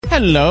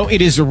Hello,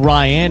 it is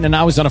Ryan, and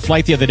I was on a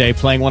flight the other day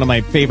playing one of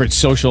my favorite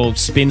social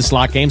spin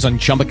slot games on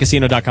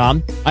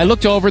ChumbaCasino.com. I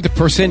looked over at the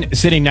person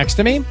sitting next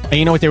to me, and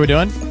you know what they were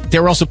doing? They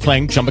were also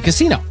playing Chumba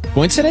Casino.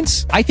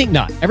 Coincidence? I think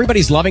not.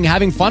 Everybody's loving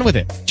having fun with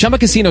it. Chumba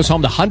Casino is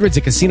home to hundreds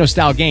of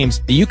casino-style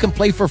games that you can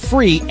play for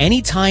free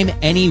anytime,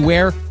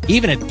 anywhere,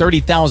 even at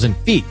 30,000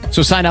 feet.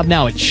 So sign up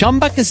now at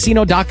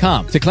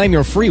ChumbaCasino.com to claim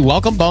your free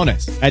welcome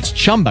bonus. That's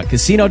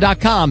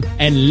ChumbaCasino.com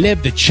and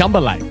live the Chumba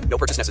life. No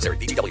purchase necessary.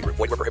 VGW. Void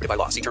where prohibited by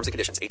law. See terms and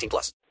conditions.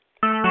 18+.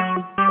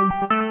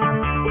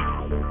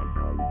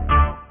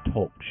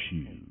 Talk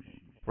shoes.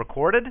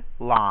 Recorded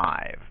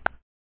live.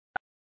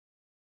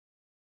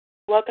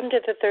 Welcome to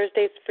the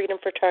Thursday's Freedom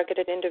for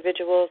Targeted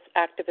Individuals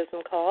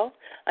Activism Call.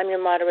 I'm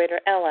your moderator,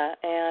 Ella,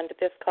 and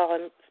this call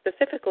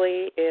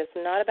specifically is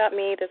not about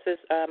me. This is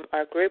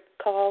our group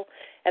call.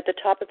 At the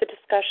top of the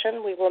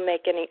discussion, we will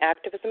make any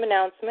activism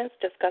announcements,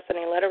 discuss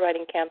any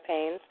letter-writing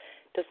campaigns,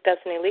 discuss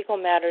any legal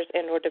matters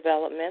and or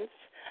developments,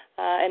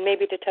 and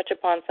maybe to touch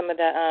upon some of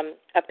the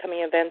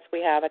upcoming events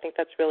we have. I think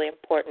that's really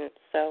important.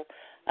 So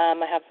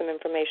I have some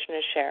information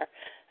to share.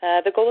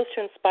 The goal is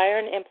to inspire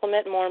and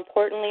implement, more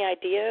importantly,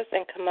 ideas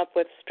and come up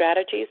with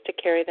strategies to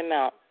carry them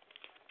out.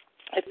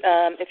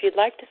 If you'd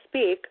like to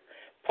speak,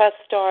 press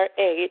star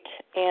 8,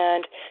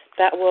 and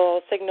that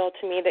will signal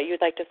to me that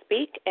you'd like to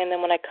speak. And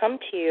then when I come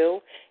to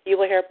you, you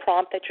will hear a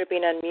prompt that you're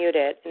being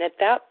unmuted. And at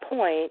that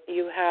point,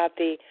 you have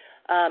the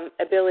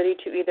ability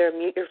to either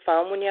mute your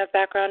phone when you have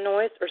background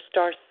noise or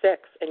star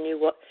 6, and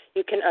you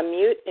can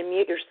unmute and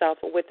mute yourself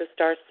with the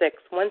star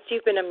 6 once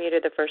you've been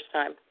unmuted the first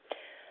time.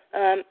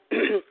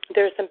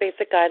 There are some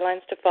basic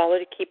guidelines to follow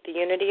to keep the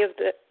unity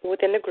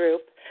within the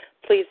group.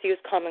 Please use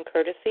common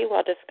courtesy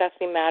while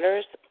discussing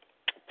matters.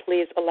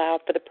 Please allow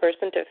for the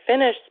person to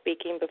finish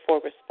speaking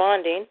before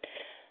responding.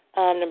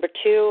 Number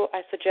 2,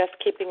 I suggest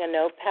keeping a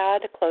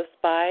notepad close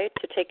by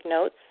to take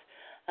notes,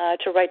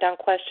 to write down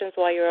questions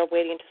while you're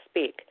waiting to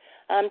speak.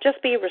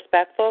 Just be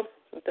respectful.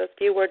 Those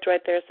few words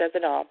right there says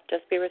it all.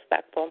 Just be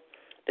respectful.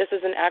 This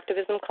is an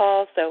activism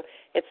call, so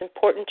it's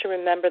important to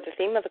remember the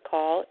theme of the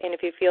call, and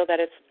if you feel that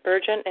it's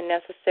urgent and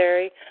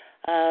necessary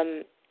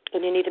and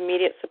you need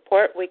immediate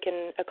support, we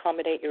can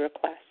accommodate your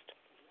request.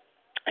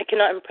 I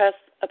cannot impress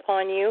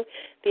upon you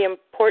the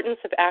importance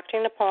of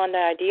acting upon the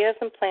ideas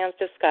and plans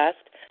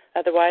discussed.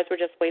 Otherwise, we're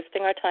just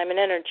wasting our time and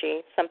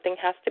energy. Something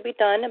has to be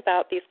done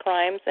about these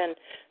crimes and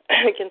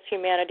against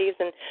humanities,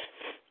 and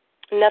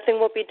nothing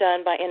will be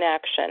done by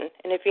inaction.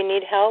 And if you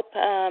need help,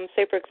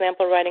 say, for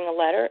example, writing a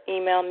letter,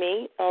 email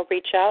me or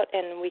reach out,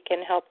 and we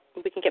can help.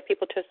 We can get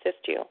people to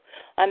assist you.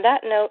 On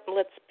that note,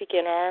 let's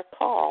begin our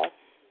call.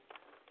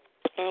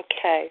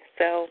 Okay,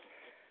 so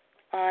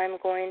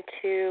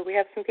we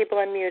have some people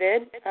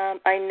unmuted.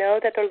 I know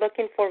that they're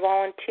looking for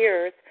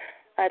volunteers.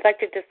 I'd like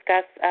to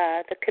discuss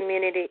the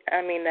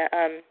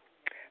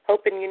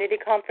Hope and Unity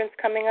Conference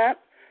coming up.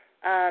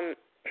 I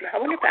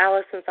wonder if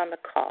Allison's on the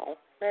call.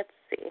 Let's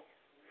see.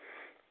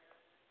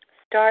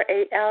 Star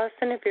 8,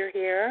 Allison, if you're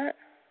here.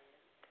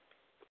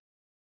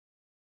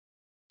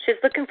 She's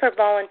looking for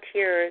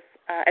volunteers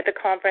at the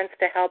conference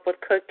to help with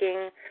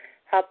cooking,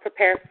 help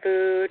prepare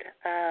food,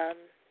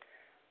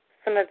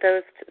 some of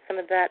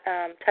that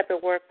type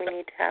of work we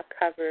need to have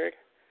covered.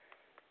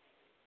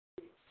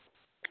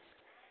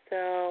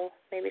 So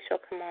maybe she'll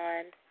come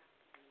on.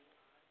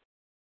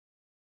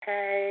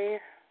 Okay.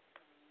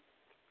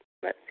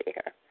 Let's see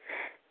here.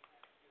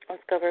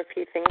 Let's go over a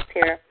few things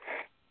here.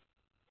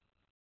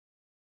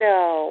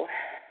 So,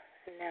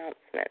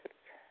 announcements.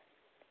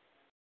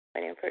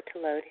 Waiting for it to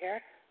load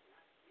here.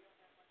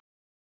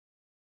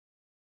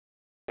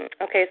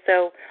 Okay,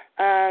 so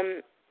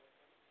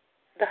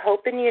the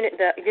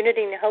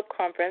Unity and Hope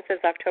Conference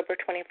is October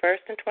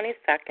 21st and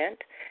 22nd.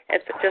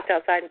 It's just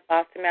outside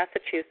Boston,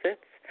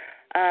 Massachusetts.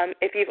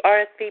 If you've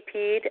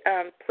RSVP'd,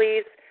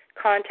 please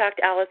contact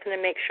Allison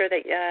and make sure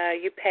that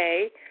you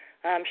pay.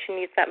 She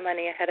needs that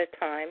money ahead of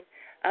time.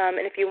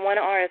 And if you want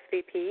to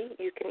RSVP,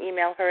 you can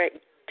email her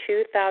at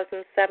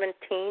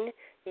 2017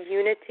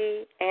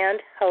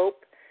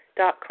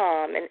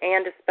 unityandhope.com,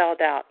 and is spelled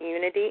out,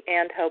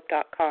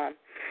 unityandhope.com.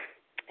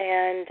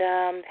 And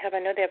I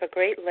know they have a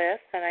great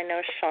list, and I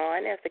know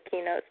Sean as the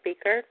keynote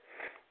speaker.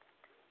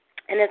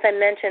 And as I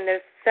mentioned,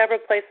 there's several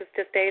places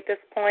to stay at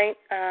this point,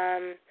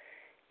 and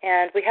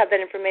we have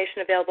that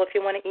information available. If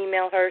you want to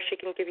email her, she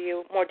can give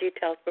you more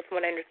details, but from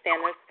what I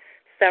understand, there's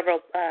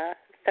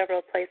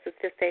several places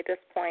to stay at this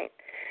point.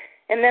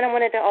 And then I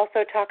wanted to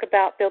also talk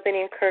about Bill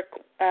Binney and Kirk,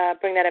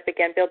 bring that up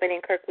again, Bill Binney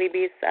and Kirk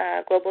Weeby's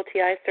Global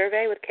TI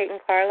survey with Kate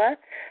and Carla.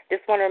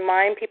 Just want to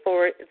remind people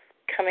it's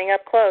coming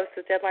up close.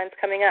 The deadline's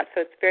coming up,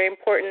 so it's very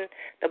important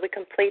that we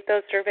complete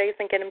those surveys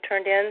and get them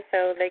turned in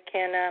so they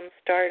can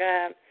start,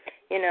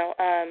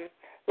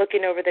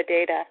 looking over the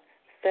data.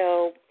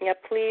 So, yeah,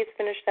 please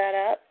finish that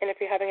up. And if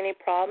you're having any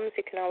problems,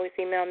 you can always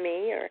email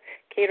me or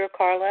Kate or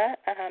Carla,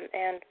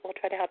 and we'll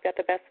try to help you out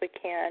the best we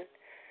can.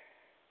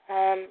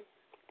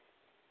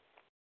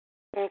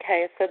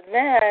 Okay, so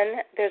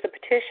then there's a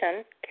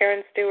petition.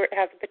 Karen Stewart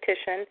has a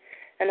petition,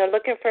 and they're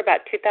looking for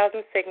about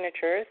 2,000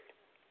 signatures.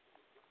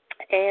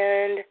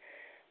 And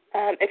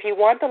if you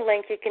want the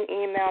link, you can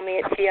email me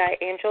at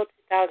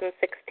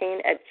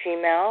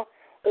tiangel2016@gmail,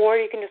 or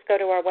you can just go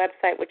to our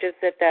website, which is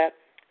at the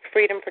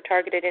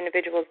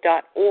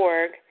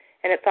freedomfortargetedindividuals.org,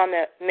 and it's on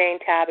the main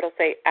tab. It'll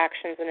say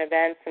Actions and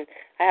Events, and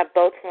I have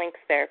both links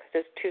there because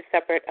there's two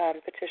separate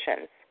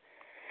petitions.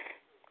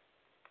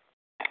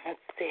 Let's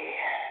see.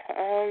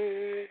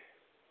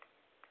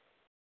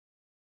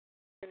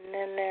 And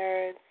then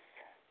there's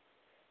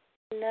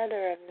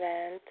another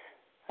event.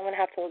 I'm going to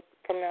have to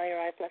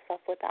familiarize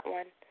myself with that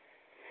one.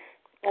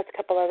 That's a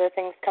couple other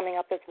things coming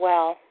up as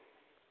well.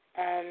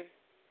 So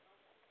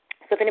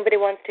if anybody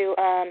wants to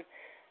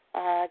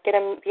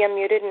be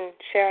unmuted and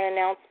share an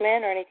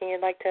announcement or anything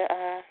you'd like to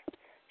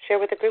share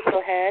with the group, go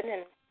ahead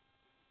and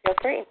feel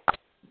free.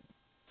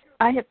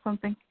 I have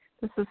something.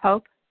 This is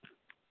Hope.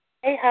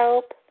 Hey,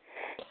 Hope.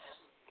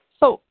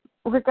 So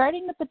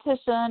regarding the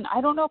petition,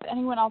 I don't know if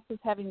anyone else is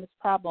having this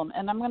problem,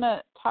 and I'm going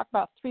to talk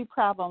about 3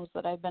 problems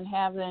that I've been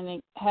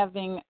having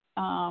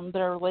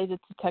that are related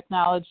to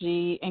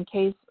technology in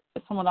case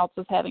someone else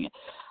is having it.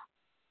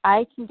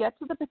 I can get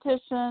to the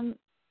petition,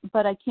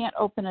 but I can't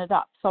open it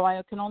up. So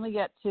I can only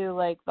get to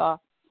like the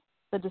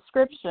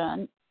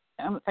description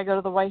if I go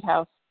to the White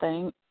House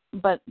thing,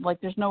 but like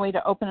there's no way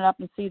to open it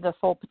up and see the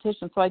full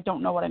petition, so I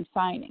don't know what I'm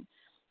signing.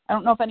 I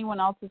don't know if anyone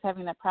else is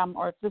having that problem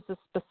or if this is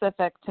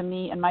specific to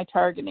me and my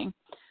targeting.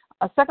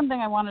 A second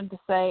thing I wanted to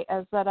say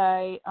is that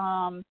I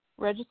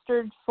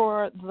registered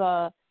for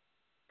the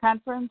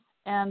conference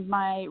and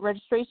my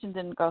registration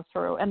didn't go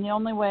through. And the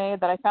only way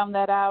that I found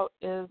that out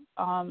is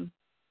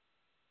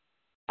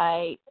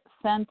I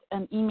sent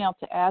an email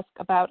to ask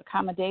about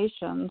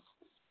accommodations,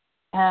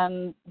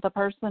 and the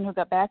person who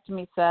got back to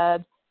me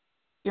said,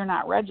 "You're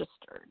not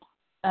registered."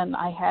 And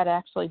I had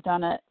actually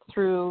done it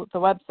through the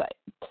website.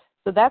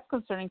 So that's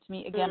concerning to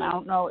me. Again, I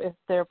don't know if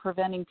they're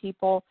preventing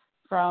people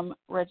from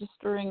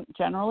registering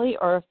generally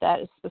or if that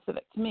is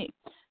specific to me.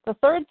 The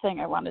third thing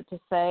I wanted to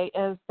say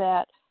is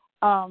that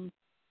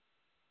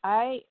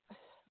I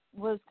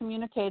was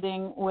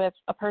communicating with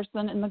a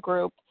person in the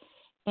group,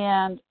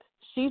 and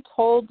she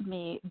told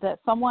me that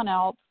someone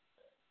else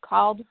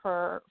called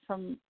her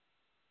from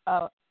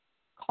a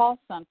call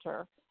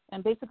center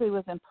and basically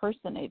was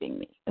impersonating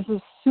me. This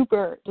is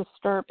super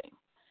disturbing.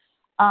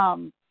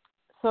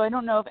 So I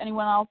don't know if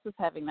anyone else is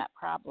having that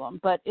problem,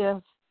 but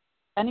if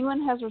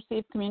anyone has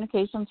received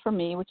communications from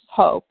me, which is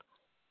Hope,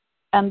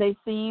 and they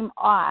seem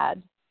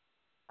odd,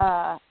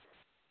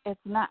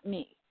 it's not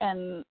me.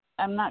 And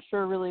I'm not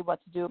sure really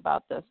what to do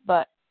about this,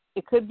 but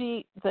it could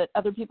be that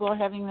other people are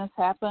having this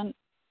happen.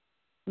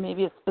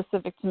 Maybe it's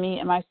specific to me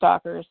and my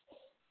stalkers,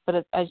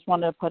 but I just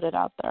wanted to put it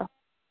out there.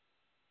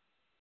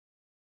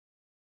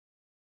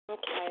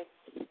 Okay.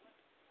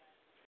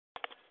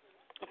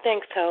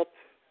 Thanks, Hope.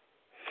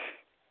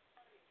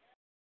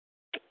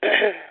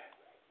 I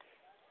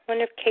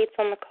wonder if Kate's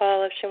on the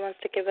call, if she wants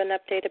to give an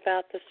update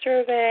about the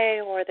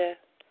survey or the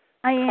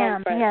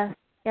conference. I am,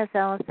 yes,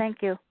 Alice,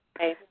 thank you.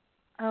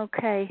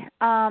 Okay.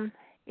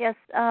 Yes,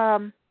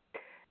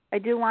 I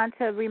do want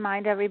to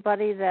remind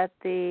everybody that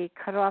the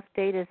cutoff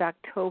date is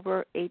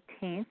October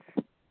 18th,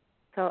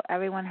 so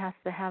everyone has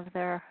to have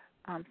their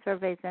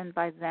surveys in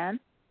by then.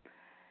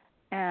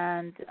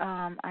 And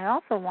I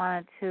also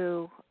wanted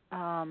to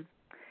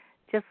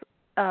just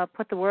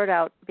put the word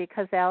out,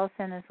 because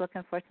Allison is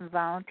looking for some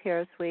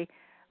volunteers. We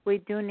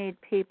do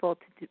need people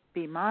to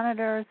be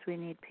monitors. We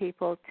need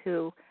people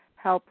to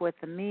help with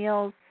the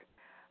meals,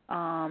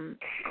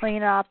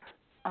 clean up.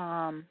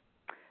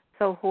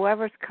 So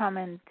whoever's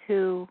coming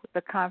to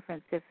the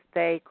conference, if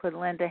they could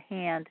lend a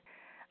hand,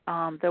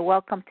 they're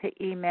welcome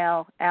to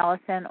email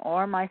Allison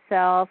or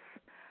myself.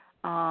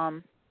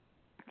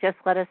 Just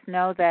let us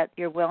know that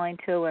you're willing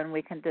to, and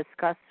we can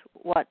discuss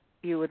what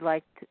you would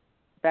like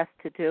best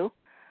to do.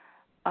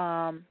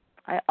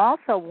 I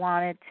also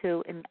wanted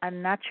to, and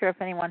I'm not sure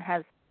if anyone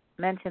has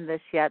mentioned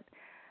this yet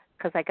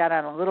because I got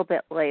on a little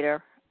bit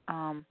later,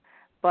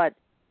 but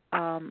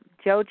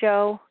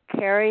JoJo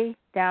Carey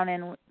down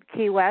in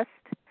Key West,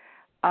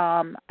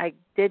 I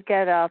did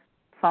get a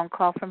phone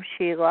call from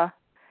Sheila,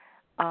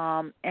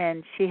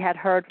 and she had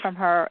heard from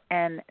her,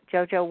 and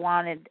JoJo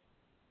wanted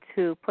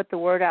to put the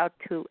word out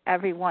to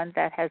everyone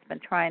that has been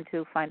trying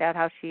to find out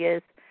how she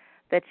is,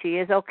 that she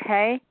is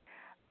okay,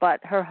 but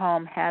her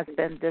home has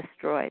been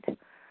destroyed.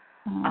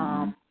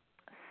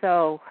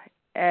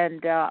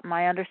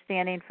 My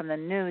understanding from the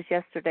news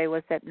yesterday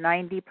was that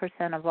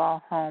 90% of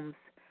all homes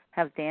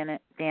have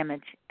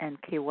damage in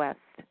Key West.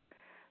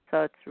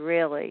 So it's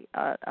really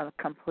a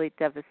complete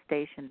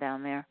devastation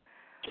down there.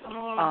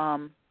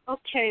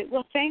 Okay,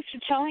 well, thanks for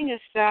telling us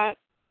that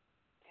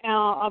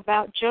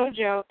about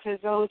JoJo, because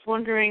I was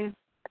wondering,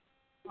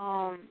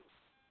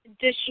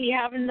 does she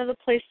have another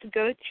place to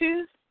go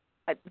to?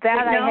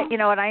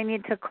 I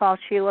need to call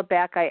Sheila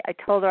back. I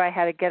told her I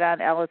had to get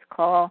on Ella's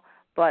call,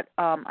 but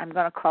I'm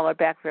going to call her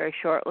back very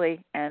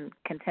shortly and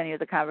continue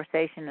the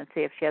conversation and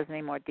see if she has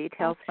any more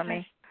details for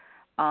me.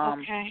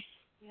 Okay.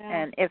 Yeah.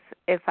 And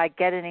if I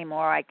get any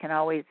more, I can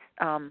always,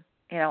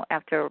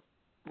 after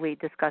we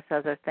discuss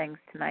other things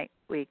tonight,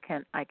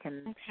 I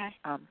can Okay.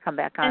 come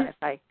back on if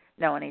I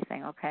know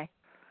anything. Okay.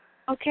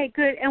 Okay,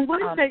 good. And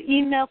what is the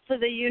email for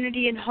the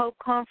Unity and Hope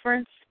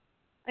Conference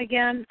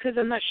again? Because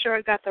I'm not sure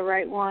I got the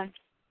right one.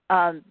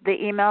 The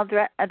email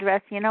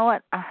address, you know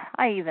what?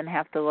 I even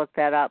have to look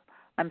that up.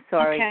 I'm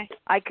sorry. Okay.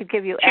 I could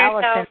give you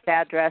Allison's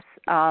address.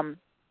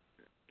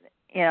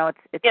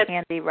 It's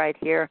handy right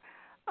here.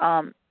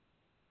 Allison.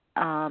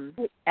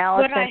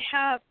 What I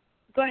have,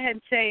 go ahead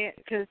and say it,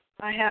 because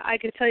I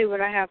can tell you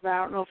what I have, but I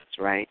don't know if it's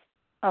right.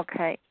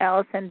 Okay,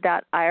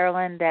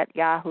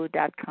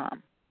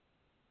 allison.ireland@yahoo.com.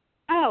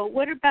 Oh,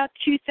 what about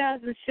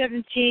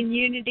 2017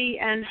 Unity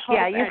and Hope?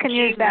 Yeah, you can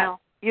use that.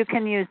 You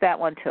can use that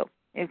one too.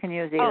 You can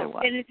use either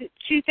one. And is it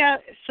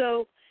 2000?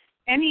 So,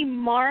 any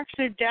marks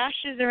or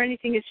dashes or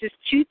anything? It's just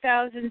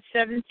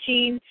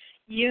 2017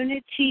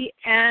 Unity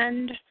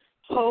and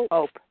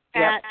Hope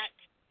at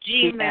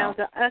Gmail.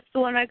 That's the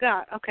one I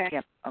got. Okay.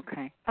 Yep.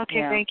 Okay. Okay.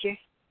 Yeah. Thank you.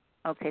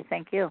 Okay.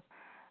 Thank you.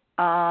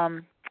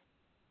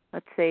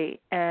 Let's see.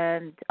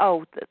 And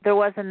there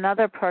was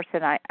another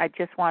person I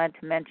just wanted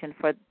to mention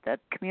for the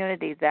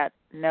community that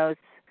knows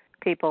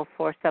people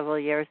for several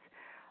years.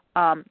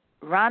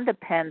 Rhonda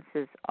Pence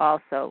is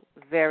also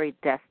very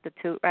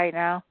destitute right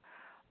now.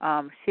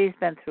 She's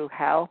been through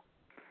hell.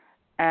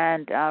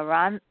 And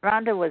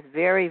Rhonda was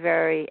very,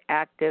 very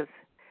active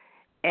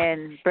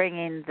in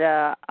bringing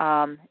the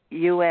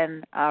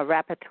UN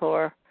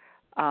rapporteur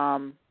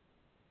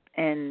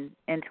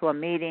into a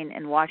meeting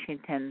in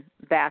Washington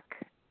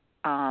back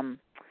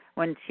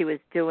when she was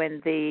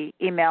doing the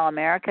Email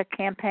America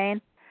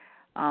campaign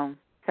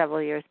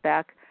several years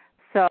back.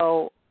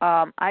 So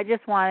I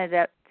just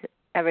wanted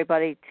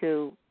everybody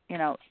to,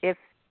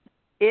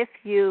 if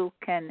you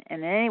can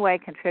in any way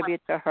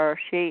contribute to her,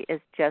 she's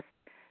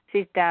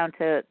down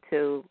to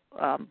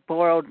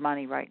borrowed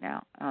money right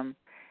now. And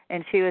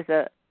she was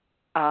a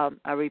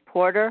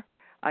reporter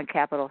on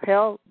Capitol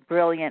Hill,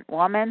 brilliant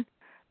woman,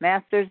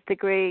 master's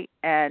degree,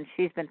 and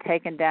she's been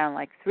taken down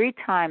like 3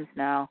 times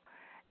now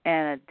in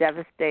a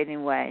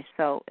devastating way.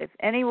 So if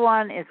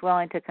anyone is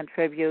willing to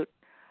contribute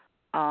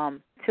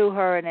to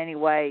her in any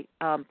way,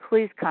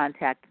 please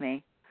contact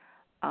me.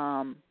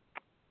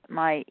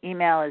 My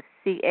email is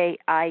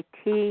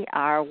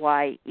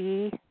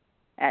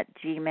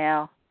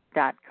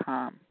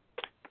CAITRYE@gmail.com.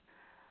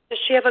 Does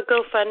she have a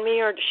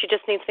GoFundMe, or does she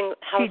just need things?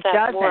 How does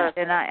that work?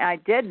 And I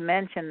did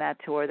mention that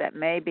to her, that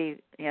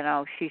maybe,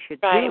 she should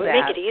do that. Right, it would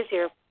make it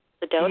easier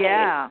to donate.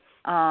 Yeah.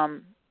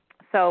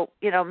 So,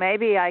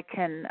 maybe I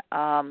can,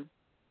 talk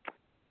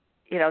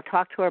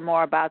to her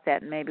more about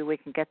that, and maybe we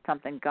can get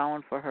something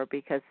going for her,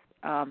 because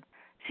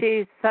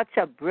she's such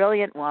a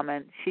brilliant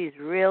woman. She's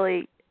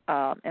really,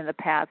 in the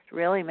past,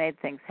 really made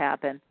things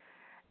happen.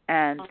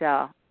 And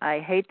I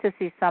hate to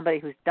see somebody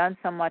who's done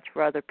so much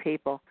for other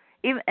people,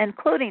 even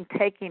including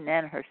taking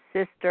in her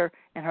sister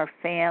and her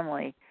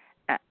family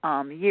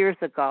years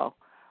ago.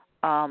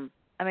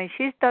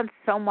 She's done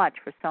so much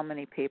for so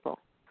many people.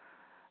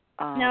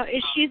 Now,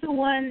 is she the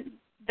one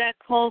that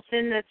calls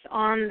in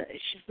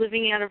she's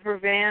living out of her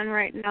van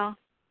right now?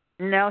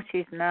 No,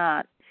 she's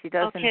not. She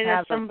doesn't have a van. Okay,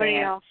 that's somebody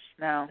else.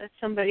 No. That's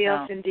somebody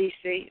else in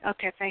D.C.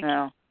 Okay, thank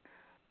you.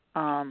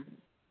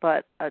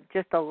 But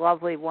just a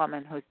lovely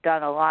woman who's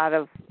done a lot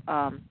of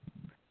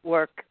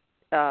work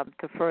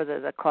to further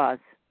the cause.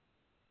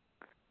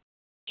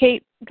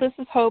 Kate, this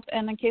is Hope,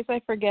 and in case I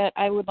forget,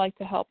 I would like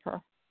to help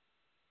her.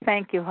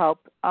 Thank you, Hope.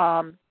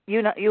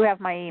 You have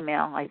my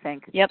email, I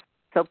think. Yep.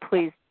 So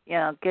please, we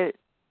can talk.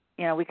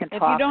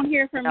 If you don't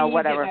hear from me,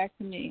 whatever. Get back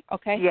to me,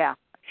 okay? Yeah,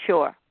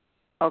 sure.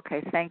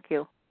 Okay, thank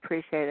you.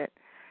 Appreciate it.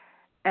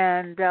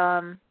 And,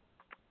 I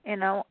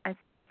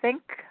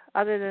think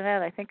other than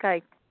that, I think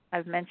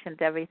I've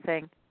mentioned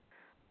everything.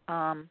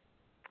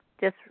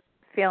 Just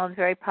feeling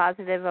very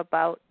positive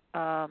about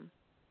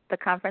the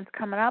conference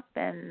coming up,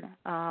 and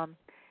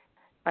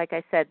like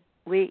I said,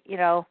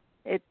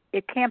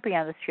 it can't be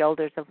on the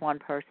shoulders of one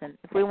person.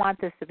 If we want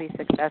this to be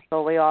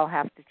successful, we all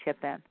have to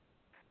chip in.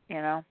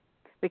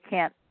 We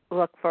can't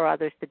look for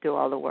others to do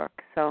all the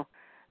work. So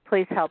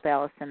please help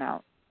Allison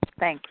out.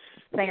 Thanks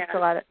a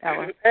lot,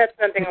 Ella. That's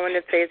one thing I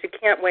wanted to say is you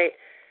can't wait.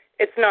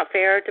 It's not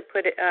fair to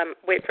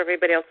wait for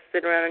everybody else to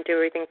sit around and do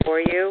everything for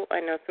you. I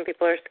know some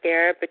people are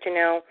scared, but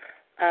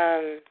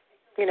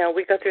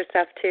we go through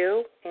stuff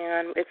too,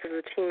 and it's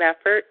a team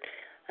effort.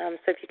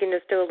 So if you can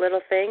just do a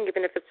little thing,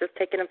 even if it's just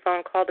taking a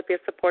phone call to be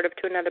supportive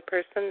to another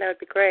person, that would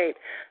be great.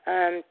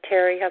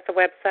 Terry has a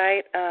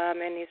website,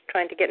 and he's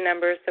trying to get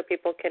numbers so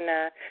people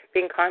can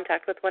be in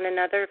contact with one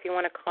another. If you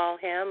want to call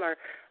him or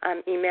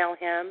email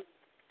him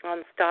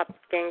on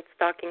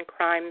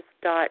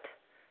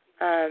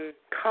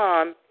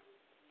stopgangstalkingcrimes.com,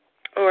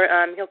 or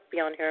he'll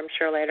be on here, I'm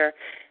sure, later.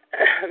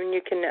 And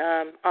you can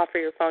offer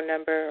your phone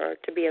number or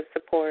to be of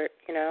support,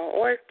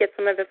 or get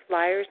some of his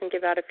flyers and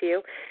give out a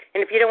few.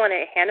 And if you don't want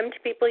to hand them to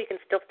people, you can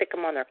still stick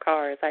them on their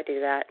cars. I do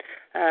that.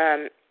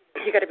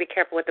 You got to be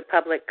careful with the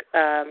public.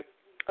 A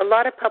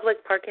lot of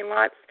public parking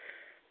lots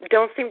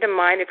don't seem to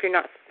mind if you're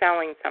not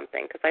selling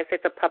something, because I say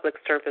it's a public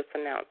service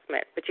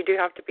announcement, but you do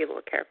have to be a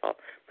little careful.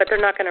 But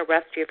they're not going to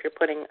arrest you if you're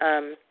putting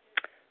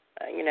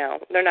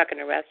they're not going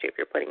to arrest you if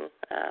you're putting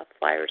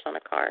flyers on a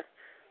car.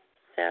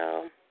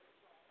 So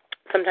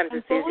sometimes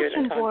it's easier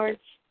than talking.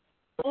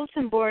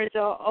 Bulletin boards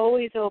are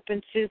always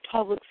open to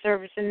public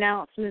service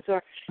announcements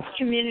or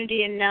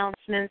community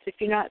announcements. If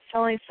you're not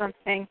selling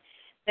something,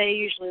 they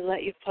usually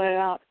let you put it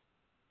out,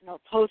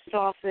 post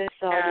office,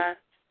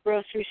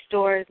 grocery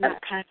stores, and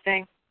that kind of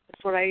thing.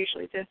 That's what I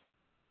usually do.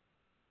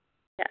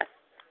 Yes.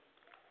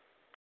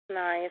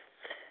 Nice.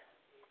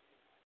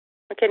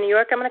 Okay, New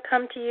York, I'm going to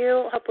come to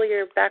you. Hopefully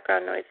your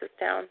background noise is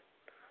down.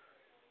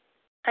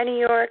 Hi, New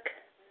York.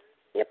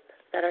 Yep,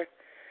 better.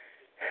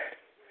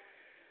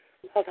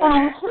 Hold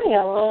on. Hi,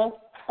 Ella.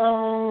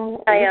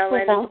 Hi,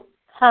 Ellen.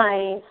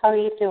 Hi, how are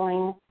you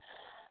doing?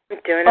 I'm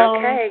doing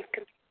okay.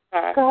 Good.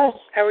 How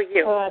are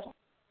you? Good.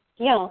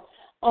 Yeah.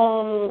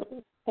 I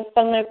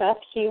send my best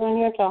to you and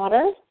your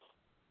daughter.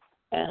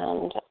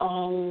 And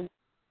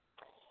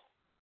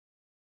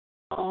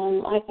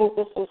I think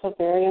this is a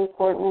very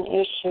important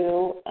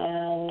issue,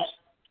 and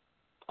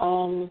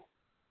I'm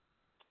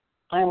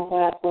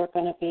glad we're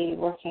going to be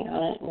working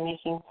on it and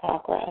making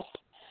progress.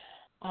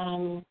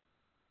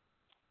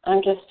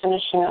 I'm just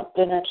finishing up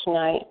dinner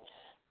tonight,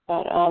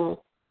 but I'm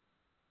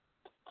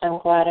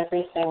glad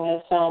everything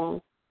is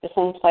in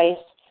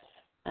place,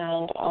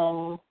 and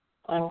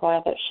I'm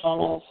glad that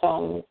Sean is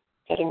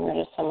getting rid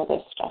of some of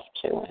this stuff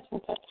too. I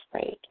think that's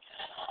great.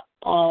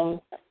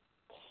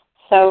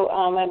 So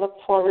I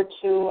look forward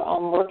to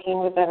working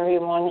with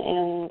everyone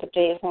in the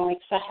days and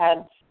weeks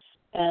ahead,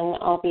 and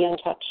I'll be in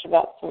touch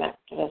about some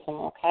activism,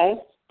 okay?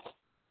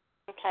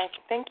 Okay,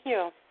 thank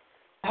you.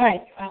 All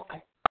right, you're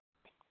welcome.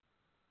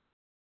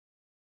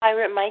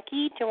 Hi,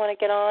 Mikey. Do you want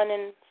to get on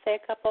and say a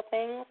couple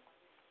things?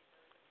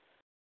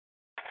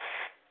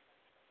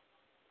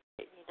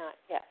 Not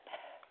yet.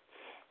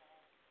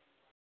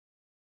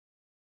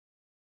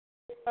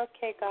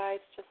 Okay, guys,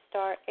 just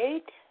star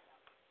 8.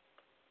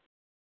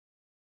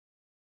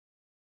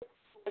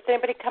 Is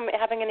anybody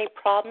having any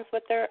problems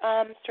with their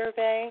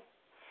survey?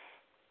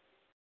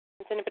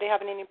 Is anybody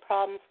having any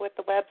problems with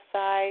the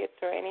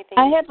websites or anything?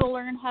 I had to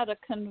learn how to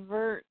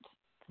convert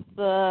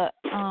the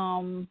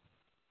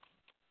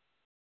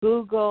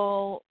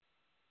Google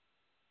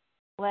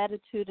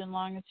latitude and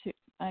longitude.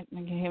 I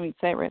can't even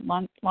say it right.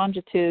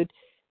 Longitude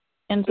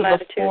into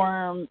latitude. The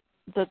form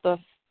that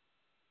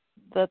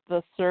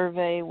the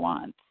survey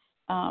wants.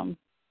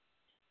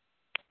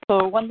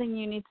 So one thing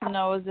you need to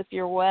know is if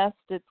you're west,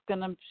 it's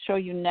going to show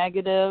you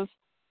negative.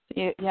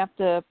 You have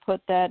to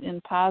put that in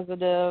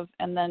positive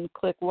and then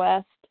click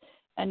west,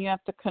 and you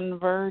have to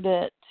convert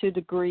it to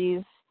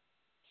degrees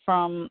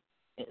from,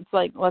 it's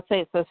like, let's say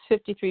it says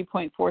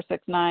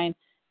 53.469.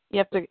 You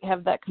have to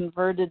have that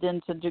converted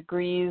into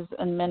degrees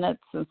and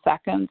minutes and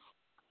seconds.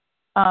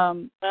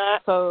 So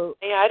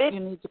I didn't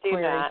you need to do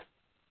query. that.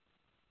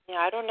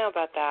 Yeah, I don't know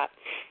about that.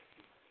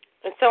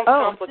 It's so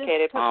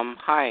complicated.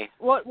 Hi.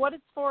 What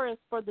it's for is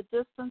for the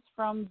distance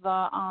from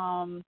the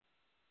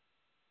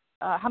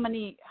how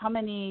many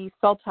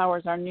cell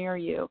towers are near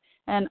you.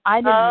 And I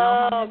didn't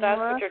know how many that's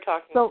were. What you're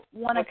talking about. So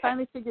when I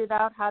finally figured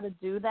out how to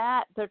do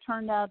that, there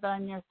turned out that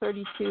I'm near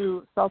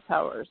 32 cell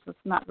towers.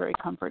 It's not very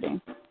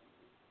comforting.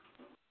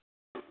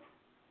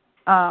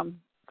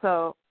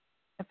 So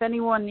if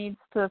anyone needs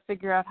to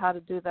figure out how to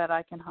do that,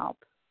 I can help.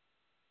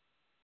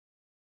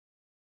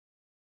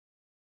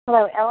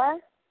 Hello, Ella?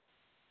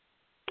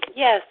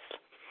 Yes.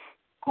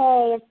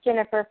 Hey, it's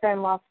Jennifer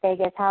from Las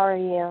Vegas. How are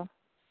you?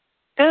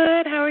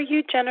 Good. How are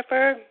you,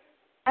 Jennifer?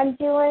 I'm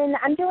doing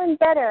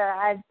better.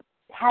 I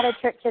had a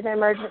trip to the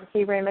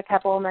emergency room a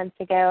couple of months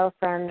ago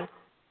from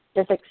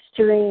just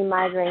extreme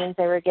migraines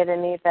they were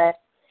giving me, but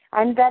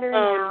I'm better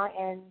now,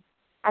 and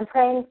I'm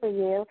praying for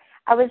you.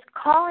 I was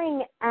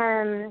calling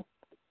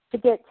to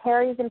get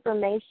Terry's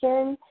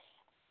information.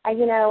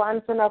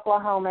 I'm from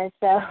Oklahoma,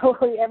 so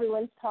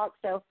everyone's talked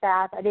so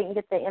fast. I didn't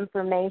get the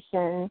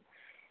information.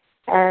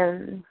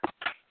 But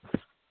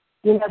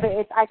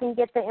if I can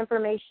get the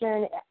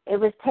information, it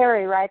was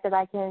Terry, right, that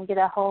I can get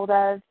a hold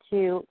of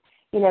to,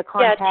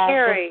 contact. Yeah,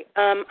 Terry.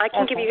 I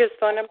can give you his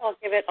phone number. I'll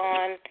give it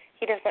on.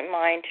 He doesn't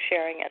mind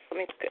sharing it.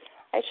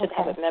 I should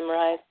have it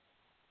memorized.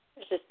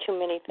 There's just too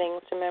many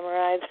things to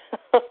memorize.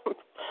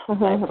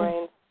 My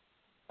brain.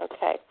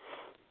 Okay.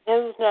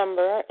 His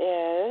number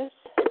is...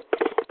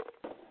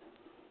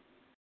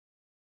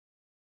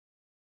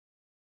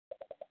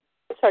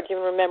 It's hard to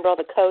even remember all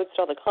the codes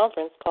to all the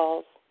conference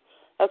calls.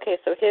 Okay,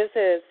 so his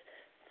is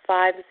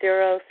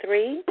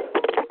 503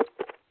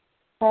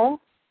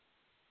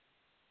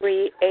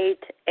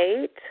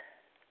 388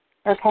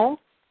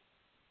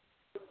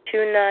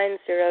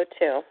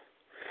 2902.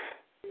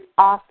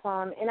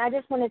 Awesome. And I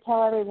just want to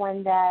tell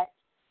everyone that,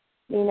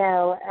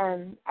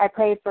 I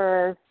pray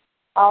for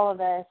all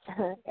of us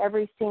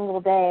every single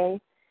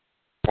day.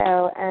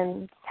 So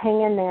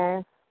hang in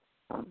there.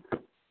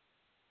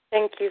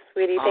 Thank you,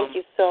 sweetie. Thank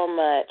you so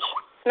much.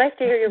 It's nice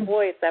to hear your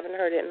voice. I haven't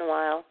heard it in a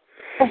while.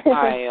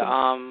 Hi.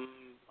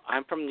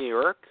 I'm from New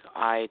York.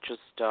 I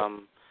just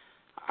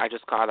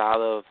got out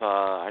of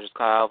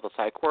the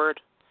psych ward.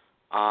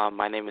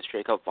 My name is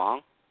Jacob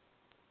Vong.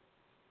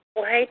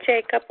 Well, hey,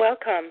 Jacob,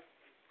 welcome.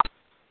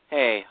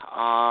 Hey,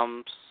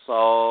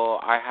 so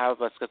I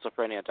have a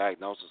schizophrenia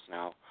diagnosis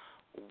now.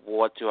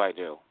 What do I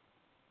do?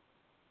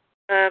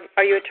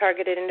 Are you a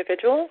targeted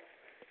individual?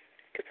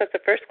 Because that's the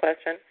first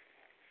question.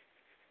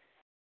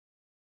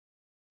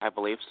 I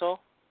believe so.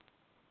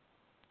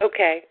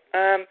 Okay.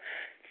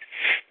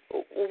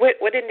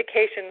 What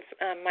indications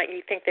might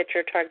you think that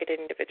you're a targeted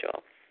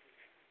individual?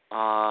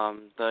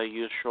 The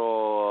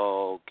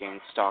usual gang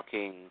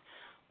stalking,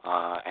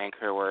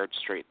 anchor word,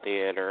 street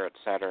theater,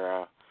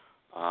 etc.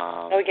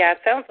 Oh, yeah, it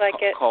sounds like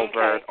it.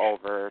 Covert, okay.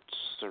 overt,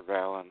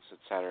 surveillance,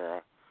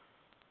 etc.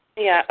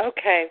 Yeah,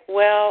 okay.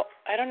 Well,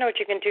 I don't know what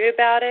you can do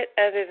about it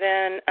other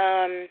than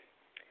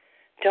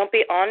don't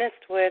be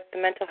honest with the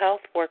mental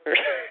health workers.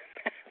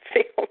 That's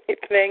the only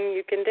thing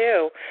you can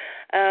do.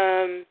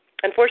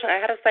 Unfortunately, I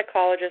had a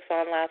psychologist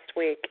on last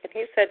week, and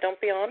he said don't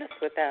be honest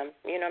with them.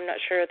 You know, I'm not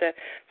sure the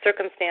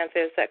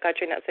circumstances that got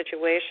you in that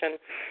situation,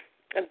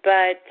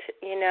 but,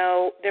 you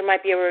know, there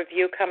might be a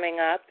review coming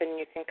up, and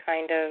you can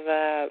kind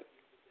of,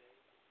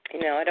 you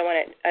know, I don't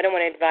want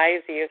to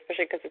advise you,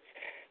 especially because it's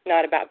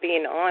not about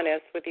being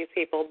honest with these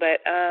people,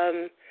 but,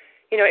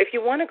 you know, if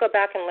you want to go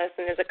back and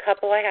listen, there's a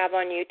couple I have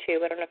on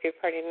YouTube. I don't know if you've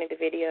heard any of the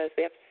videos.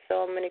 We have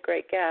so many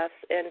great guests.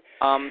 And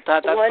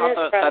that's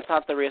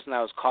not the reason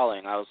I was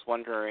calling. I was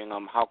wondering,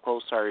 how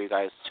close are you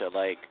guys to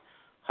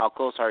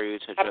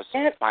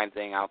just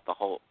finding out the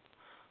whole?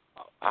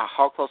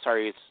 How close are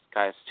you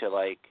guys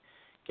to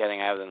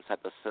getting evidence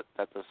that the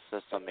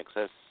system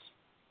exists?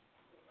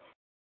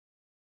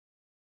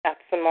 That's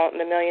the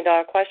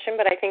million-dollar question,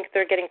 but I think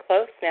they're getting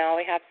close now.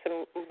 We have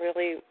some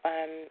really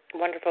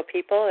wonderful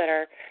people that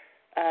are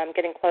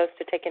getting close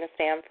to taking a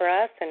stand for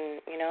us,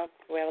 and, you know,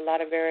 we have a lot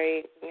of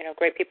very, you know,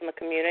 great people in the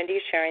community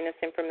sharing this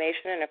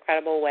information in a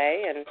credible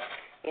way, and,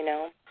 you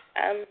know,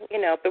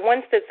 but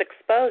once it's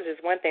exposed is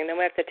one thing, then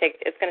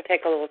it's going to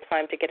take a little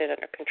time to get it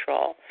under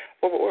control.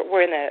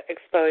 We're in the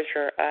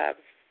exposure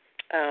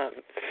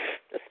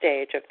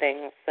stage of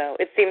things, so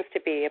it seems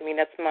to be. I mean,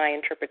 that's my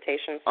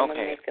interpretation. Someone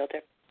may feel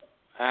different.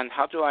 And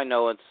how do I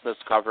know it's this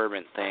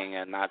government thing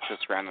and not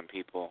just random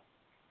people?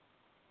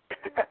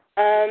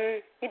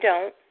 You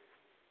don't.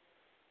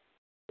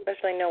 There's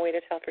really no way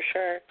to tell for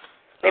sure.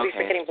 Maybe if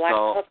you're getting black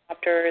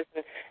helicopters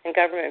and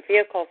government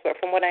vehicles, but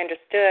from what I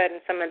understood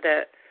and some of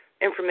the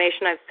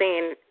information I've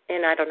seen,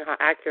 and I don't know how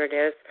accurate it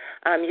is,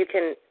 you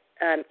can,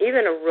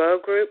 even a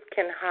rogue group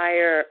can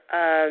hire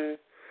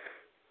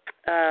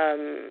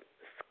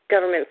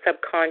government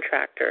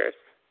subcontractors.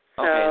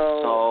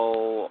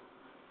 So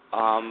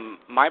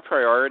my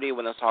priority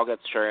when this all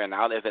gets straightened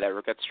out, if it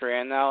ever gets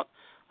straightened out,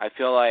 I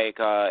feel like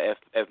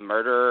if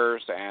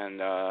murderers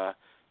and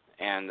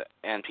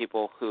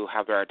people who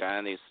have their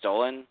identities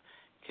stolen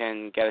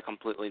can get a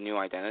completely new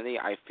identity,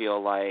 I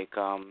feel like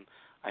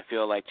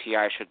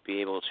TI should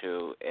be able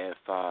to if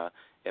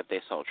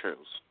they sell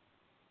truths.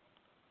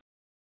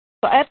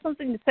 So I have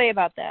something to say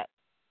about that.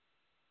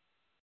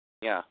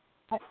 Yeah.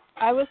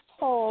 I was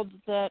told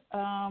that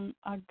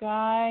a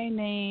guy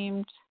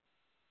named,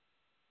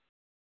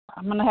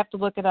 I'm going to have to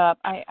look it up.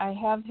 I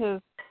have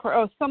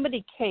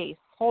somebody Case.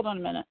 Hold on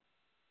a minute.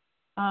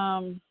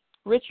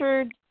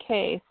 Richard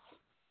Case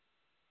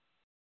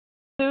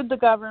sued the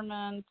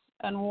government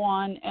and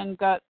won and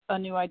got a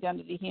new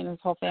identity. He and his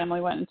whole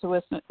family went into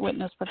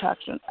witness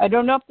protection. I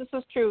don't know if this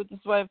is true. This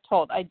is what I've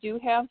told. I do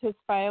have his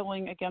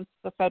filing against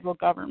the federal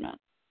government.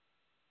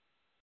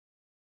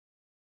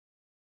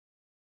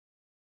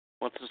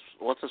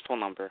 What's his phone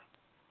number?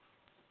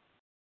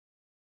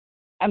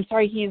 I'm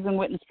sorry, he's in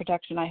witness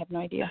protection. I have no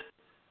idea.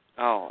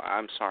 Oh,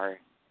 I'm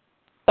sorry.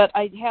 But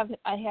I have.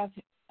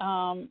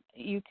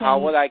 You can. How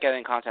would I get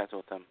in contact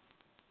with him?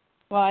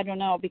 Well, I don't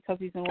know because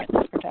he's in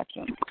witness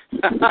protection.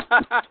 But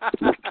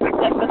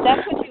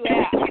that's what you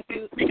asked.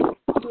 You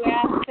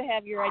asked to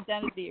have your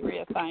identity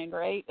reassigned,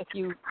 right? If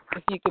you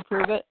could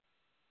prove it.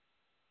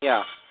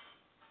 Yeah.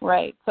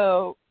 Right.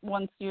 So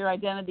once your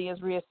identity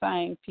is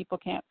reassigned, people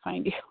can't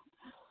find you.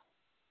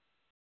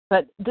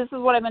 But this is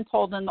what I've been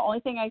told, and the only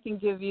thing I can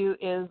give you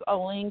is a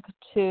link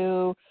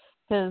to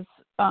his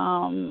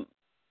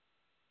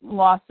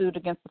lawsuit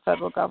against the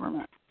federal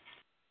government.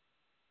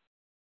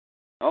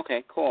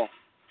 Okay, cool.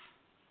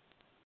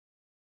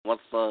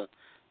 What's the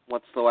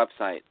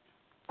website?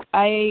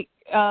 Okay,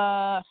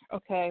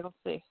 let's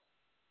see.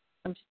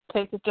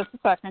 Take it just a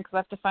second because I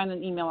have to find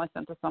an email I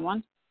sent to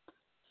someone.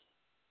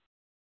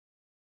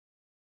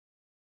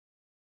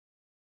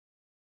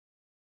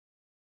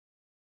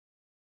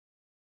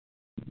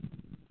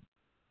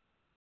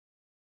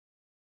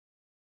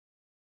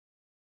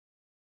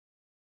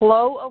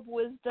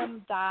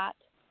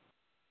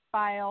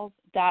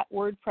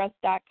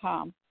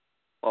 flowofwisdom.files.wordpress.com.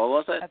 What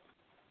was it? That's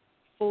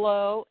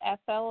flow,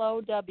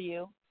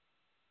 FLOW.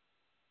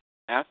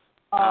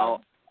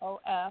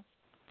 FLOF.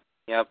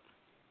 Yep.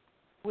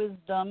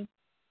 Wisdom.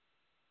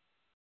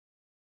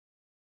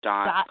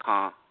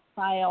 .com.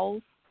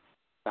 Files.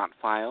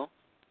 .file.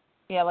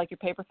 Yeah, like your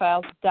paper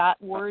files.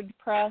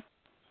 .wordpress.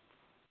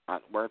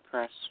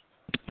 .wordpress.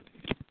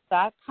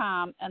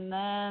 .com, and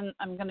then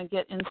I'm going to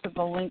get into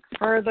the link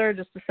further.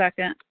 Just a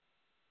second.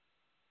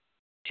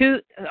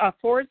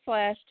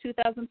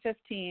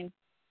 /2015.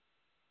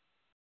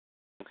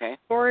 Okay.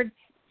 /,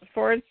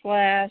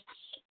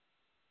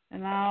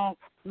 and now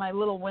my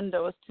little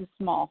window is too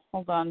small.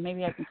 Hold on,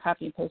 maybe I can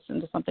copy and paste it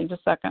into something.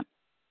 Just a second.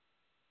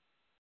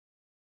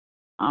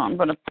 I'm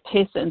going to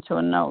paste it into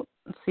a note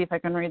and see if I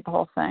can read the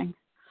whole thing.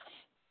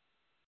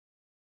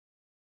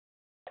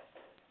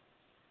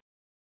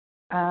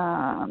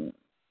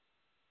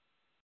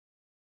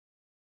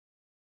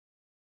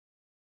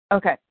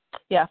 Okay.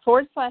 Yeah,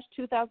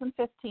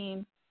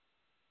 /2015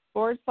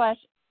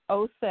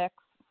 /06,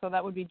 so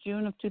that would be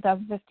June of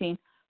 2015,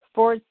 /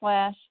 it's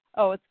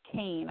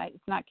Cain,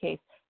 it's not case,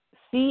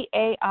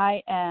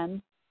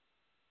 CAIN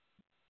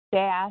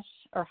dash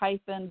or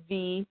hyphen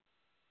V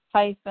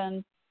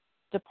hyphen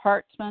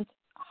department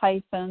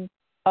hyphen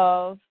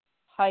of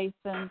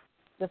hyphen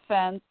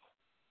defense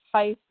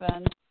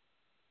hyphen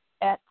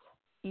et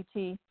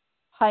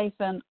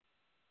hyphen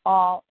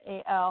all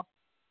AL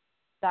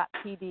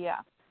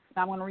 .pdf.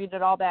 Now I'm going to read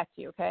it all back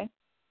to you, okay?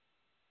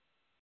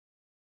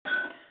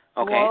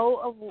 Okay.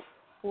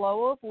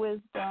 Flow of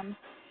wisdom.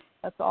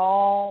 That's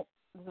all.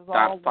 This is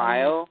all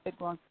file. Big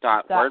one.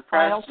 WordPress.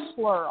 Files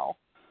plural.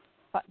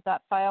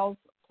 Files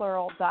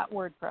plural.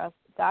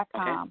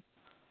 .wordpress.com.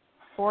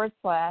 /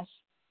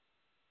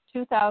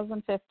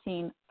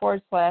 2015 /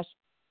 06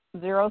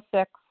 /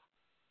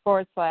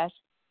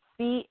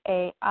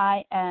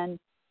 CAIN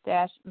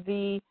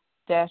V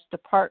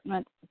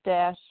department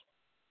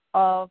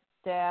of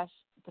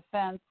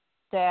defense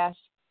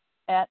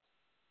et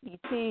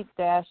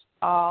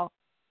all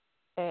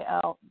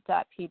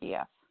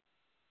AL.pdf.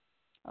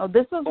 Oh,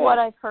 this is what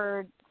I've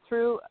heard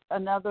through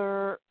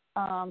another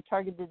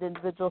targeted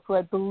individual who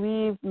I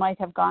believe might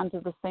have gone to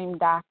the same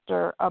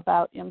doctor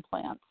about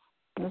implants.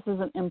 This is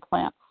an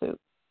implant suit.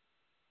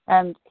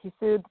 And he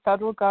sued the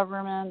federal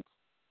government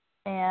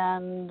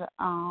and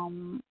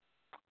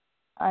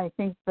I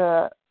think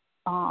the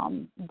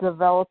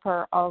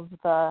developer of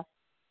the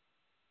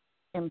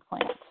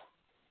implant.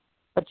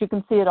 But you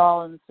can see it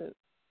all in the suit.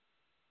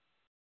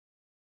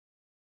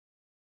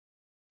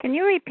 Can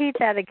you repeat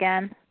that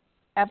again?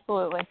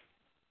 Absolutely.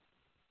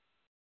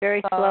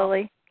 Very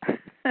slowly.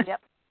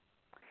 Yep.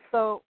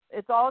 So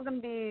it's all going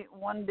to be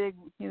one big,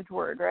 huge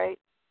word, right?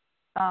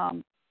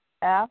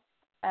 FLOW,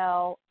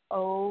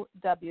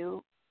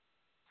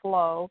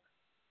 flow,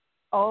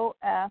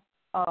 OF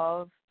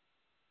of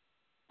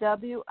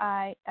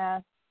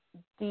WISDOM,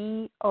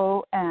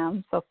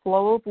 so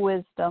flow of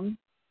wisdom,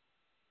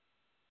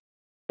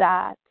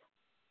 dot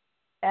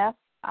FILES,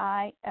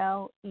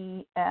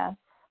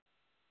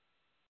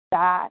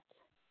 dot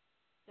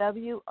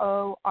WORDPRESS,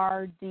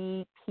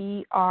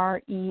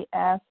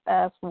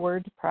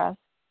 WordPress,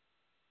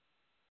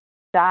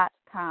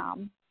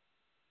 .com,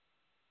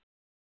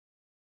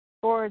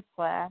 /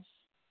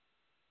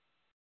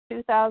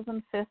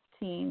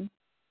 2015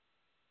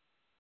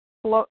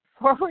 / 06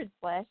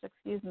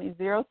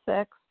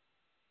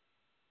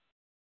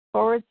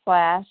 /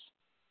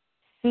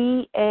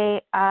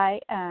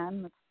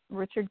 CAIN,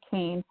 Richard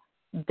Cain,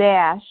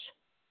 dash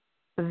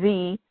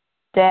V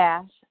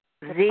dash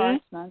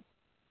department,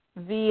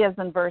 V as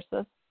in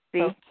versus,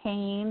 so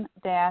Cain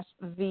dash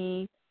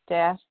V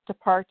dash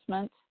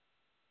department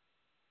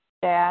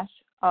dash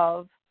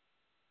of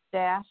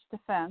dash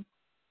defense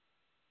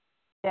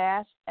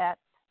dash at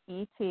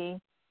ET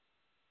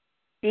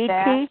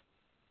dash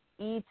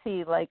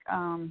ET, like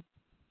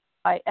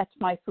I ate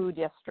my food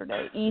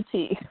yesterday,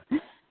 ET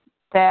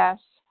dash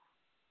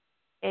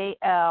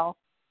AL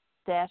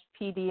dash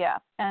PDF.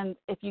 And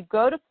if you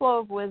go to Flow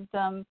of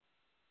Wisdom,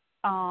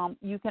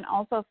 you can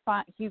also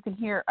you can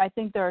hear, I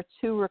think there are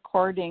 2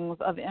 recordings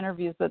of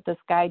interviews that this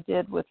guy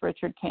did with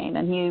Richard Cain,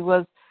 and he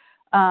was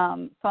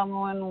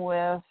someone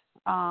with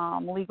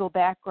legal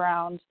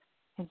background,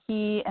 and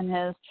he and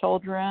his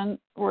children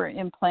were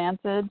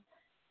implanted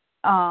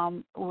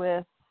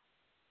with,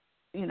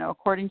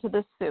 according to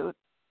this suit,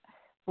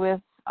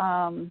 with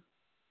oh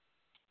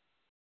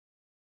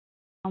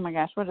my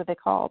gosh, what are they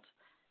called?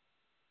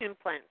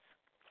 Implants.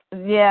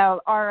 Yeah,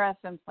 RF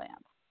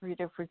implants,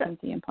 radio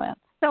frequency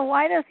implants. So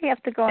why does he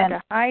have to go into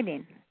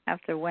hiding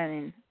after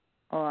winning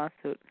a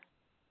lawsuit?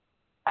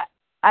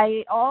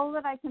 All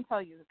that I can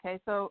tell you, okay,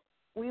 so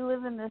we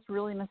live in this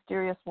really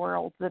mysterious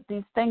world. That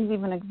these things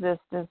even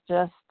exist is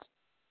just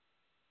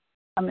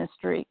a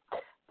mystery.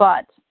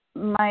 But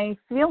my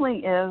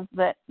feeling is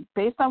that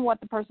based on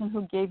what the person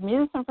who gave me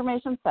this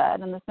information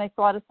said, and this makes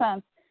a lot of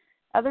sense,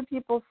 other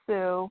people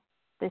sue,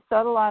 they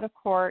settle out of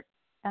court,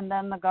 and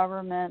then the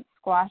government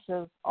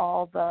squashes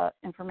all the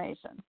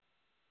information.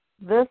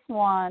 This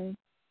one,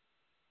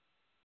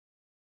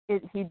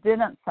 he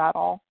didn't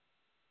settle,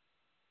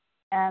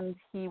 and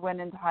he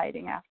went into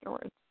hiding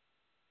afterwards.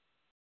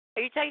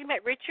 Are you talking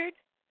about Richard?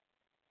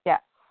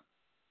 Yes.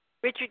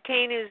 Richard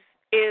Cain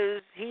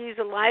he's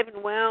alive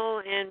and well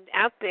and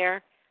out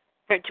there.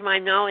 But to my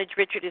knowledge,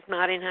 Richard is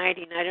not in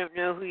hiding. I don't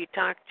know who you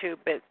talk to,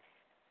 but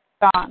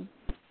Gone.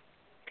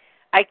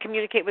 I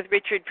communicate with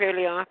Richard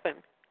fairly often.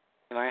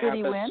 Did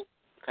he win?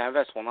 Can I have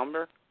his phone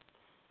number?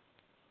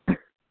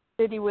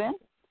 Did he win?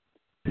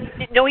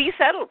 No, he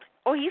settled.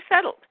 Oh, he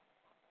settled.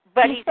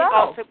 But he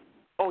settled.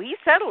 he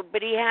settled,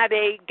 but he had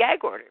a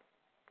gag order.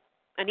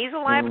 And he's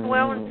alive and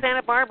well in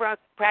Santa Barbara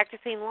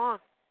practicing law.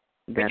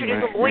 Richard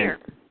is a lawyer.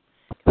 Can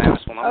I have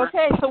his phone number?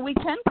 Okay, so we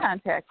can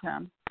contact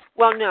him.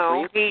 Well,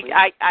 no. Please.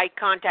 I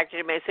contacted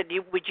him. I said,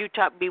 would you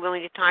be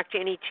willing to talk to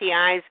any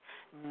TIs?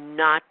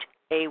 Not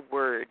a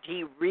word.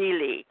 He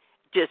really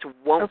just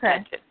won't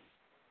touch it.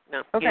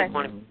 No. He doesn't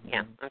want to.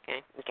 Yeah.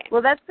 Okay.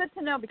 Well, that's good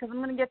to know because I'm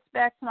going to get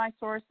back to my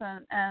source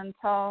and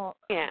tell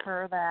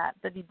her that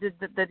he did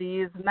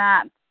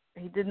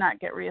not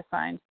get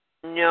reassigned.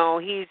 No,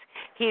 he's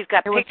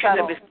got pictures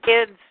of his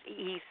kids.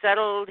 He's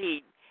settled.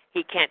 He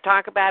can't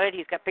talk about it.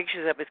 He's got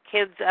pictures of his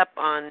kids up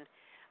in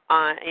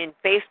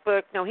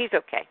Facebook. No, he's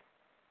okay.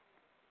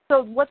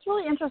 So what's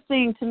really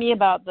interesting to me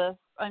about this,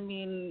 I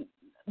mean,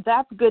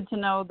 that's good to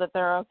know that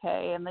they're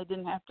okay and they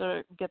didn't have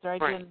to get their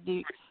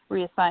identity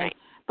reassigned. Right.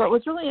 But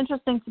what's really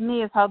interesting to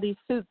me is how these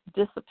suits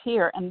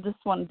disappear and this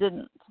one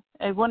didn't.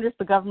 I wonder if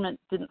the government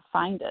didn't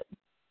find it.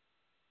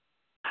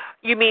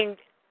 You mean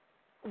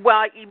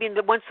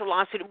that once the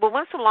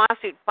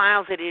lawsuit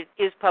files it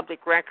is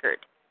public record.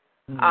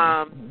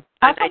 How come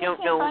I don't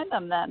can't know. Find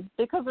them then?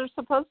 Because there's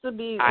supposed to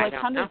be like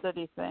hundreds of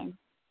these things.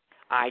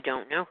 I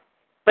don't know,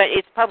 but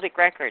it's public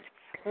record.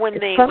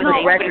 It's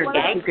public record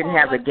that you can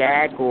have a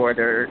gag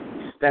order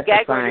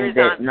specifying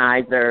that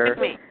neither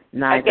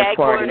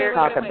party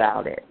talk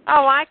about it.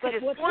 Oh, I could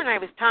have sworn I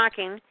was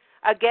talking.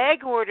 A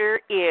gag order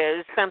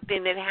is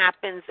something that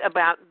happens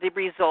about the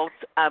results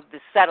of the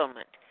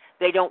settlement.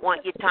 They don't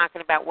want you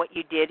talking about what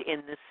you did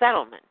in the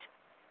settlement.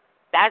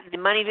 That's the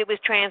money that was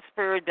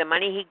transferred, the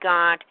money he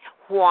got,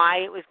 why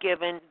it was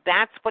given.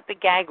 That's what the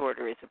gag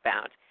order is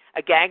about.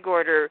 A gag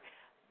order,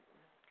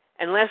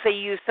 unless they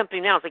use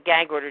something else, a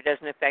gag order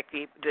doesn't affect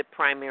the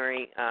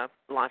primary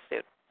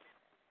lawsuit.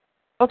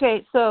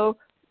 Okay, so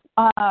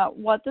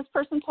what this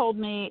person told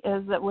me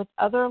is that with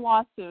other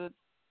lawsuits,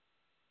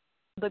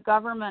 the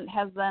government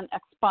has then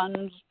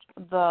expunged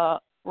the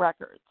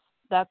records.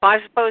 I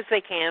suppose they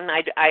can.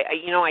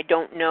 I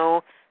don't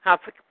know how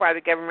far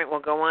the government will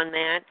go on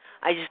that.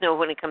 I just know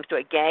when it comes to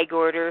a gag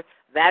order,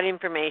 that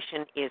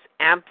information is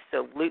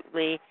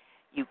absolutely,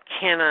 you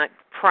cannot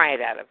pry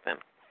it out of them.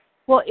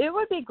 Well, it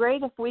would be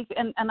great if we,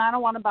 and I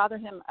don't want to bother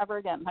him ever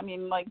again. I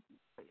mean, like.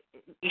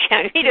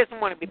 Yeah, he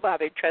doesn't want to be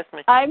bothered, trust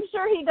me. I'm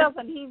sure he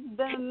doesn't. He's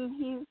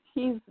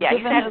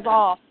given his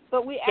all.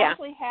 But we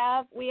actually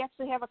have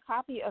a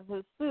copy of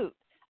his suit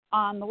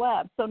on the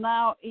web. So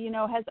now,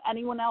 has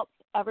anyone else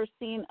ever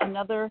seen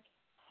another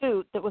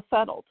suit that was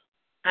settled?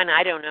 And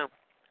I don't know.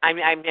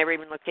 I've never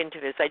even looked into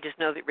this. I just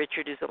know that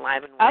Richard is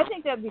alive and well. I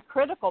think that would be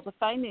critical to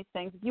find these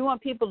things. If you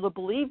want people to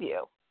believe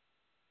you.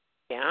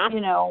 Yeah.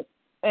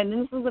 And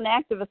this is an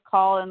activist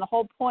call, and the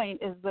whole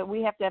point is that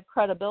we have to have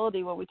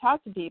credibility when we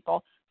talk to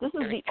people. This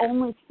is the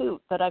only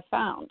suit that I've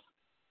found.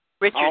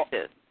 Richard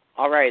did.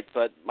 All right,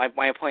 but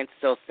my point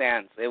still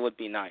stands. It would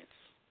be nice.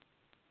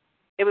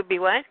 It would be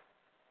what?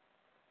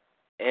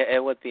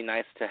 It would be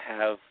nice to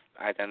have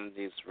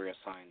identities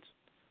reassigned.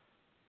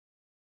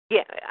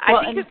 Yeah,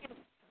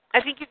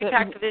 I think you can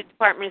talk to the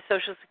Department of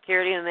Social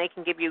Security, and they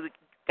can give you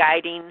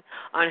guiding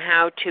on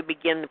how to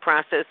begin the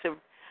process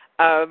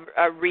of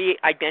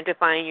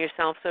re-identifying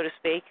yourself, so to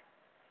speak.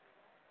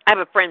 I have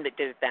a friend that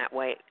did it that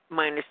way,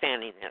 my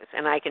understanding is,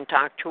 and I can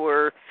talk to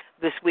her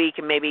this week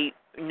and maybe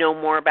know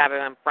more about it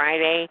on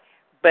Friday,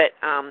 but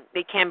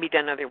it can be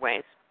done other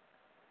ways.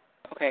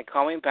 Okay,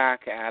 call me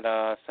back at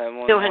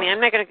 711. No, honey,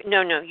 I'm not going to.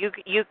 No.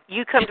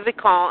 You come to the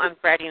call on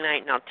Friday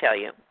night, and I'll tell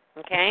you.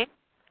 Okay?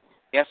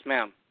 Yes,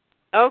 ma'am.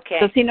 Okay.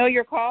 Does he know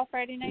your call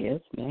Friday night?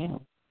 Yes, ma'am.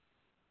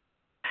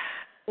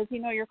 Does he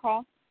know your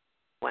call?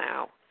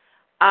 Wow.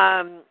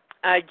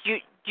 Do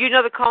you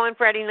know the call on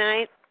Friday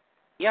night?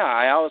 Yeah,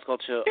 I always go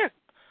to. Sure.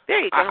 There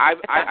you go.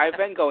 I've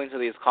been going to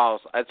these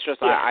calls. It's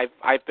just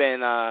I've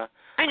been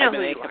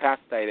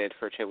incapacitated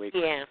for 2 weeks.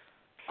 Yeah.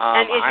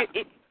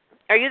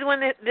 Are you the one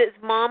that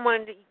mom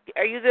wanted?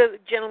 Are you the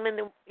gentleman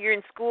that you're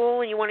in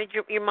school and you wanted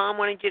your mom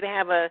wanted you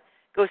to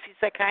go see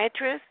a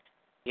psychiatrist?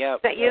 Yep.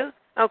 Is that you?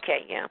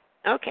 Okay. Yeah.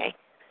 Okay.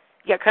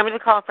 Yeah. Come to the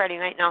call Friday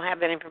night and I'll have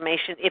that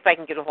information if I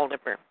can get a hold of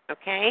her.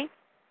 Okay.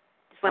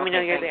 Just let me know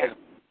you're there.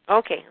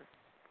 Okay.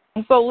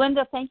 So,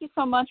 Linda, thank you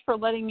so much for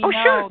letting me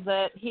know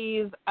that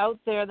he's out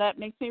there. That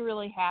makes me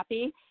really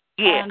happy.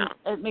 Yeah. And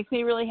it makes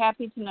me really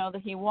happy to know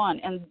that he won.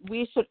 And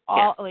we should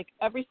all,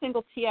 every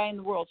single TI in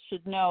the world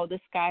should know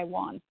this guy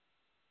won.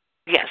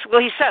 Yes.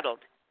 Well, he settled.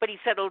 But he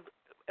settled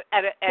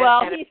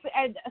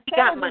he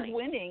got money.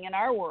 Winning in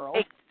our world.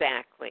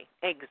 Exactly.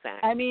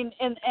 I mean,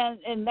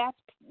 and that's,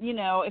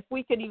 if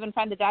we could even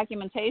find the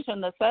documentation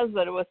that says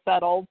that it was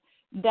settled,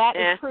 that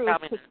is proof.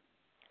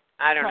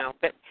 I don't know,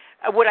 but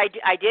what I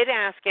did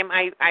ask him,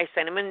 I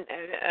sent him a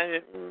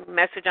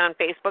message on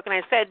Facebook, and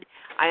I said,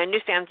 I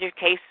understand your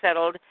case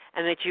settled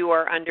and that you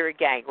are under a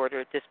gag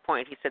order at this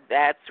point. He said,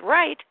 that's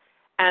right.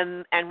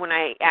 And when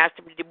I asked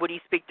him, would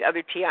he speak to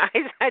other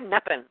TIs, I had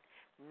nothing,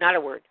 not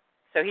a word.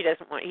 So he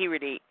doesn't want. He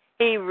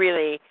he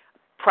really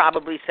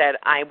probably said,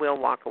 I will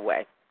walk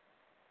away.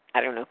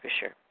 I don't know for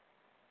sure.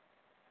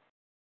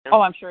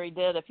 Oh, I'm sure he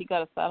did if he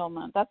got a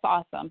settlement. That's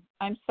awesome.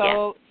 I'm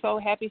so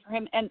happy for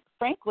him. And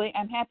frankly,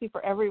 I'm happy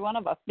for every one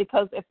of us,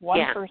 because if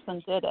one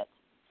person did it,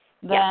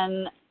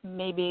 then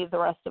maybe the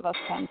rest of us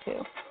can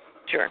too.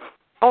 Sure.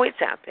 Oh,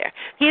 it's out there.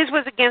 His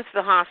was against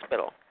the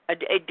hospital,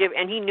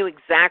 and he knew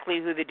exactly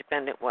who the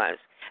defendant was,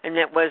 and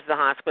that was the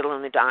hospital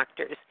and the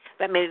doctors.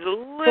 That made it a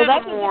little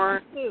more. A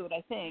different suit,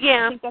 I think.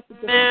 Yeah. I think that's a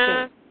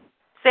different suit.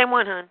 Same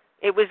one, hon.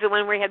 It was the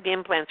one where he had the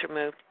implants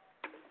removed.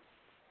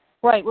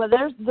 Right. Well,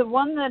 there's the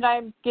one that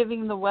I'm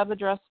giving the web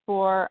address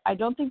for. I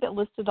don't think that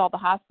listed all the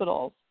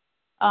hospitals.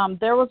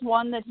 There was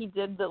one that he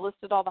did that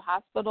listed all the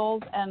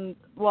hospitals, and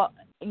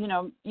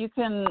you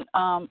can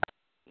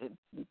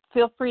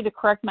feel free to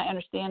correct my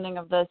understanding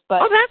of this.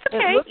 But that's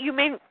okay.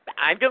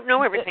 I don't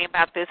know everything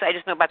about this. I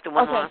just know about the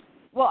one. Okay.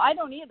 Well, I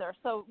don't either.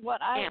 So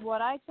what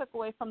I took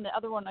away from the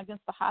other one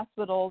against the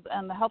hospitals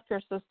and the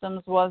healthcare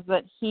systems was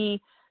that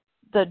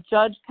the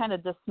judge kind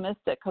of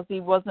dismissed it because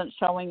he wasn't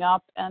showing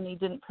up and he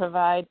didn't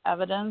provide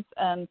evidence,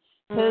 and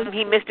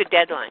he missed a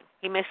deadline.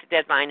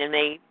 And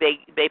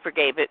they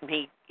forgave it, and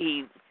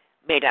he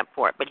made up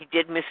for it. But he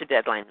did miss a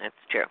deadline. That's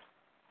true.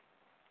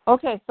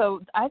 Okay,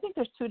 so I think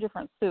there's two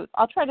different suits.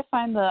 I'll try to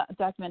find the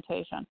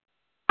documentation.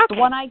 Okay. The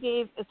one I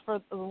gave is for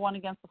the one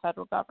against the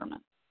federal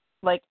government,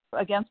 like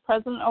against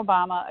President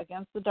Obama,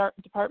 against the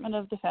Department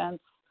of Defense.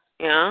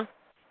 Yeah.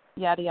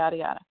 Yada yada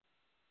yada.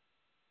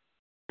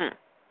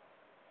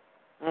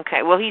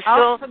 Okay. Well, he's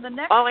still.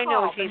 All I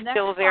know is he's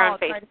still there on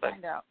Facebook. Try to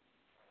find out.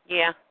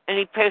 Yeah, and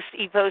he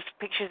posts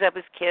pictures of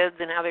his kids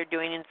and how they're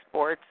doing in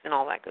sports and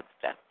all that good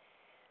stuff.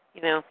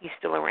 He's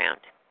still around.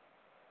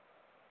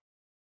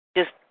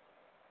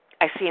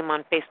 I see him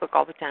on Facebook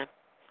all the time.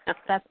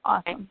 That's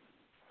awesome.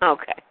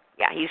 Okay.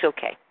 Yeah, he's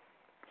okay.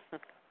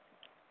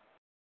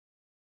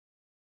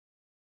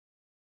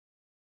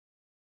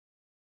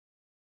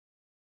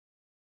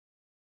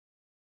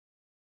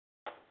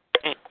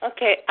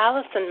 Okay,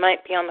 Allison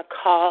might be on the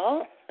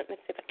call. Let me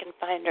see if I can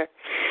find her.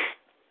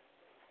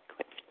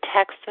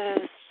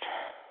 Texas.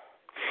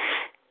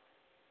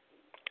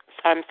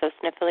 Sorry, I'm so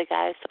sniffly,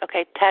 guys.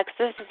 Okay,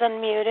 Texas is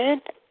unmuted.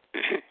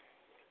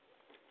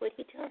 What are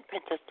you doing,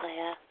 Princess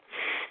Leia?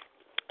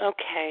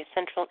 Okay,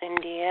 Central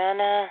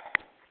Indiana.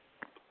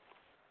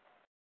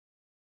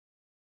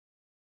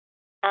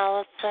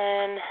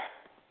 Allison.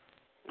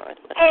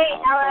 Northwest. Hey,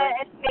 Ella,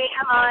 it's me.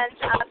 I'm on.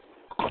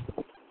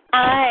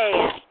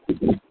 Hi.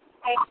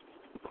 Hey.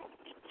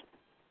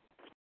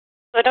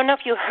 So I don't know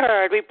if you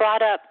heard. We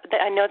brought up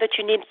that I know that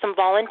you need some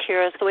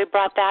volunteers, so we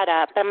brought that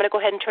up. I'm going to go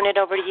ahead and turn it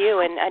over to you,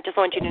 and I just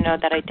want you to know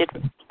that I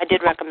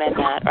did recommend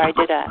that, or I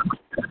did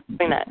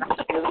bring that.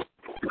 Okay.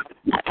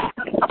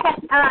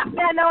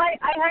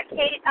 I heard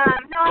Kate.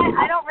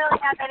 I don't really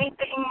have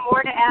anything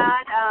more to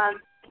add.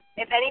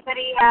 If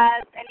anybody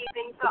has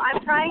anything, so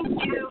I'm trying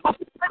to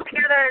put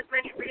together as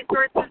many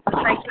resources as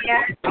I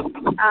can.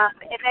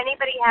 If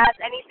anybody has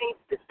anything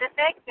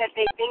specific that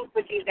they think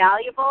would be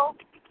valuable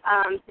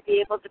to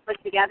be able to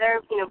put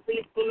together,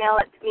 please email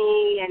it to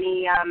me.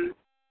 Any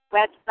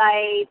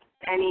websites,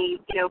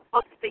 any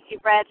books that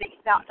you've read that you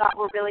thought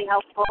were really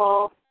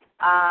helpful.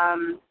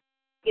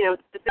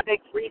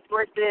 Specific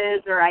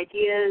resources or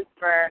ideas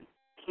for,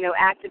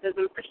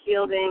 activism, for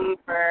shielding,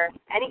 for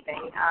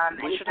anything,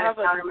 any kind of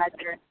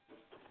countermeasure.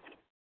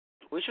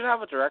 We should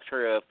have a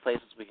directory of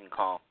places we can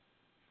call.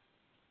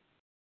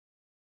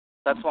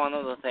 That's one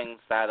of the things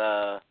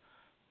that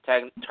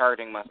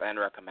Targeting Must End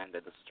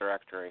recommended, this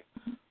directory.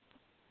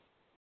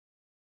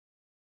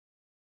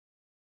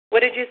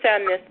 What did you say? I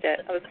missed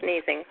it. I was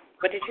sneezing.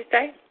 What did you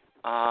say?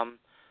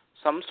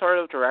 Some sort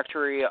of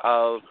directory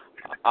of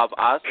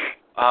us,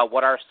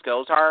 what our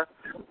skills are,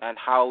 and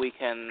how we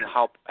can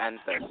help end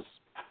this.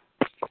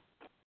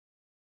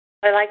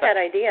 I like that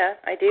idea.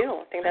 I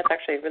do. I think that's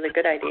actually a really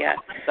good idea.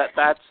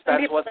 That's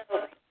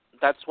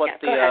what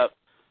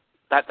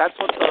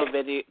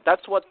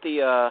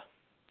the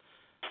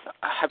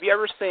have you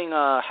ever seen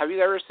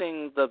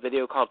the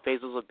video called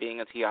Phases of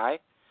Being a TI?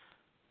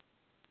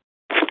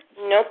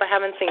 Nope, I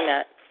haven't seen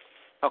that.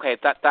 Okay,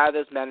 that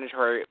is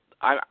mandatory.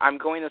 I'm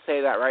going to say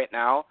that right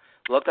now.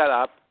 Look that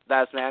up.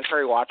 That's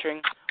mandatory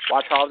watching.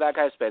 Watch all of that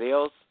guy's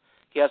videos.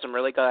 He has some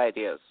really good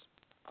ideas.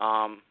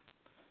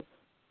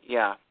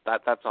 Yeah,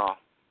 that's all.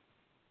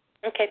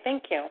 Okay,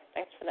 thank you.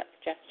 Thanks for that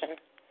suggestion.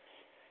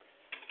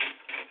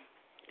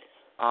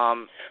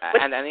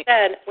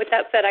 With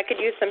that said, I could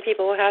use some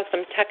people who have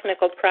some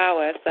technical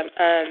prowess.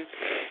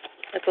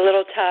 It's a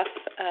little tough.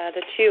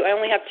 I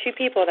only have two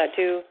people that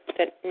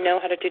know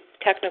how to do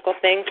technical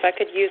things. So I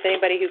could use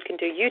anybody who can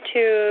do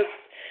YouTube,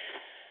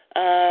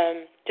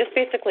 just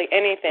basically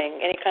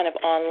anything, any kind of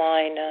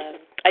online.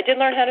 I did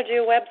learn how to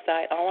do a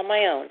website all on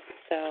my own,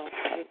 so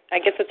I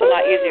guess it's a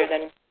lot easier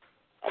than.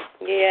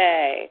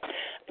 Yay!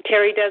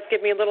 Terry does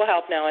give me a little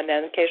help now and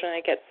then. Occasionally,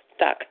 I get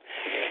stuck.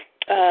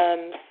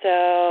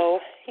 So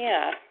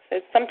yeah,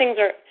 some things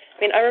are.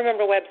 I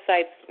remember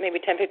websites maybe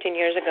 10, 15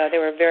 years ago. They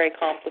were very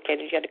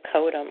complicated. You had to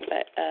code them,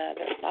 but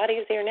they're a lot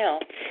easier now.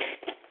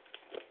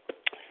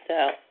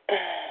 So,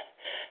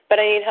 but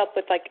I need help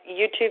with like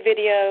YouTube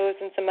videos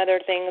and some other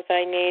things that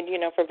I need,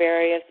 for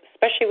various,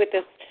 especially with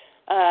this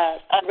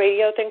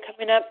radio thing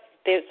coming up.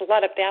 They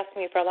ask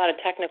me for a lot of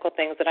technical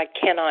things that I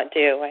cannot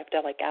do. I have to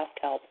ask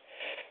help.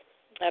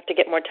 I have to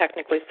get more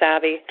technically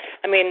savvy.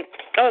 I mean,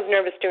 I was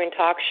nervous doing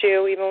talk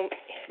shoe, even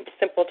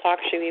simple talk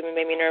shoe even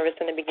made me nervous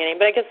in the beginning.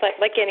 But I guess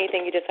like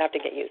anything, you just have to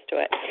get used to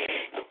it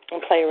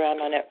and play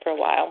around on it for a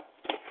while.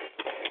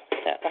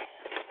 So,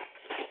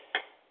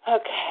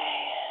 okay.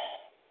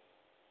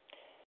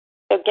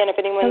 So again, if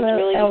anyone's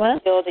really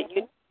skilled at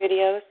YouTube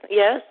videos,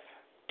 yes.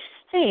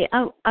 Hey,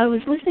 I was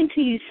listening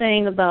to you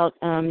saying about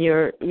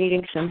you're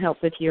needing some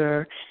help with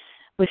your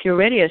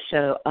radio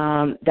show.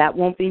 That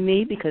won't be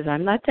me because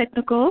I'm not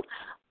technical,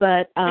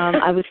 but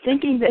I was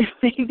thinking that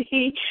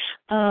maybe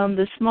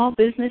the Small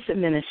Business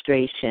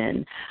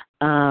Administration,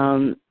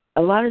 a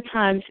lot of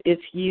times if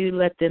you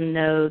let them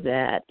know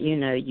that,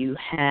 you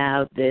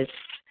have this,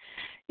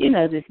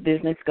 this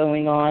business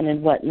going on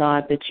and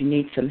whatnot, that you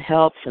need some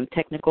help, some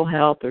technical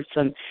help, or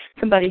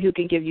somebody who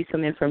can give you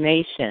some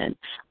information,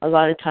 a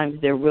lot of times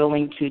they're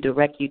willing to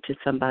direct you to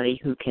somebody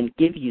who can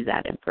give you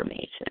that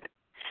information.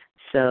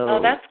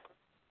 So,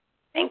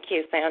 thank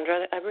you,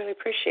 Sandra. I really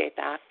appreciate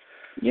that.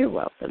 You're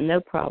welcome. No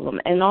problem.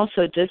 And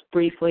also, just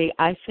briefly,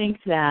 I think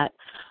that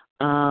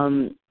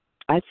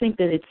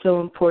it's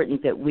so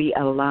important that we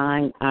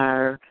align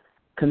our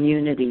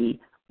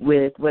community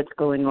with what's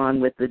going on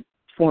with the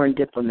foreign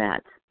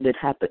diplomats,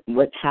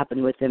 what's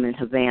happened with them in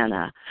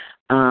Havana,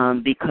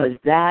 because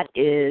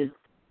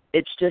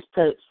it's just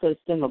so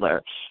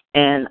similar.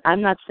 And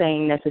I'm not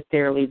saying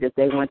necessarily that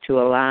they want to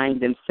align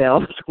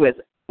themselves with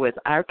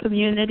our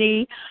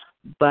community,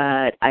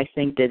 but I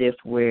think that if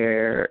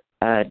we're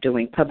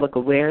doing public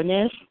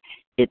awareness,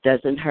 it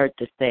doesn't hurt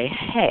to say,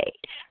 hey,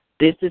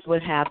 this is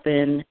what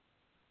happened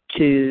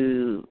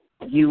to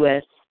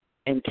U.S.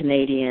 and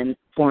Canadian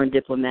foreign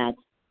diplomats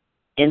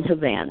in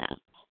Havana.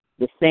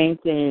 The same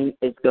thing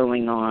is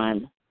going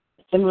on,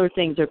 similar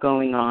things are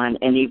going on,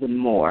 and even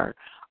more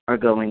are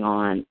going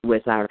on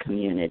with our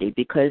community,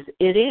 because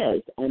it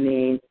is. I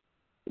mean,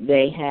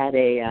 they had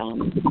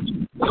an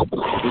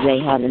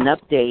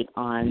update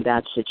on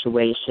that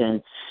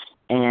situation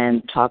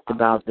and talked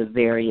about the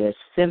various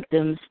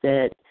symptoms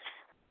that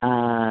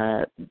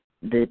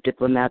the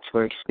diplomats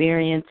were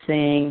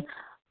experiencing,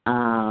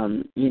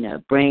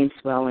 brain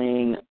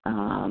swelling,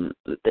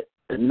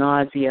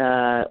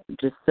 nausea,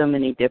 just so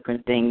many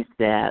different things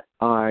that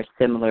are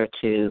similar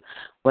to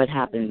what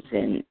happens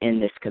in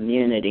this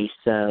community.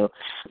 So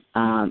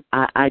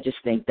I just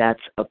think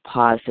that's a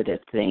positive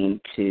thing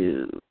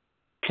to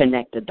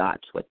connect the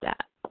dots with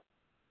that.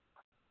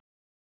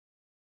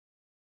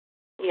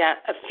 Yeah,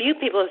 a few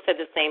people have said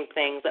the same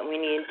things, that we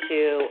need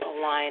to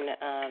align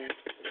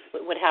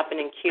what happened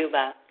in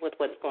Cuba with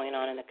what's going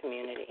on in the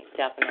community,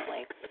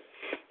 definitely.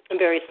 And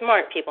very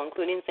smart people,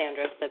 including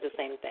Sandra, have said the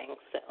same thing.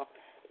 So,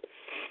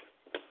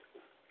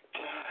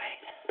 all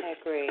right, I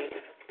agree.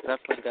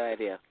 Definitely a good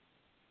idea.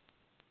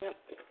 Yep.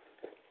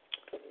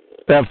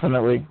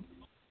 Definitely.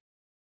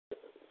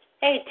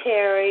 Hey,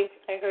 Terry,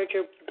 I heard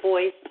your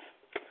voice.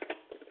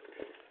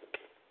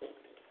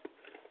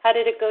 How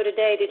did it go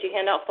today? Did you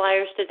hand out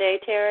flyers today,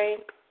 Terry?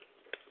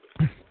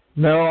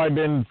 No, I've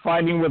been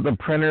fighting with a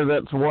printer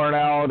that's worn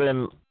out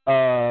and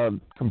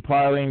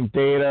compiling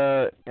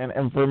data and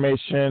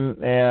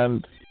information,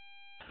 and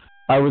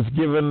I was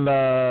given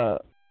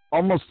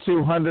almost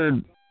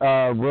 200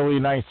 really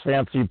nice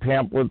fancy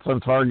pamphlets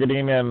on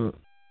targeting, and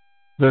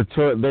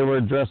they were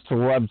addressed to a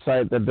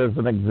website that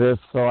doesn't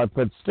exist, so I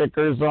put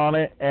stickers on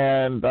it,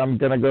 and I'm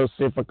going to go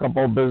see if a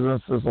couple of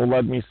businesses will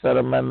let me set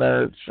them in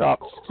their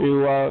shops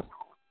for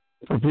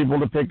people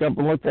to pick up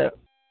and look at.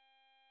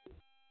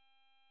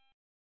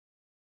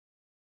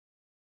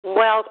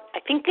 Well, I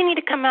think they need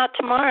to come out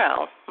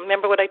tomorrow.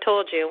 Remember what I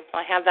told you.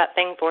 I have that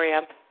thing for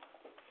you.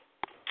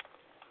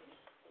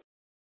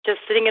 Just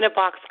sitting in a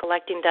box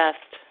collecting dust.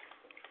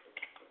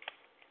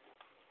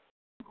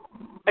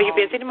 Are you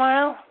busy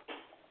tomorrow?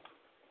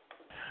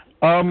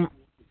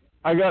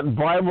 I got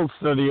Bible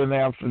study in the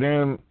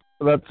afternoon.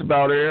 That's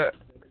about it.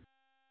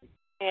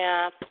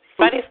 Yeah.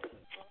 Friday's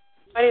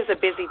a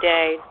busy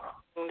day.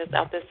 Just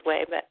out this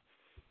way, but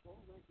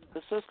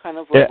this is kind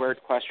of a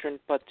weird question,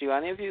 but do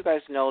any of you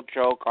guys know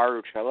Joe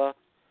Garuchilla?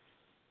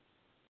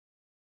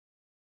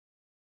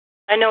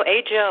 I know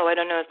a Joe. I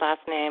don't know his last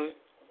name.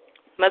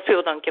 Most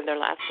people don't give their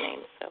last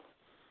names, so.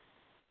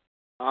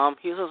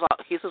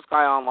 He's this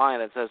guy online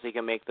that says he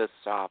can make this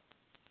stop.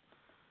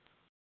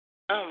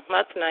 Oh,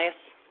 that's nice.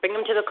 Bring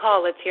him to the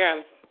call. Let's hear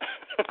him.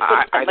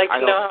 I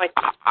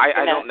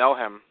don't know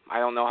him. I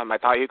don't know him. I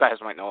thought you guys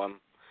might know him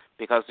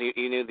because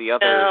you knew the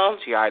other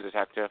TI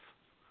detective.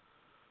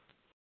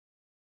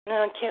 No,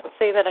 I can't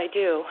say that I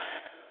do.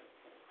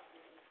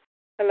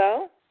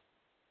 Hello?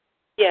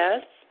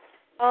 Yes?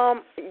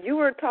 You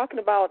were talking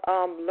about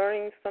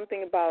learning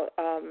something about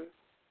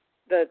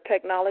the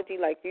technology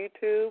like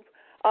YouTube.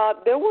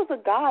 There was a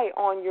guy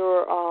on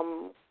your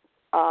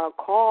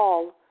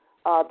call,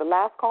 the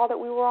last call that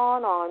we were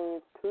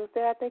on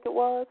Tuesday, I think it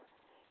was.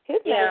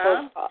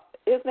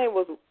 His name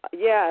was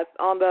yes,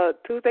 on the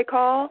Tuesday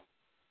call.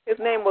 His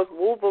name was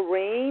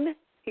Wolverine.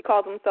 He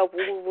calls himself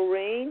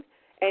Wolverine,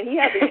 and he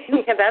has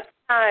yeah, that's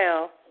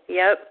Kyle.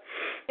 Yep.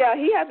 Yeah,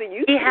 he has a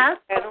YouTube. He has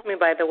helped me,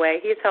 by the way.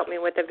 He's helped me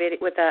with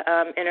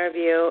the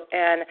interview,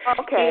 and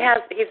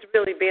he's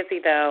really busy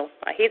though.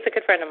 He's a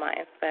good friend of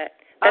mine, but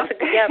that's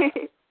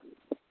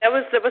that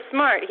was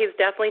smart. He's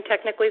definitely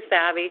technically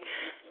savvy,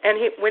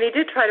 and when he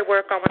did try to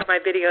work on one of my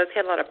videos, he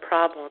had a lot of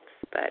problems,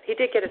 but he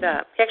did get it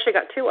up. He actually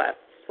got 2 up.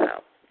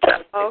 So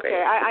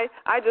okay,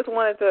 I just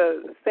wanted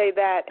to say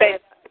that.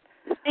 Thank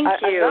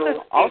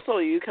you. Also,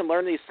 you can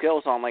learn these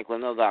skills on like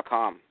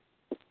lynda.com.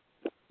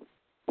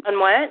 On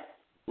what?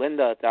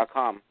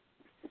 Lynda.com.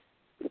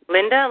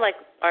 Linda, like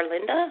our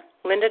Linda?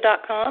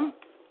 Lynda.com?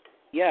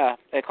 Yeah,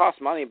 it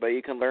costs money, but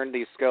you can learn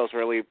these skills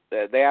really.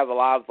 They have a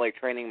lot of like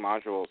training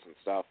modules and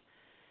stuff.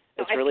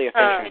 It's really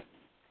efficient.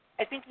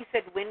 I think you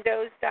said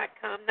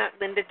windows.com, not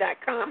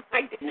lynda.com.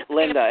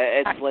 Lynda,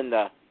 it's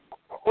Lynda.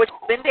 What's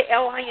Lynda,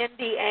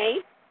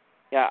 Linda?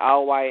 Yeah,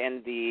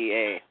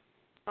 Lynda.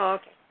 Oh,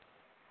 okay.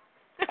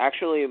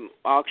 Actually,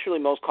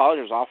 most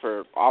colleges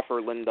offer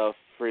Lynda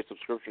free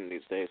subscription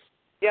these days.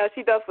 Yeah,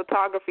 she does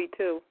photography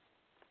too.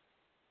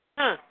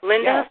 Huh.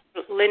 Linda?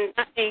 Yeah.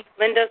 Linda.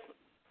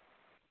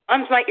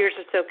 My ears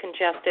are so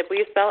congested. Will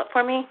you spell it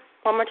for me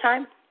one more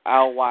time?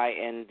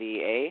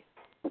 Lynda.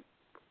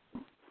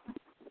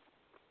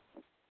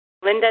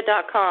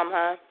 Lynda.com,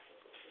 huh?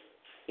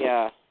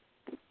 Yeah.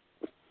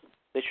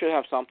 They should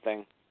have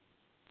something.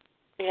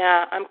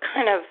 Yeah, I'm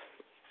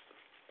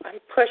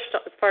pushed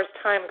as far as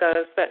time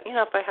goes, but,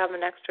 if I have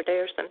an extra day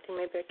or something,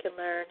 maybe I can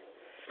learn.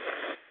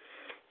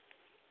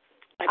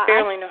 I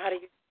barely know how to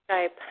use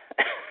Skype.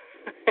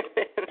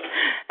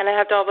 And I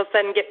have to all of a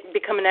sudden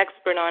become an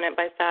expert on it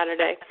by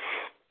Saturday.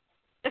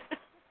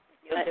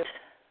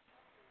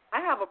 I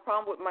have a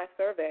problem with my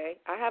survey.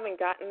 I haven't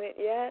gotten it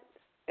yet,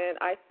 and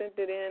I sent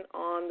it in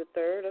on the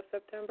 3rd of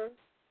September.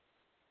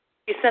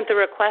 You sent the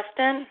request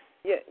in?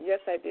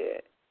 Yes, I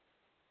did.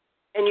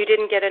 And you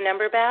didn't get a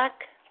number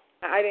back?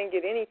 I didn't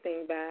get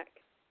anything back.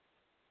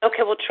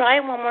 Okay, we'll try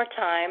it one more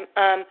time.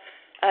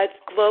 It's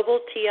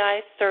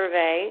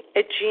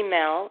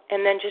globaltisurvey@gmail,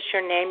 and then just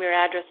your name, your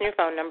address, and your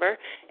phone number,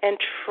 and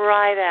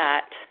try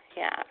that.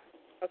 Yeah.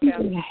 Okay.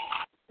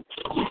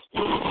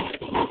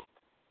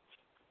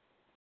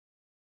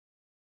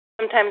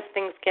 Sometimes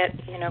things get,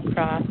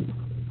 crossed.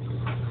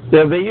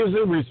 Yeah, they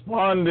usually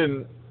respond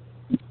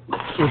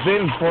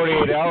within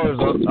 48 hours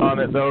on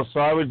it, though, so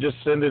I would just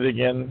send it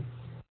again.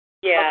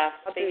 Yeah,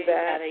 I'll do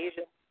that. They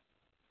usually.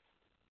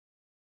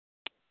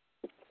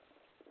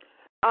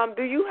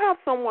 Do you have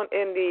someone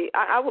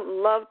I would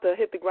love to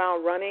hit the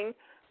ground running,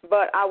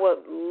 but I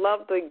would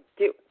love to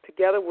get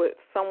together with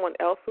someone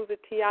else who's a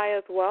TI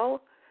as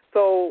well,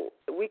 so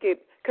we could,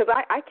 because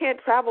I can't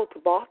travel to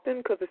Boston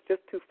because it's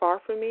just too far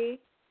for me,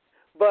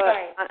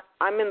 but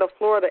I'm in the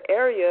Florida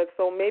area,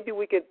 so maybe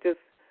we could just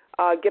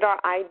get our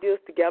ideas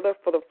together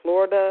for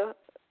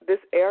this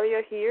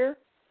area here,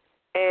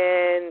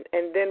 and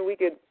then we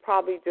could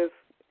probably just,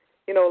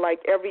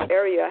 like every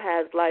area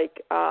has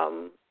like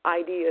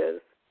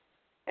ideas,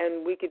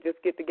 and we could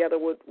just get together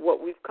with what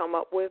we've come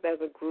up with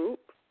as a group.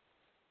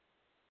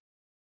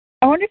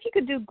 I wonder if you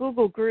could do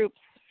Google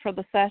Groups for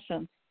the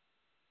session.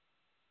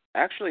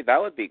 Actually, that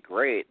would be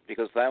great,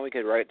 because then we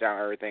could write down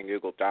everything in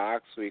Google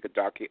Docs. We could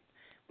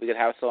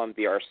have someone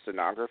be our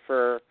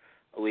stenographer.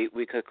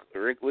 We could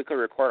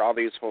record all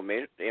the useful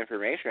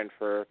information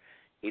for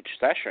each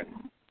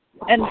session.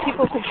 And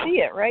people could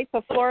see it, right?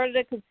 So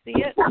Florida could see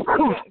it.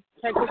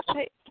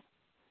 Participate.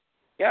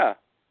 Yeah.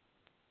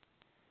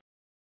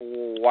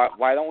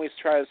 Why don't we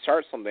try to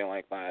start something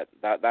like that?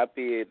 That'd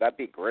be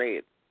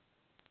great.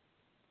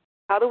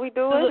 How do we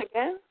do it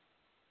again?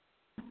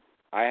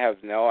 I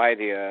have no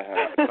idea.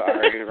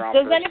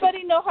 Does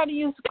anybody know how to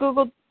use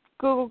Google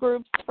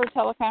Groups for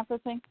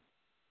teleconferencing?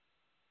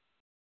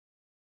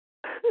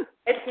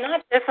 It's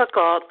not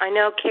difficult. I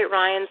know Kate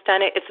Ryan's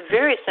done it. It's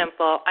very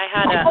simple. I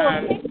had if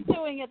Kate's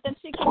doing it, then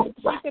she could help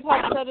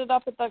set it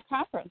up at the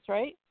conference,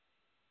 right?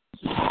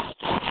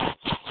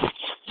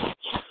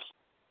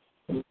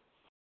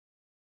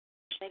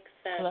 Makes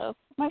sense. Hello?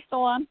 Am I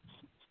still on?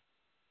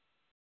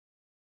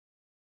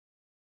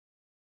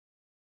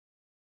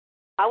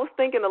 I was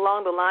thinking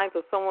along the lines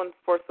of someone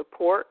for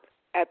support.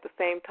 At the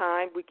same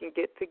time, we can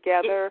get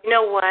together. You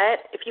know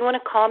what? If you want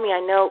to call me,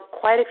 I know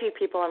quite a few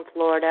people in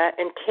Florida,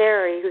 and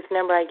Carrie, whose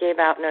number I gave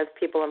out, knows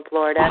people in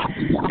Florida.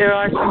 There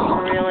are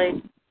some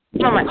really, a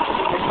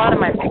lot of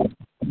my people.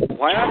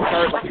 Why not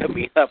start like a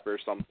meetup or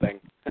something?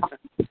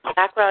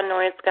 Background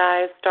noise,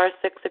 guys.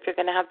 *6 if you're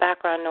going to have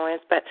background noise.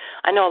 But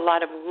I know a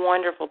lot of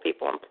wonderful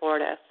people in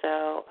Florida.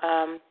 So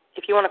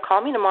if you want to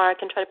call me tomorrow, I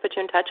can try to put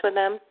you in touch with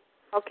them.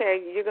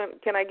 Okay.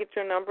 Can I get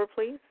your number,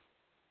 please?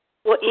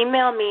 Well,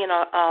 email me and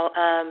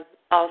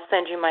I'll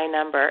send you my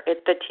number.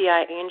 It's the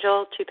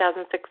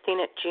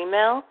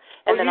TIAngel2016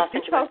 and then I'll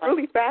send you my phone.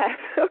 Really fast.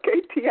 Okay,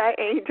 TI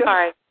Angel. All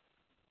right.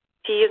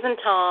 T as in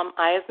Tom,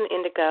 I as in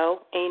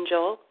Indigo,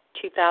 Angel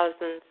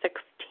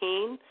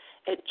 2016,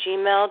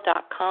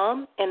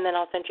 @gmail.com, and then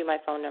I'll send you my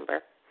phone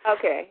number.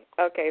 Okay,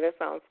 that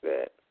sounds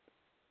good.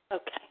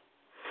 Okay.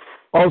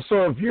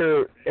 Also, if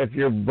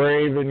you're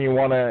brave and you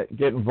want to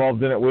get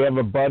involved in it, we have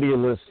a buddy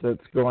list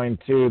that's going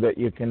too that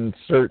you can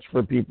search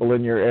for people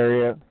in your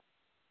area.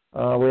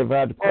 We've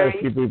had quite a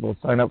few people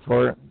sign up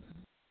for it.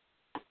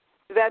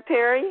 Is that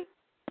Terry?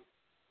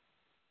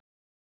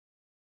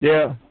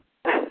 Yeah.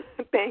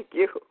 Thank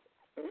you.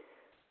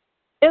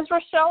 Is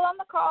Rochelle on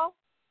the call?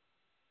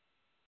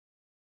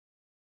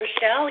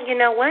 Rochelle, you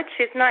know what?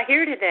 She's not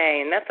here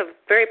today, and that's a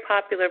very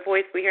popular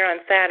voice we hear on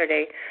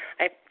Saturday.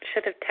 I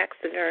should have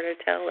texted her to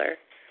tell her.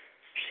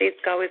 She's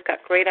always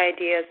got great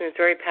ideas and is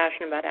very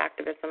passionate about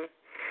activism.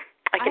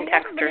 I can text her. I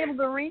haven't been able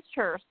to reach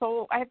her,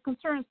 so I have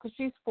concerns because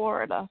she's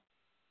Florida.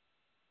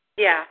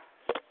 Yeah.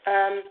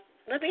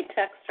 Let me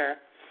text her.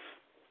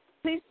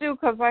 Please do,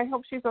 because I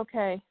hope she's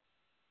okay.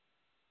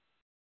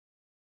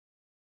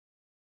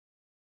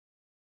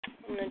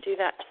 I'm going to do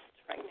that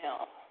right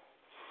now.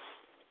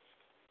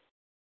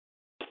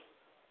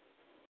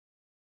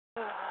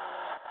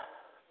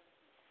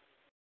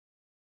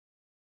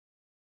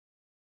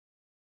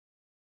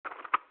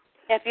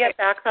 If you have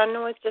background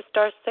noise, just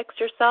 *6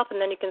 yourself,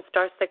 and then you can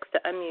 *6 to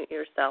unmute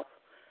yourself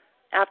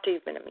after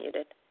you've been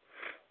unmuted.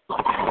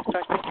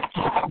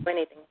 *6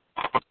 anything.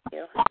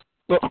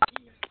 Well,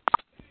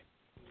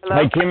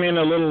 I came in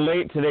a little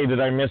late today. Did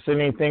I miss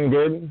anything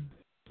good?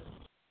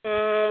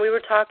 We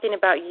were talking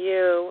about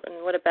you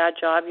and what a bad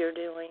job you're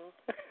doing.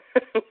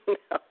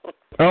 No.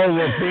 Oh,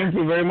 well, thank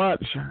you very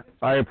much.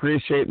 I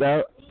appreciate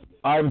that.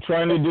 I'm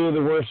trying to do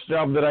the worst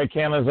job that I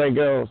can as I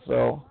go,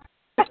 so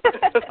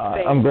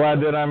I'm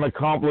glad that I'm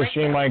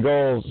accomplishing my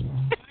goals.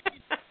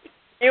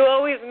 You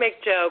always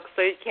make jokes,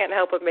 so you can't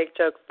help but make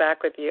jokes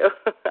back with you.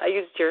 I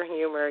used your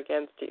humor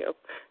against you.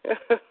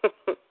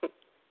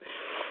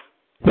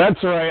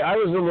 That's right. I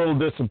was a little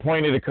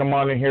disappointed to come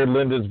on and hear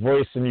Linda's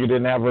voice and you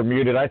didn't have her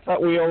muted. I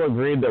thought we all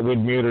agreed that we'd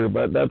mute her,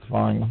 but that's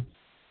fine.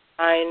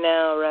 I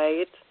know,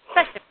 right?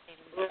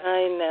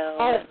 I know.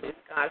 All of this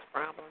God's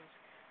problems.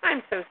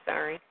 I'm so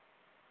sorry.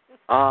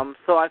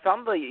 So I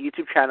found the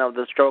YouTube channel of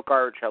the Stroke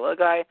Archella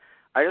guy.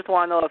 I just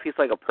want to know if he's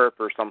like a perp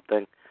or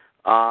something.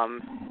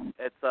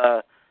 It's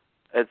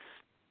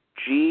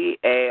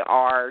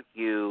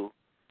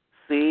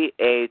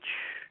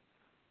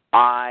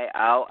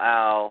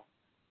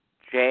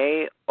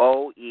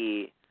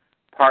GARUCHILLJOE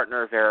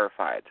partner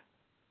verified.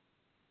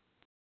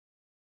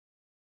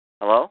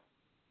 Hello?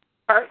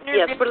 Partner?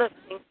 Yes, we're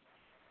listening.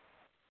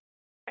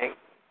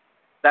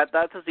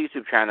 That's his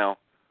YouTube channel.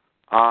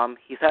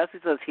 He says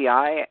he's a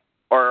TI,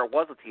 or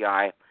was a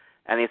TI,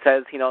 and he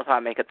says he knows how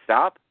to make it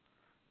stop.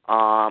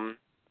 Can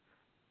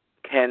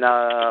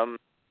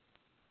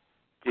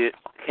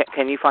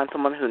you find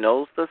someone who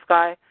knows this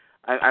guy?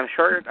 I'm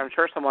sure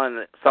someone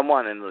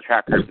in the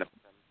chat group knows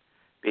him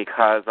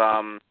because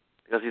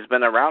he's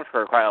been around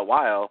for quite a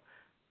while,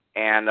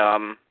 and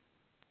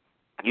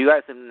you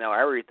guys seem to know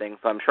everything,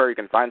 so I'm sure you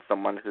can find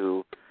someone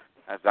who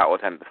has dealt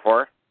with him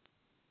before.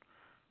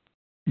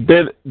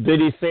 Did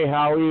he say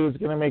how he was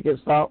going to make it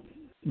stop?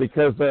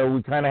 Because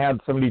we kind of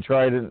had somebody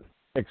try to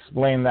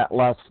explain that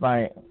last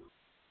night.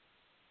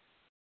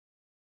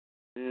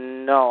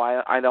 No,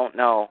 I don't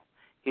know.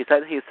 He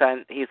said he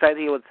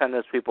would send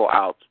his people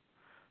out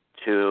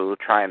to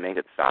try and make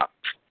it stop.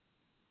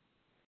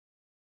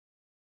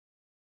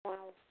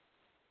 Wow.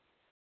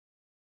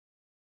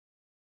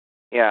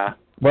 Yeah.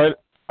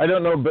 But I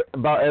don't know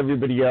about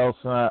everybody else,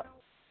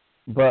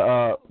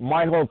 but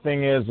my whole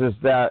thing is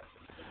that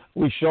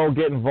we should all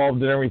get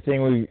involved in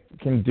everything we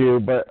can do,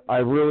 but I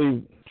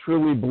really,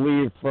 truly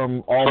believe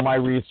from all my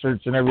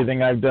research and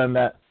everything I've done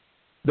that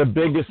the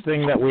biggest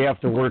thing that we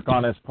have to work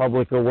on is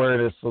public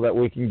awareness so that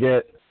we can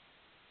get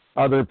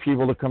other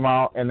people to come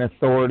out and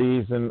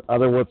authorities and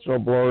other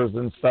whistleblowers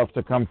and stuff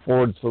to come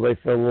forward so they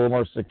feel a little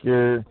more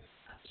secure,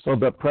 so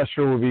that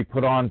pressure will be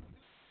put on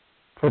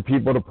for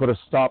people to put a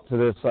stop to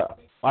this.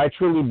 I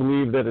truly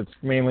believe that it's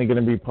mainly going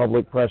to be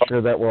public pressure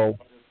that will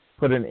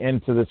put an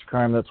end to this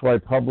crime. That's why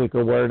public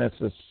awareness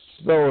is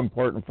so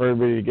important for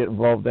everybody to get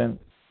involved in.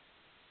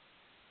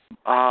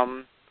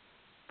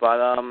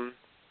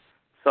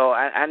 So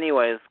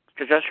anyways,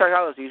 just check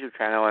out his YouTube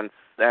channel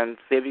and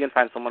see if you can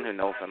find someone who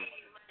knows him.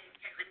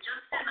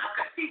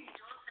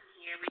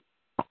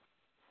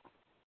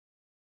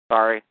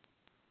 Sorry.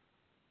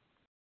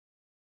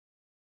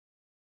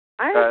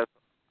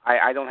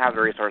 I don't have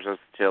the resources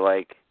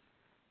to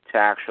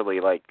actually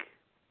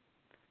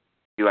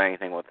do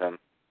anything with him.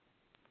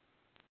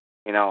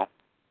 You know.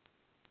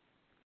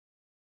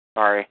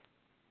 Sorry.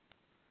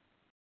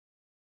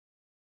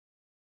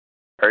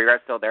 Are you guys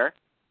still there?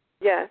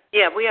 Yes.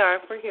 Yeah, we are.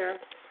 We're here.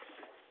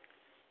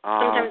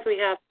 Sometimes we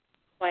have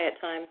quiet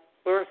time.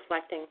 We're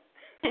reflecting.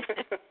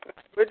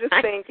 We're just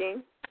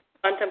thinking.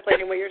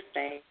 Contemplating what you're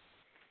saying.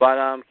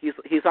 But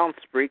he's on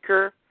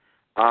Spreaker.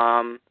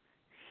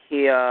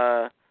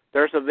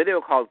 There's a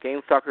video called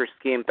Game Sucker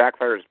Scheme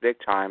Backfires Big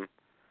Time.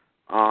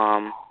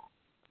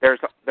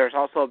 There's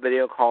also a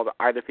video called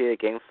I Defeated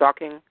Game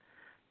Stalking,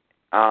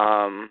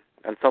 and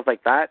stuff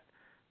like that.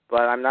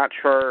 but I'm not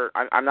sure.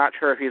 I'm not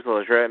sure if he's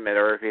legitimate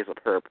or if he's a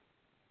perp.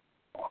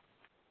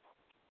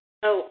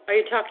 Oh, are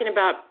you talking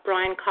about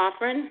Brian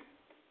Coffrin?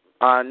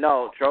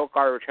 No, Joe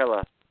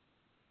Garucella.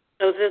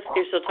 Oh,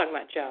 you're still talking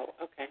about Joe.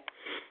 Okay.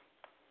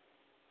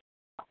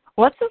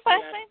 What's his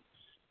last name?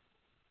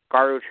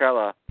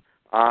 Garucella.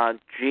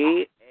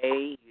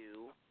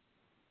 G-A-U.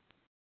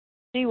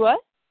 G what?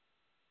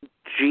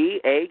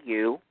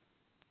 G-A-U.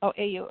 Oh,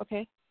 A-U,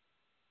 okay.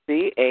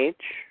 C-H.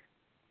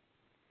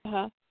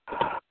 Uh-huh.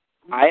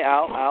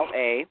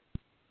 I-L-L-A.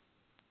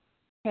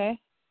 Okay.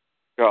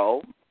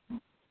 Joe.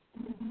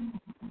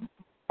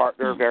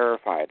 Partner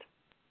verified.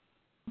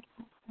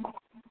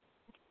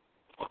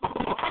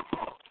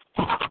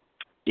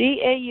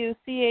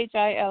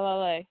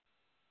 G-A-U-C-H-I-L-L-A.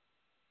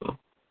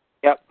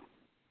 Yep.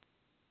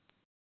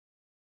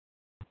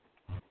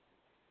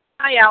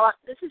 Hi, Ella.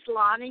 This is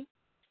Lonnie.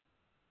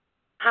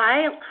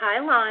 Hi,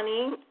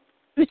 Lonnie.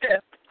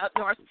 Up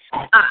north.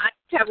 I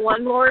have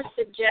one more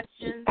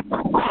suggestion.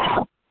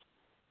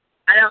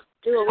 I don't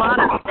do a lot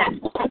of that.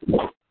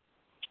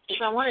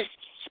 If I wanted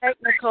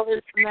technical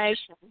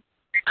information,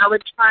 I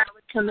would try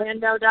with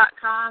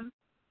Commando.com.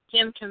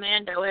 Kim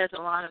Commando has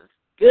a lot of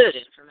good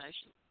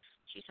information.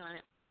 She's on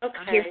it. Okay.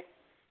 I hear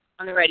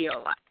on the radio a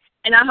lot.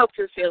 And I hope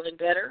you're feeling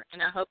better,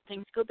 and I hope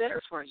things go better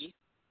for you.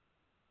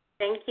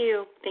 Thank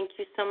you. Thank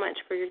you so much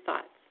for your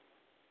thoughts.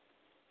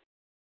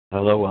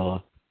 Hello,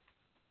 Ella.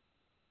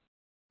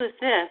 Who's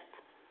this?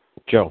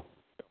 Joe.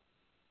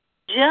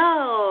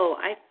 Joe.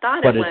 I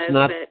thought But it it's was,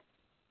 not. but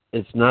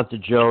It's not the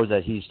Joe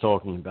that he's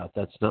talking about.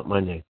 That's not my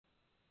name.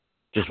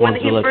 Just when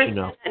wanted he to let first you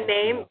know. said that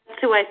name,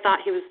 that's who I thought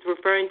he was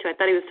referring to. I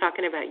thought he was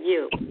talking about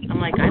you. I'm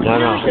like, I No,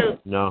 know Joe.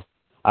 no.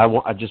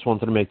 I just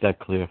wanted to make that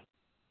clear.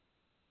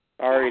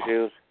 Sorry,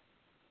 dude.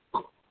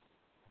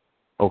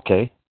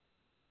 Okay.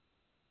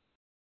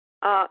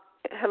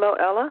 Hello,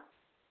 Ella?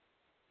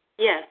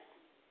 Yes.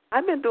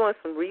 I've been doing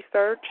some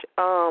research.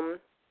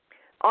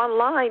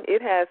 Online,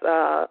 it has,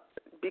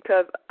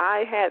 because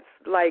I had,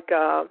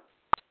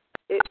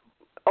 it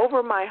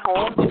over my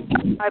home,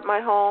 inside my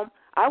home,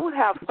 I would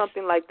have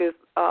something like this.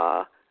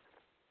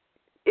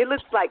 It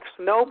looks like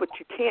snow, but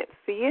you can't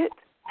see it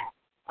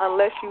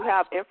unless you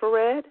have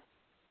infrared.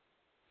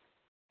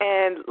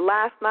 And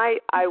last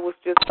night, I was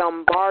just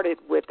bombarded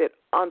with it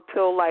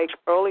until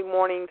early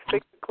morning,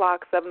 6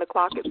 o'clock, 7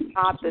 o'clock, it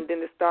stopped, and then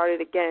it started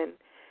again.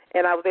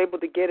 And I was able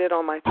to get it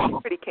on my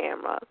security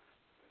camera.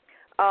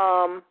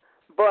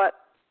 But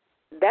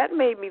that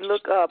made me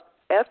look up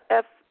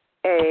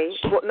FFA.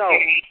 Well, no.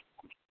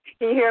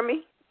 Can you hear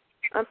me?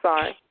 I'm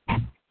sorry.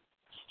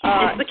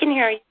 Yes, we can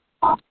hear you.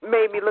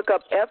 Made me look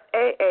up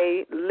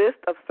FAA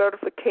list of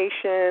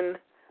certification.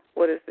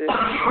 What is this?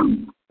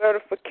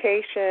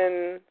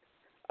 Certification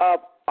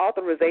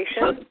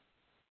authorization,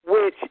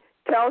 which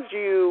tells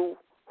you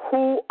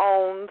who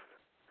owns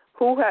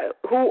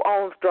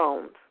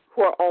drones,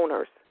 who are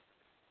owners,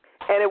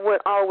 and it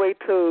went all the way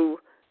to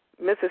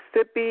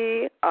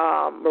Mississippi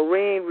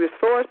Marine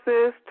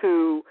Resources,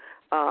 to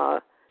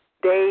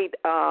Dade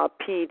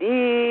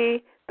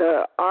PD,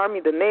 the Army,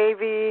 the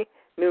Navy,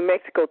 New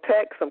Mexico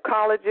Tech, some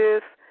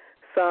colleges,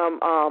 some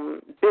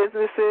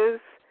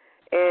businesses,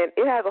 and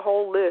it has a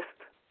whole list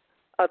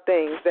of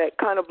things that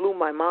kind of blew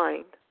my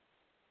mind.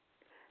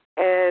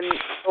 And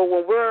so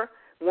when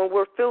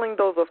we're feeling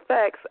those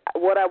effects,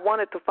 what I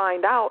wanted to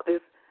find out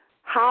is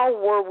how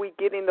were we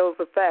getting those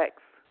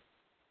effects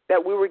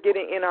that we were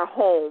getting in our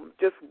home,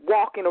 just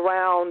walking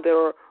around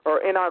or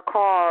in our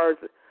cars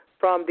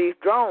from these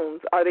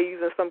drones? Are they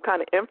using some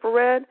kind of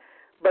infrared?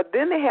 But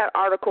then they had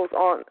articles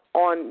on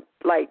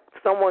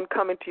someone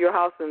coming to your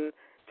house and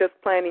just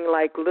planting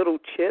little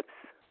chips.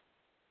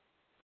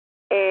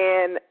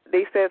 And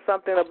they said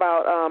something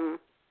about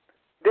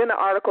then an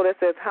article that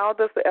says, how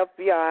does the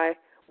FBI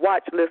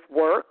watch list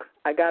work?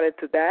 I got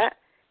into that.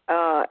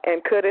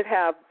 And could it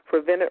have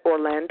prevented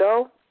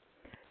Orlando?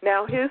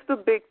 Now, here's the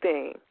big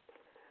thing.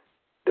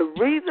 The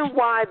reason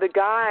why the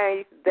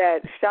guy that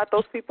shot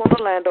those people in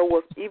Orlando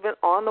was even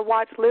on the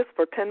watch list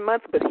for 10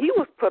 months, but he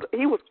was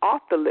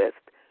off the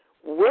list.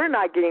 We're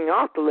not getting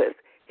off the list.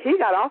 He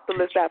got off the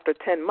list after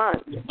 10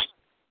 months,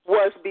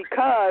 was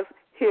because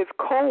his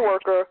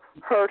coworker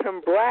heard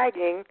him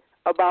bragging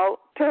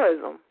about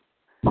terrorism.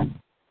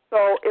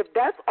 So if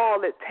that's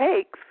all it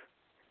takes,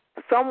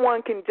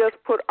 someone can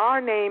just put our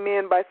name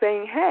in by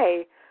saying,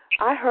 hey,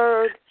 I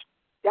heard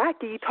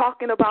Jackie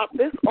talking about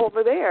this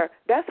over there.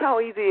 That's how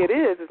easy it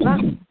is. It's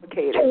not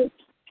complicated.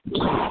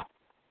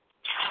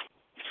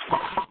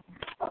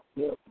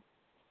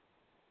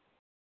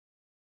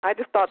 I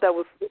just thought that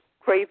was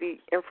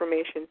crazy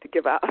information to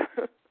give out.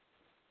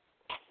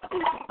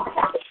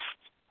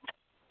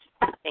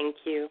 Thank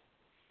you.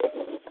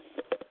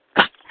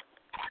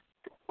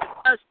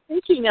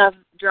 Speaking of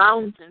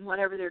drones and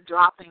whatever they're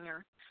dropping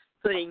or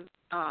putting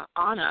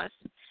on us,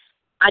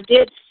 I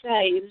did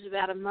say, it was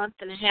about a month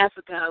and a half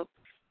ago,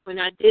 when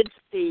I did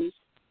see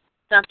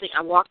something,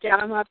 I walked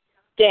out on my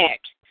deck,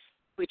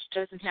 which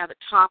doesn't have a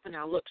top, and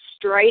I looked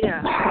straight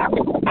up.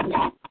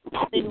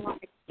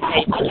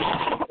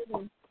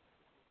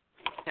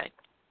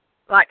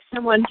 Like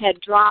someone had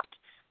dropped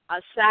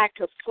a sack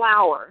of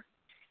flour,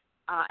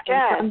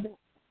 and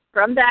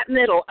from that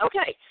middle,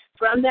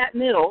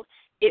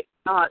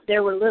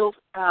 there were little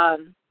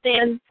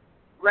thin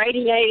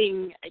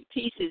radiating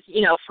pieces,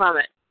 from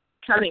it,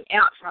 coming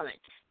out from it.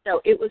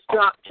 So it was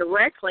dropped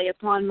directly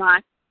upon my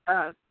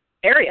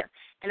area,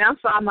 and I'm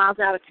 5 miles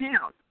out of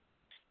town.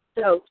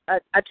 So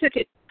I took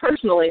it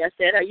personally. I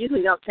said, I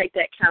usually don't take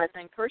that kind of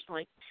thing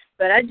personally,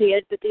 but I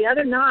did. But the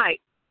other night,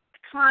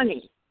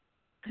 Connie,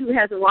 who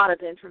has a lot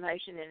of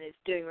information and is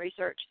doing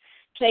research,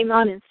 came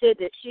on and said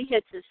that she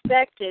had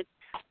suspected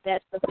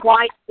that the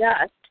white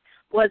dust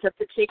was a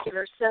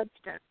particular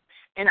substance.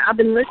 And I've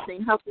been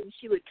listening, hoping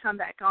she would come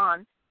back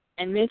on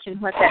and mention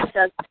what that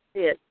substance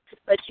is.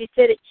 But she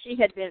said it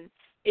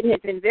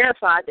had been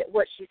verified that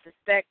what she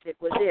suspected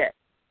was it.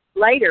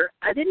 Later,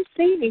 I didn't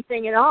see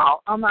anything at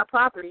all on my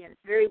property, and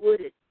it's very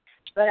wooded.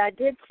 But I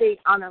did see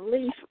on a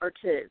leaf or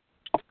two.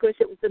 Of course,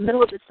 it was the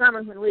middle of the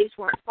summer when leaves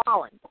weren't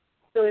falling.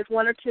 So if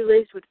 1 or 2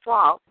 leaves would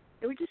fall,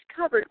 they were just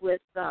covered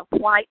with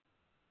white,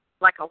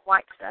 like a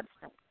white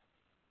substance.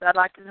 So I'd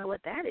like to know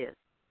what that is.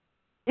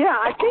 Yeah,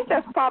 I think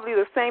that's probably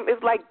the same.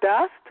 It's like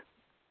dust.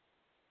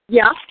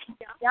 Yeah.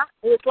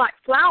 It was like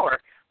flour.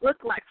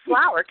 Looked like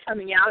flour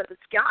coming out of the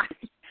sky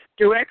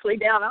directly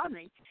down on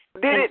me.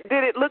 Did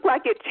it look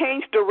like it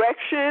changed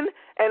direction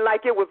and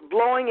like it was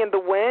blowing in the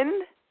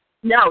wind?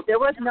 No, there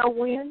was no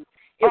wind.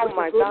 Oh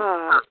my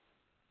God!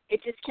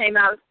 It just came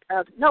out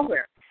of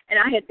nowhere, and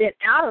I had been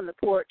out on the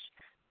porch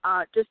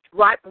just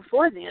right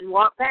before then.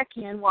 Walked back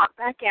in, walked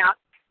back out,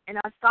 and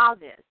I saw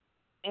this,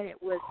 and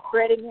it was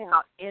spreading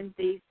out in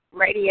these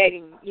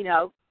radiating,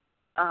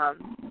 I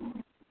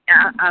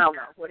don't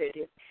know what it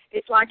is.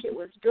 It's like it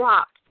was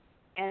dropped,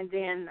 and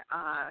then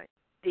I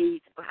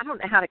don't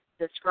know how to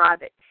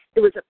describe it. It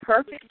was a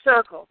perfect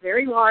circle,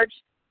 very large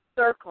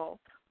circle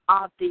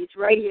of these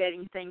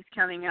radiating things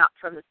coming out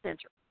from the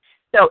center.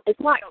 So it's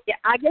like,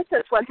 I guess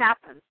that's what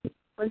happens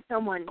when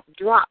someone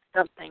drops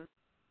something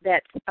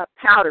that's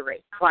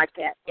powdery like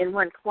that in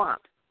one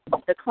clump.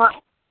 The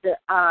clump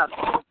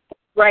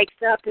breaks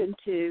up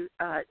into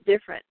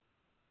different.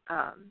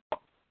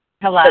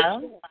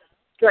 Hello?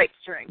 Straight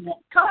string.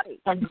 Connie.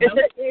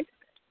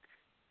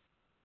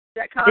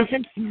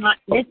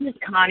 This is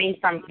Connie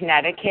from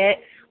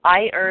Connecticut.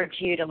 I urge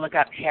you to look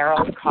up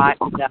Harold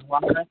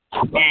Costello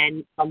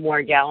and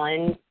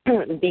Morgellons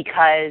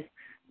because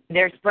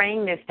they're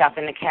spraying this stuff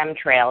in the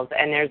chemtrails,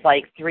 and there's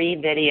like 3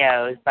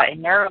 videos, but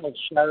Harold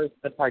shows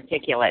the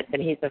particulates,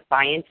 and he's a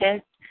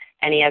scientist,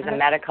 and he has a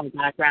medical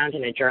background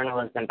and a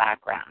journalism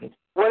background.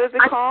 What is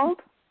it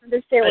called? I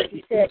understand what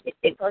you said.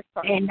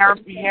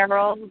 Harold with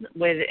Harald,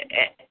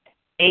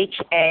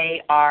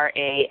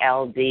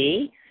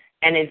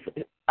 and his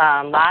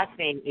last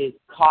name is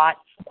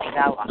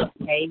Kautzvella,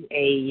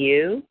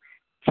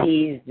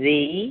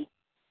 Kautz,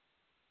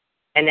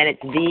 and then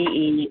it's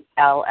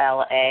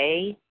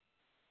Vella.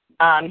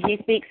 He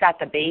speaks at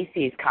the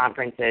BASES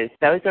conferences.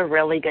 Those are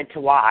really good to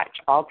watch.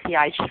 All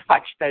TI should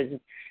watch those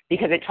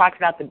because it talks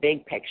about the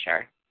big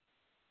picture.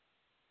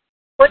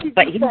 But he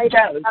shows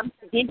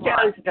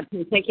the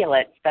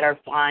particulates that are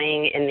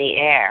flying in the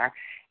air,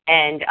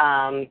 and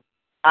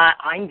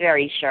I'm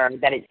very sure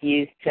that it's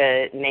used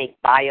to make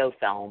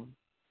biofilm.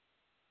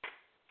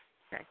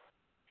 Okay.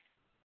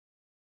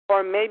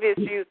 Or maybe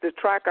it's used to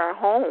track our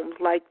homes,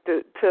 like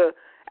to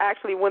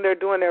actually when they're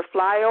doing their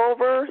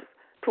flyovers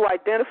to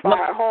identify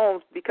our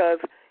homes because,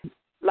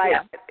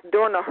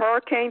 during the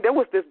hurricane, there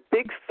was this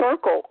big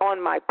circle on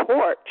my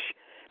porch.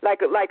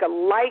 Like a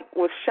light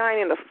was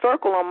shining a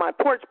circle on my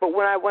porch, but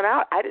when I went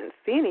out, I didn't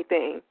see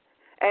anything,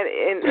 and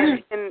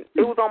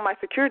it was on my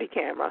security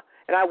camera.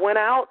 And I went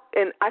out,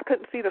 and I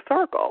couldn't see the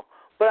circle,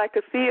 but I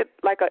could see it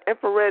like an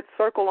infrared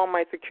circle on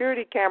my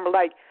security camera.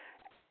 Like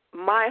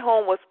my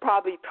home was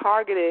probably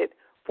targeted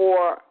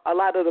for a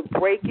lot of the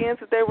break-ins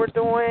that they were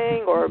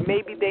doing, or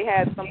maybe they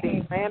had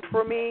something planned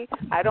for me.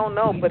 I don't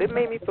know, but it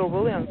made me feel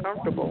really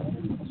uncomfortable.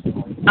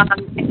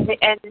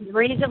 And the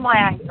reason why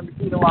I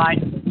utilize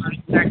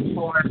research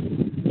for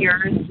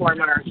cures for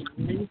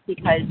narcotics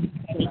because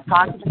we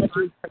talked about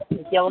these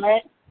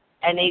particulates,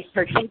 and these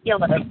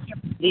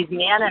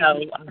nano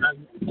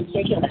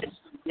particulates,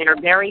 they're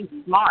very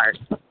smart.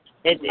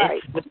 It's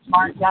the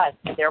smart dust.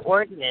 They're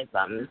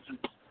organisms.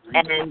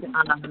 And,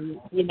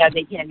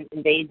 they can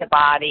invade the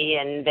body,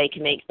 and they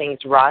can make things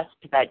rust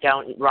that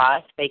don't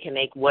rust. They can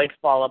make wood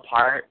fall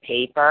apart,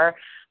 paper.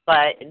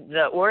 But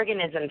the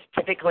organisms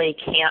typically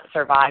can't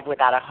survive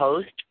without a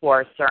host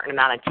for a certain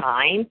amount of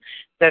time.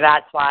 So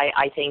that's why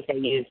I think they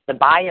use the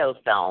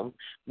biofilm,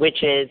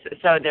 which is,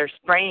 so they're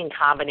spraying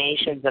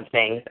combinations of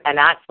things. And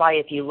that's why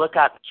if you look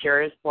up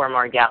cures for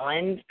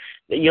Morgellons,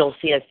 you'll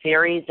see a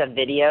series of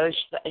videos.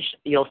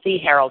 You'll see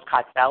Harold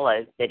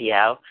Costello's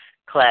video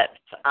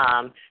clips.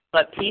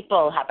 But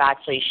people have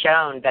actually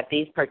shown that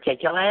these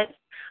particulates,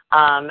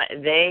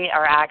 they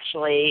are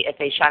actually, if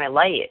they shine a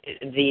light,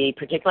 the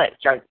particulate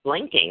starts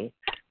blinking,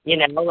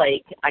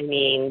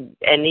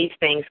 and these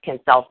things can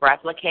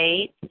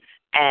self-replicate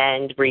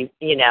and,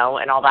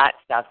 and all that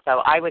stuff.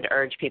 So I would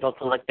urge people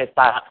to look this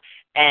up.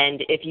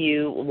 And if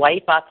you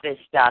wipe up this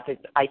stuff,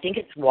 I think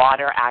it's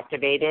water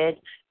activated,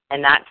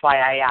 and that's why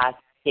I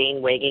asked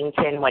Dane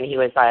Wigington when he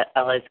was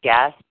Ella's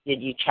guest,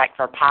 did you check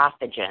for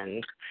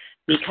pathogens?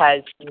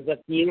 Because there's a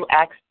few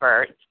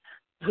experts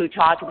who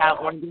talk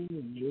about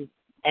organisms,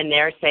 and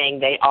they're saying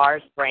they are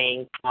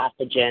spraying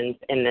pathogens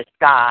in the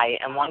sky.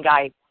 And one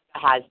guy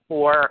has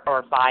 4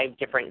 or 5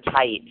 different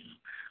types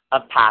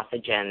of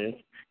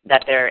pathogens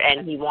that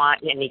and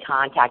he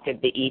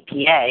contacted the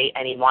EPA,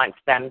 and he wants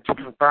them to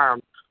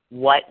confirm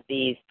what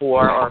these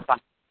 4 or 5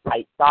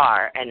 types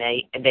are, and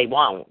they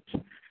won't.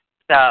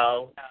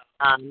 So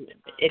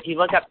if you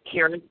look up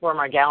cures for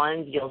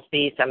Morgellons, you'll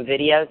see some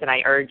videos, and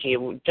I urge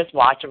you, just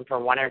watch them for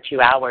 1 or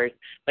 2 hours,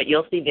 but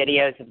you'll see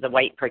videos of the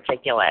white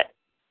particulate.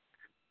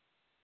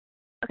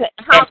 Okay,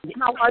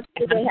 how large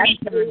do they have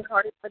to be in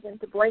order for them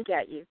to blink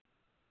at you?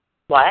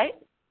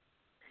 What?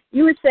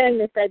 You were saying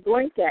that they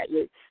blink at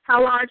you.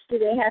 How large do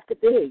they have to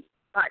be?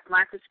 Like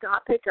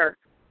microscopic, or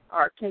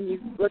can you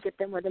look at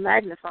them with a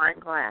magnifying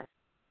glass?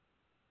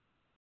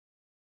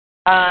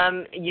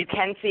 You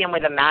can see them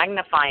with a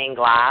magnifying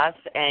glass,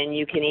 and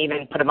you can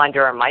even put them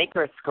under a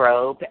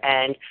microscope.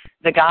 And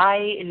the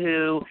guy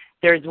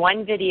there's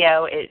one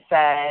video, it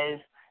says,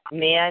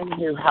 man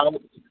who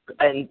helped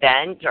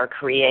invent or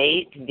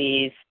create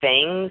these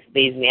things,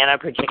 these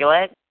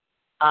nanoparticulates.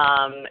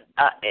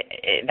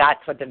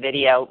 That's what the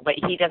video, but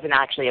he doesn't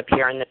actually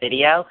appear in the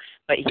video.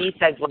 But he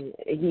says when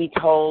he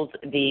told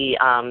the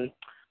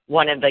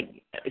one of the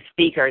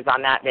speakers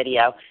on that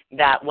video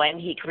that when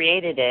he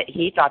created it,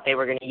 he thought they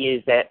were going to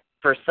use it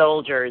for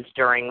soldiers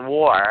during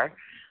war.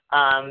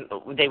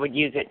 They would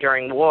use it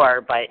during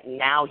war, but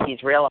now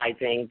he's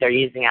realizing they're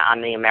using it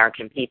on the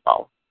American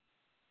people.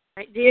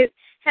 Right. Do you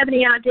have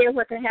any idea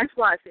what the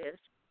half-life is?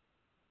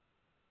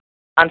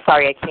 I'm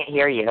sorry, I can't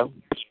hear you.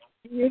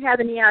 Do you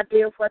have any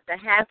idea what the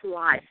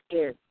half-life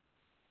is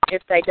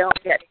if they don't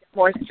get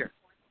moisture?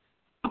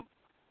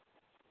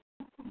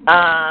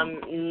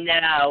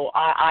 No,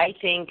 I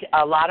think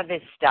a lot of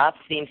this stuff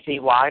seems to be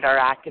water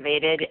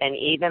activated, and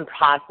even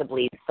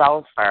possibly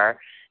sulfur,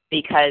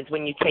 because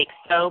when you take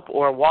soap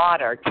or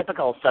water,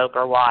 typical soap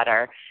or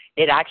water,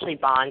 it actually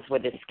bonds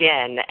with the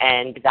skin,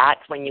 and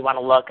that's when you want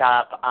to look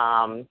up,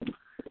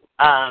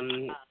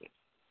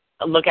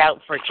 look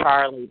out for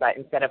Charlie, but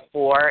instead of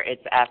 4,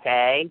 it's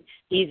FA.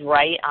 He's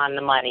right on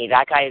the money.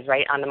 That guy is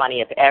right on the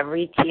money. If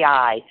every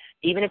TI,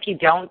 even if you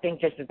don't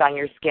think this is on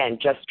your skin,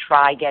 just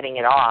try getting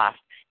it off.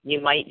 You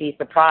might be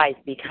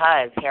surprised,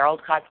 because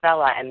Harold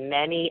Costello and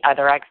many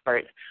other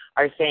experts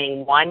are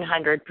saying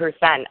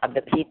 100% of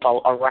the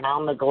people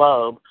around the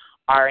globe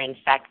are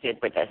infected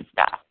with this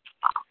stuff,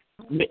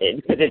 because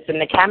it's in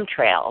the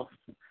chemtrails,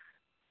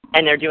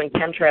 and they're doing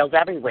chemtrails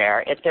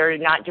everywhere. If they're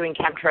not doing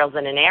chemtrails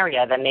in an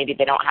area, then maybe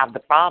they don't have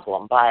the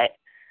problem. But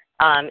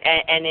and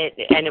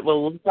it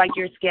will look like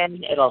your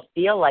skin, it'll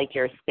feel like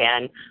your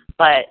skin,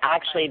 but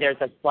actually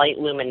there's a slight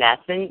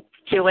luminescence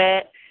to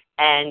it.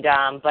 And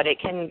but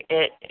and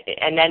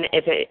then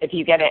if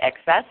you get it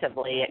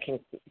excessively, it can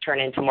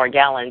turn into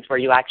Morgellons, where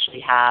you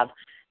actually have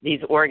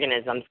these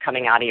organisms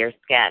coming out of your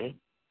skin.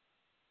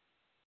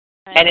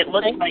 And it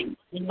looks like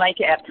you might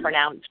get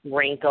pronounced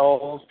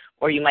wrinkles,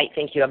 or you might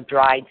think you have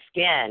dried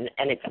skin,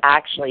 and it's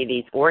actually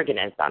these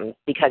organisms,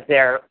 because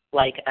they're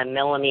like a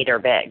millimeter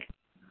big.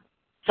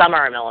 Some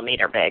are a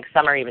millimeter big,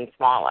 some are even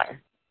smaller.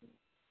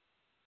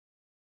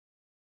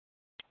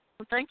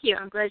 Well, thank you.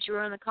 I'm glad you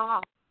were on the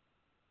call.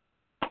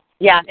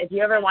 Yeah, if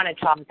you ever want to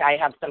talk, I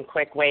have some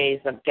quick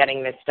ways of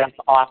getting this stuff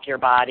off your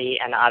body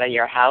and out of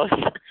your house,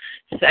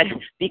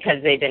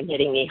 because they've been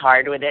hitting me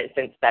hard with it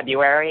since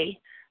February.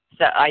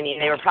 So, I mean,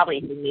 they were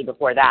probably hitting me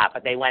before that,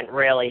 but they went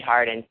really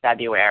hard in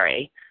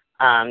February.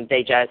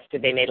 They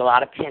made a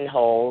lot of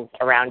pinholes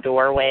around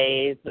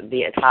doorways,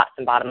 the tops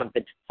and bottom of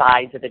the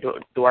sides of the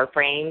door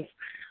frames,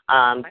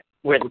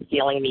 where the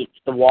ceiling meets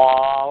the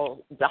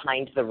wall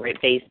behind the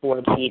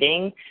baseboard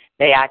heating.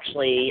 They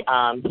actually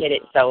hit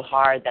it so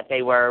hard that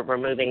they were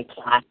removing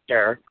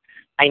plaster.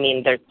 I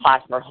mean, there's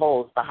plaster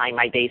holes behind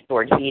my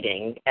baseboard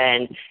heating,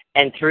 and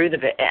through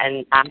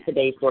and at the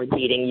baseboard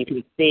heating, you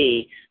can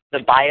see the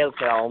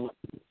biofilm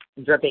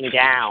dripping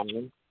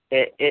down.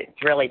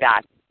 It's really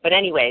bad. But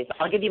anyways,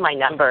 I'll give you my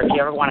number. If you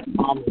ever want to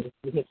call me,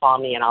 you can call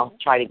me, and I'll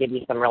try to give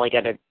you some really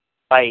good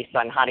advice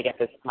on how to get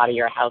this out of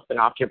your house and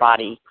off your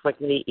body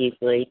quickly,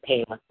 easily,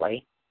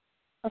 painlessly.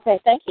 Okay,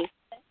 thank you.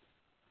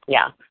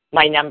 Yeah.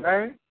 My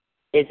number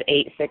is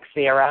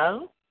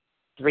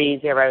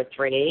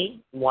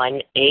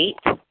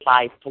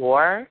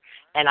 860-303-1854,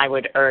 and I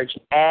would urge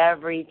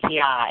every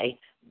TI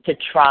to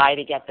try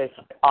to get this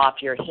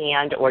off your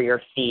hand or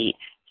your feet.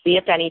 See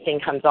if anything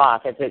comes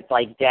off, if it's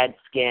like dead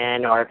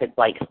skin, or if it's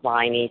like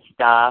slimy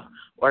stuff,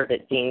 or if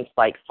it seems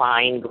like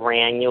fine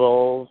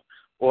granules,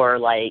 or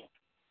like,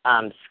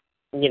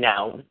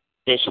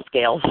 fish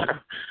scales,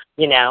 or,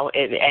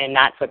 and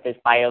that's what this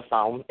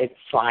biofilm, it's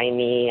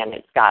slimy, and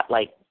it's got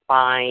like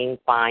fine,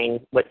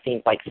 what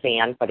seems like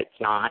sand, but it's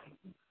not.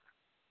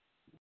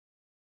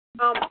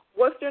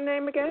 What's your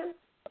name again?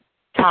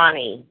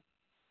 Tommy.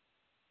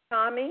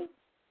 Tommy?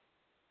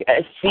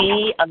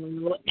 Connie.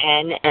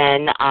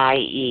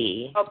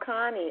 Oh,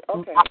 Connie.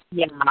 Okay.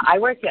 Yeah, I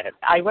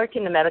worked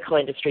in the medical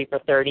industry for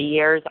 30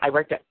 years. I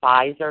worked at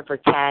Pfizer for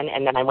 10,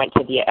 and then I went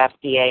to the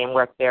FDA and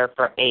worked there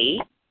for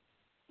 8.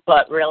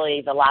 But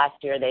really, the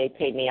last year they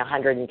paid me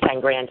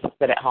 $110,000 to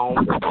sit at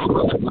home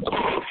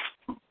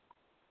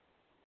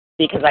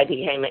because I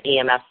became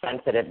EMF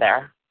sensitive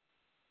there.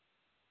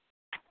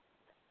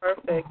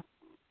 Perfect.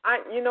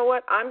 You know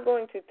what? I'm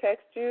going to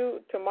text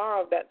you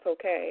tomorrow if that's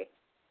okay.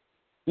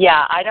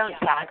 Yeah, I don't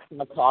text.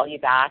 I'll call you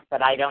back,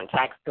 but I don't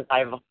text because I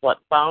have a flip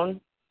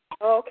phone.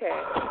 Okay.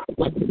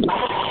 It's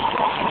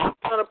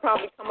going to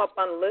probably come up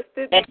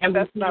unlisted because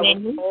that's what I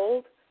was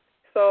told.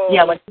 So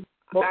yeah,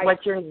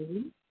 what's your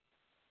name?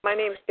 My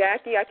name's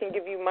Jackie. I can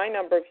give you my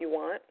number if you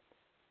want.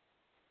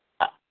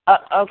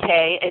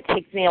 Okay. It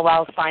takes me a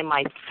while to find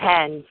my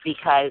pen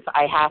because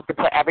I have to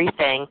put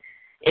everything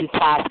in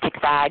plastic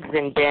bags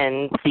and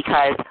bins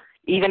because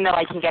even though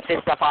I can get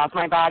this stuff off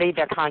my body,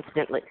 they're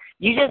constantly...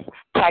 You just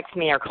text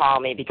me or call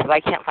me because I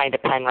can't find a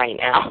pen right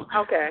now.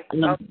 Okay.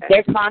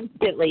 They're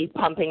constantly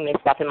pumping this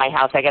stuff in my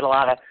house. I get a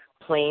lot of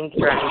planes,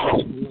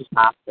 drones, and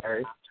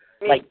helicopters.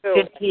 Like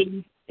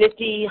 50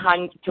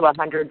 to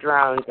 100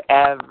 drones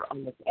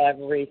almost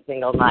every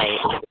single night.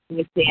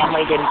 The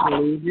family didn't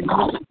believe me,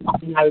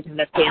 and I was in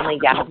a family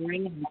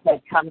gathering, and I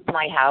said, come to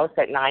my house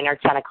at 9 or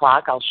 10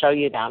 o'clock. I'll show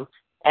you them.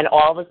 And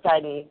all of a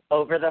sudden,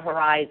 over the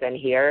horizon,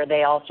 here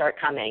they all start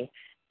coming.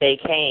 They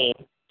came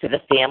to the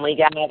family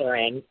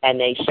gathering, and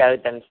they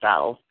showed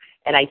themselves.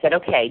 And I said,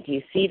 okay, do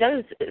you see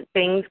those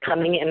things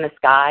coming in the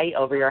sky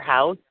over your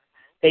house?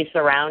 They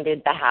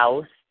surrounded the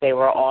house. They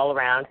were all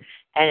around.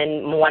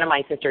 And one of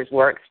my sisters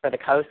works for the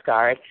Coast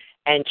Guard,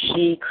 and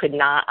she could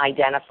not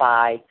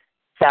identify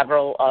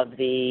several of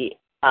the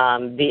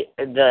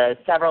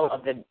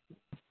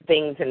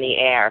things in the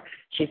air.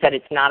 She said,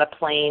 it's not a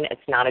plane,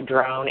 it's not a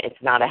drone,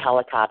 it's not a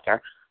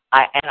helicopter.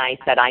 I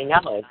said, I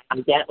know.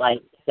 I get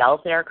like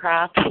stealth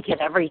aircraft, I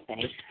get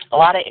everything. A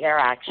lot of air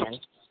action.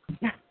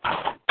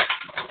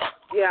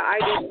 Yeah, I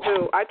do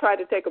too. I tried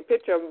to take a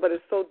picture of them, but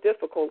it's so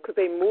difficult because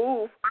they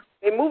move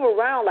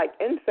around like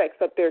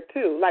insects up there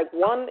too. Like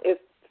one is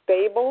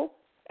stable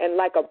and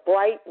like a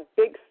bright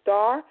big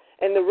star,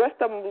 and the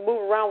rest of them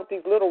move around with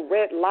these little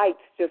red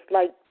lights, just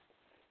like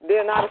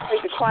they're not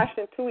afraid to crash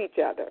into each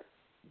other.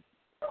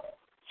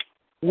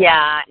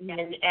 Yeah,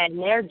 and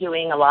they're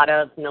doing a lot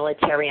of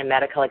military and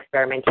medical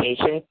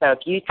experimentation. So if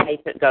you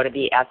go to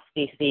the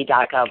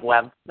FCC.gov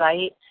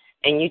website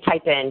and you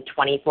type in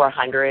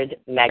 2400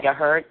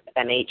 megahertz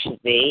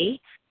MHz,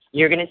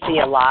 you're going to see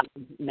a lot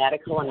of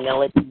medical and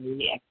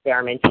military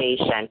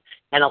experimentation.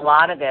 And a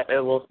lot of it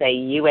will say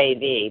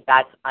UAV.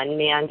 That's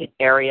unmanned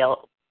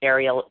aerial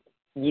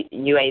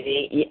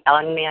UAV,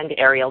 unmanned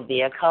aerial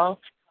vehicle.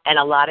 And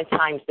a lot of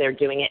times they're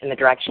doing it in the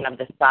direction of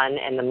the sun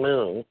and the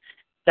moon.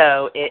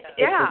 So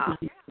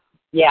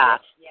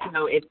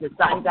So if the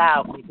sun's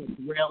out, if it's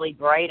really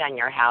bright on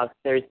your house,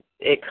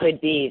 it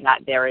could be that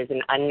there is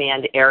an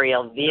unmanned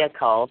aerial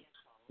vehicle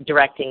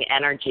directing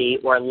energy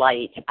or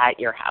light at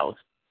your house.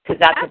 Because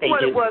that's what they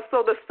do. It was.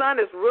 So the sun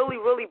is really,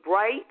 really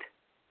bright,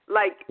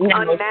 like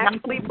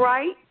unnaturally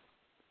bright?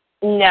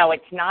 No,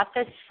 it's not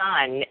the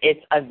sun.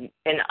 It's an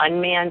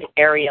unmanned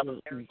aerial.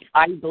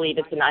 I believe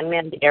it's an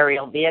unmanned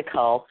aerial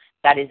vehicle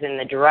that is in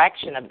the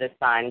direction of the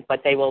sun,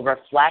 but they will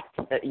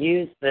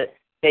use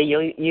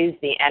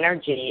the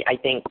energy, I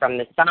think, from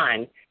the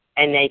sun,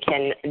 and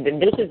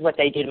this is what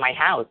they do to my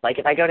house. Like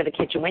if I go to the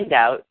kitchen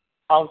window,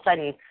 all of a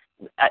sudden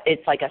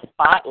it's like a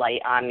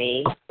spotlight on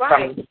me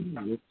from the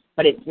sun,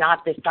 but it's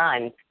not the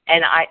sun.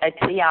 And a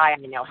TI I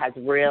know has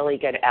really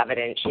good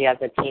evidence. She has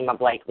a team of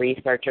like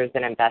researchers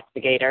and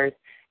investigators,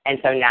 and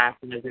so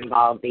NASA is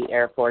involved, the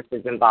Air Force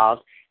is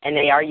involved, and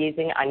they are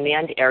using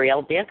unmanned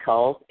aerial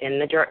vehicles in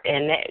the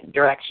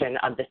direction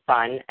of the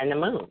sun and the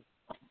moon.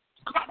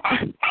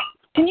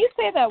 Can you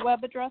say that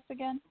web address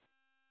again?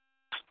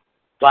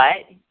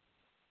 What?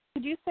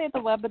 Could you say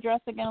the web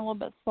address again a little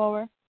bit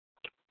slower?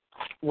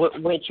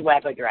 Which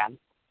web address?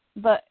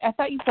 I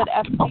thought you said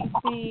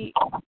FCC.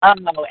 Oh,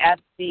 no,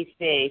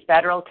 FCC,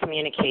 Federal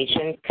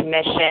Communications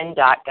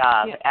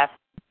Commission.gov. Yeah. F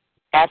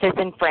as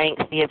in Frank,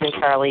 C as in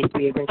Charlie,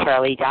 C as in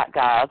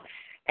Charlie.gov,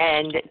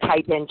 and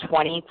type in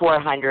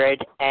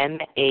 2400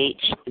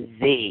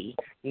 MHz,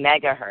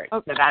 megahertz.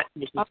 Okay. So that's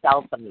the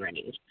cell phone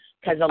range.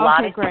 Because a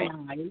lot of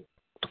times,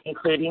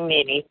 including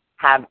me,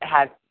 have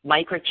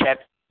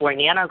microchips or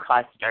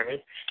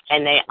nanoclusters,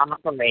 and they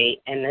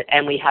operate,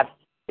 and we have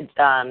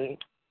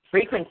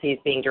frequencies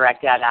being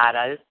directed at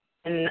us,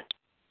 and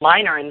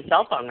mine are in the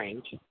cell phone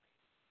range.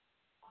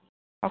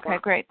 Okay,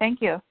 great. Thank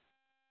you.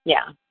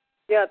 Yeah.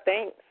 Yeah,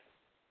 thanks.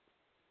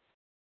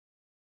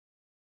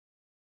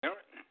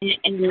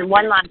 And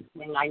one last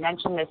thing, I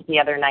mentioned this the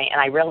other night,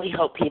 and I really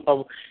hope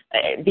people,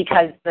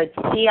 because the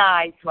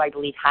TIs who I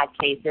believe had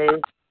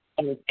cases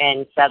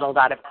and settled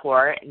out of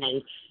court, and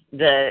then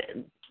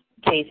the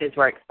cases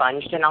were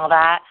expunged and all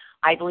that,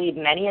 I believe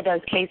many of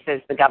those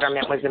cases the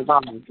government was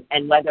involved.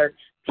 And whether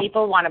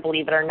people want to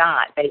believe it or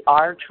not, they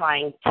are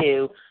trying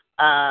to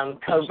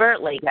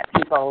covertly get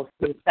people's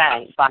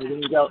consent by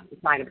when you go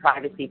sign a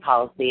privacy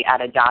policy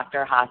at a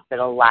doctor,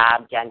 hospital,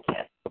 lab,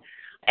 dentist.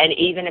 And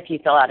even if you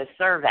fill out a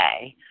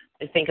survey,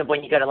 think of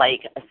when you go to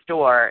like a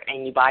store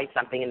and you buy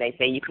something and they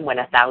say you can win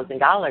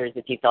 $1,000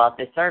 if you fill out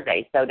this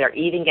survey. So they're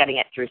even getting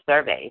it through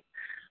surveys.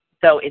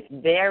 So it's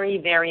very,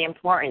 very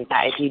important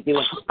that if you do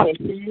a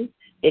petition,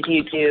 if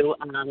you do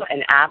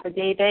an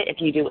affidavit,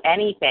 if you do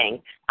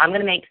anything, I'm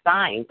going to make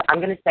signs. I'm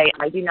going to say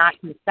I do not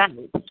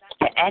consent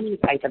to any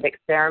type of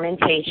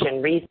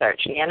experimentation,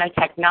 research,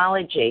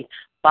 nanotechnology,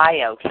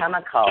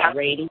 biochemical,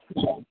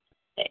 radiation.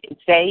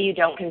 Say you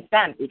don't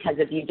consent, because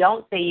if you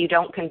don't say you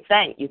don't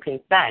consent, you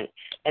consent.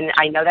 And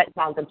I know that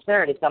sounds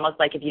absurd. It's almost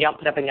like if you don't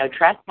put up a no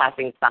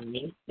trespassing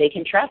sign, they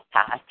can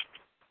trespass.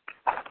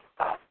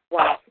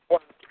 Wow.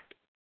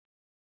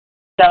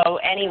 So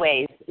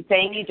anyways,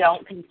 saying you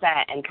don't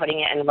consent and putting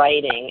it in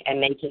writing and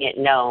making it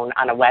known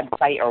on a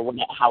website or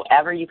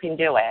however you can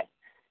do it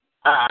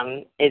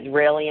is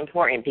really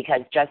important,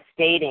 because just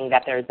stating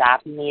that they're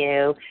zapping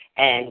you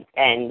and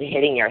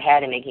hitting your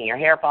head and making your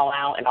hair fall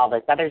out and all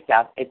this other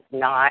stuff, it's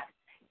not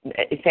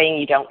saying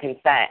you don't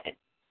consent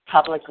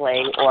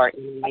publicly or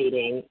in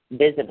writing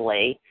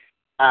visibly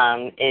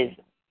is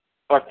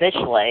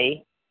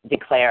officially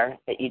declare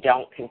that you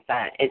don't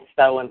consent. It's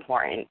so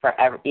important for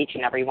each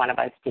and every one of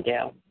us to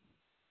do.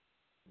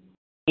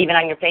 Even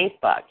on your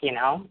Facebook, you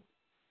know?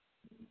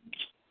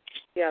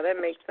 Yeah, that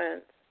makes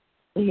sense.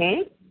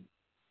 Mhm.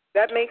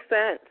 That makes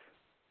sense.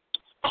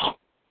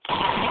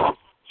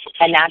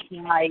 And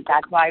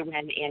that's why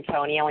when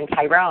Antonio and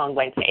Tyrone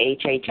went to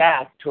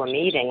HHS to a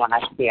meeting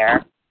last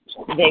year,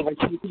 they were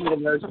taking the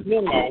most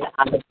human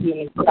on the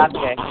human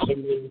subject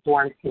in the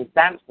informed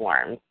consent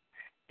forms,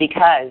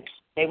 because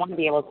they want to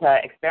be able to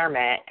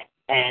experiment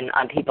and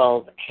on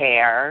people's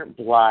hair,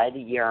 blood,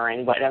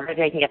 urine, whatever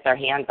they can get their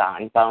hands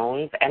on,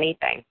 bones,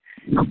 anything.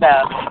 So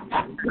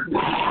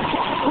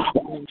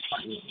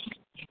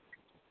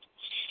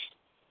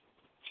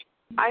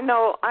I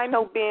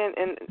know being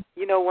in,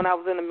 when I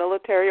was in the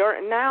military or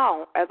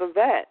now as a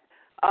vet,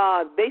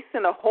 they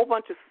send a whole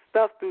bunch of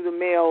stuff through the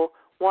mail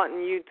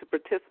wanting you to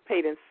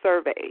participate in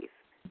surveys.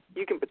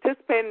 You can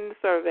participate in the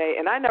survey,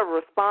 and I never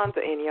respond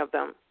to any of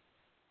them.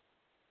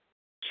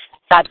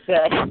 That's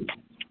good.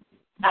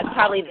 That's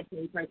probably the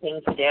safer thing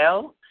to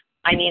do.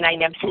 I mean, I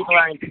know people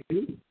are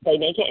enticed. They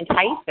make it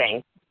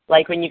enticing.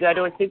 Like when you go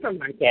to a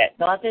supermarket,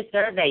 fill out this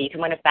survey. You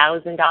can win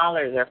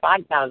 $1,000 or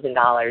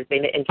 $5,000.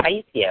 They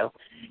entice you.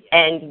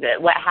 And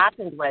what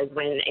happened was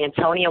when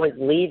Antonio was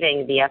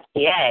leaving the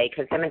FDA,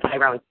 because him and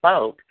Tyrone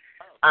spoke,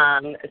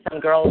 some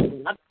girls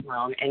came up to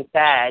him and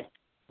said,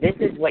 "This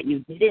is what you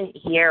didn't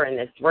hear in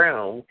this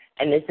room,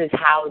 and this is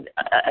how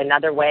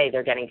another way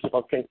they're getting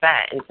people's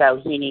consent." And so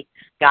he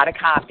got a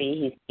copy,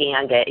 he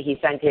scanned it, he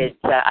sent it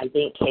to, I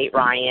think, Kate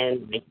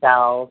Ryan,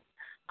 myself,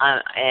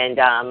 and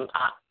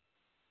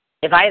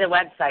if I had a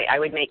website, I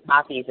would make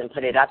copies and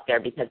put it up there,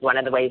 because one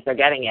of the ways they're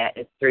getting it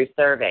is through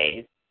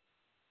surveys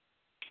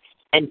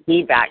and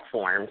feedback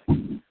forms.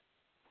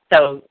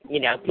 So,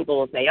 people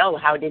will say, "Oh,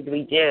 how did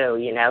we do?"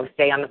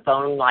 Stay on the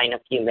phone line a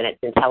few minutes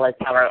and tell us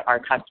how our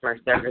customer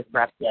service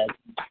rep did.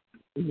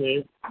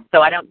 Mm-hmm.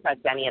 So I don't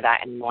trust any of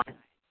that anymore,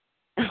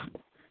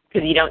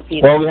 because you don't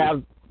see. Well, we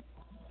have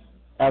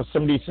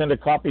somebody send a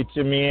copy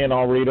to me, and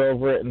I'll read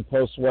over it and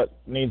post what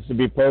needs to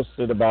be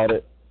posted about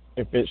it,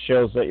 if it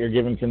shows that you're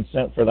giving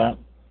consent for that.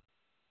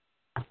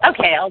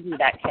 Okay, I'll do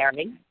that,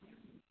 Terry.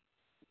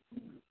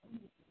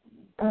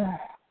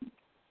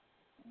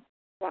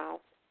 Wow.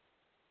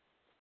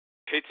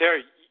 Hey,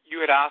 Terry, you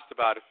had asked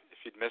about if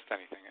you'd missed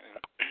anything.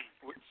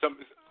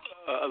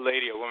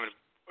 A woman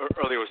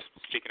earlier was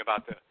speaking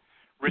about the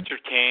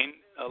Richard Kane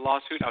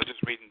lawsuit. I was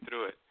just reading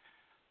through it.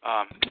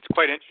 It's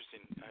quite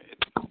interesting.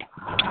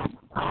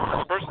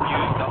 The person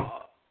used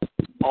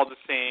all the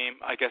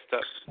same, I guess,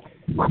 that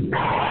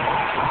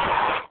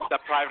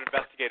private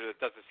investigator that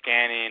does the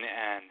scanning,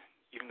 and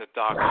even the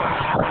doctor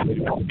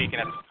speaking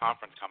at this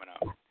conference coming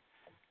up.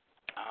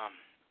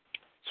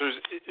 So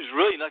there's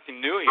really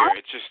nothing new here.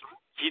 It's just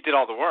he did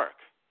all the work.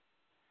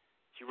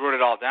 He wrote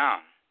it all down.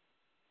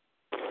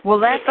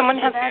 Well, if someone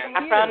has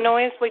background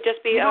noise, we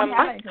just be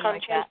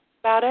conscious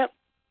about it.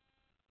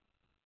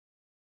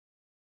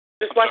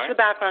 Just watch the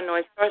background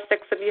noise. Star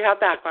 6 if you have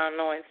background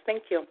noise.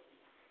 Thank you.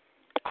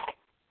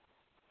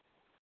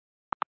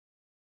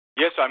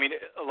 Yes, I mean,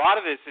 a lot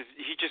of this is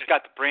he just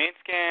got the brain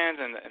scans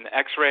and the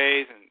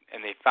X-rays,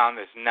 and they found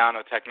this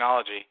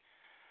nanotechnology.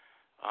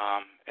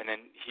 And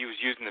then he was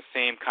using the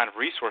same kind of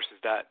resources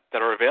that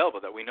are available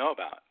that we know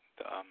about.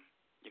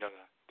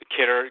 The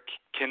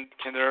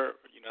Kinder,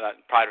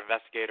 that private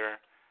investigator,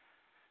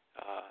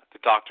 the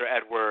Dr.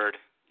 Edward.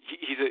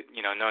 He's a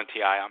known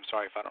TI. I'm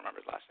sorry if I don't remember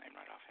his last name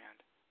right offhand.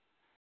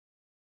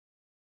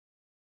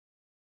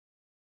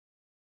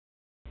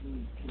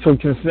 So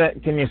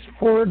can you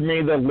forward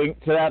me the link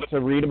to that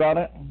to read about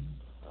it?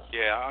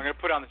 Yeah, I'm going to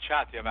put it on the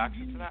chat. Do you have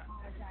access to that?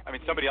 I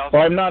mean, somebody else.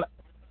 Well,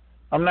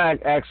 I'm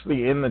not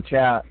actually in the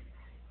chat.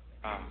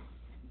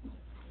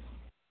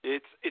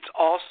 It's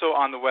also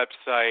on the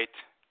website.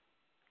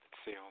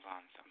 Let's see. Hold on.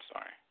 I'm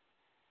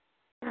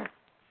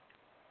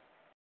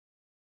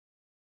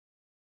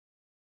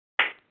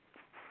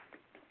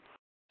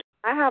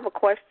I have a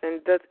question.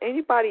 Does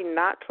anybody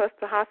not trust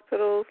the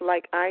hospitals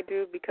like I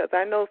do? Because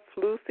I know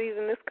flu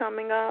season is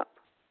coming up,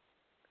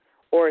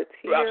 or it's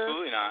here.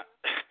 Absolutely not.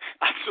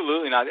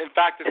 Absolutely not. In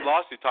fact, this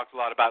lawsuit talks a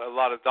lot about a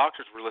lot of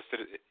doctors were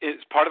listed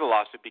as part of the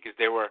lawsuit because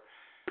they were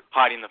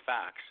hiding the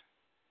facts.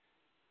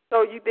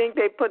 So you think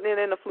they're putting it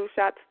in the flu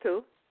shots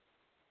too?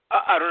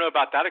 I don't know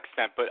about that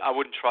extent, but I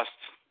wouldn't trust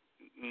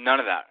none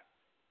of that,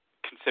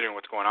 considering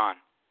what's going on.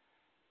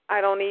 I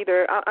don't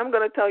either. I'm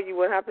going to tell you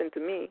what happened to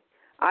me.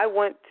 I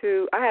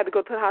had to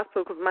go to the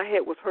hospital because my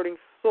head was hurting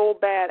so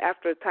bad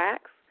after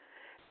attacks,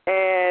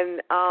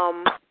 and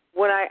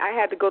when I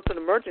had to go to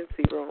the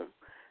emergency room.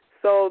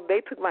 So they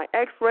took my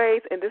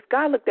X-rays, and this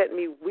guy looked at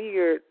me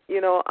weird.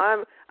 You know,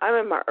 I'm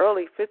in my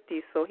early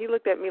 50s, so he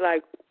looked at me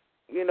like,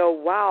 you know,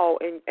 wow.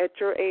 And at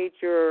your age,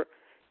 you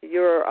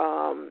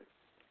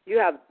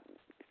have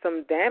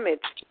some damage,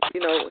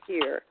 you know,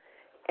 here.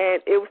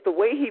 And it was the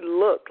way he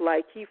looked,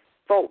 like he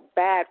felt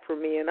bad for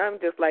me. And I'm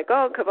just like,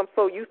 oh, because I'm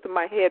so used to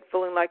my head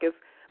feeling like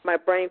my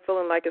brain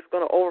feeling like it's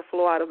going to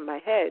overflow out of my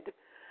head.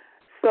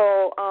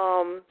 So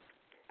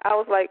I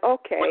was like,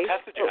 okay. What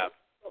test did you have?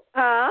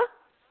 Huh?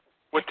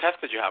 What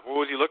test did you have? What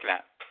was he looking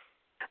at?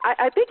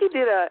 I think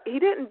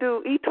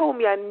he told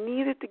me I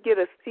needed to get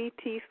a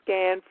CT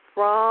scan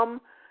from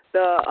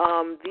the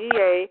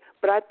VA,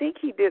 but I think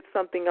he did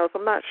something else.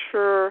 I'm not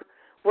sure.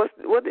 What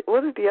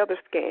is the other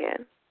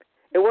scan?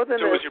 It wasn't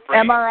so was your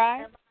brain?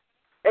 MRI?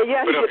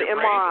 Yeah, he did an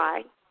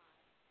MRI.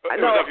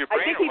 No,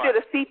 I think he did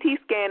a CT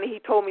scan, and he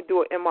told me to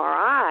do an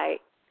MRI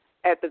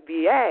at the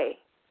VA.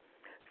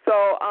 So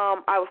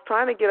I was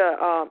trying to get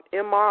a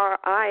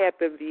MRI at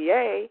the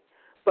VA,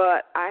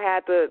 but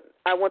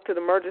I went to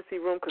the emergency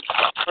room because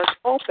it was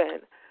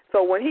open.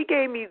 So when he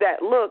gave me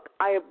that look,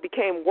 I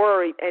became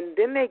worried, and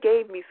then they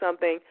gave me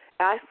something.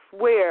 I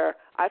swear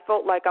I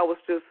felt like I was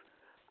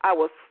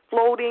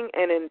floating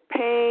and in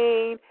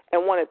pain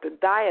and wanted to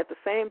die at the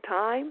same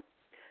time.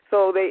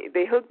 So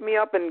they hooked me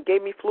up and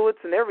gave me fluids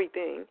and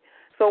everything.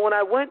 So when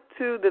I went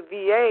to the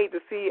VA to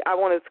see, I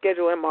wanted to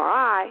schedule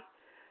MRI,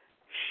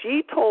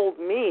 she told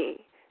me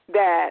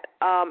that,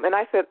 and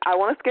I said, I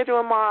want to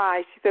schedule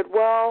MRI. She said,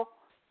 well,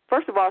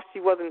 first of all, she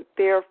wasn't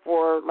there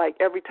for, like,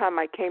 every time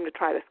I came to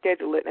try to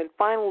schedule it, and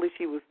finally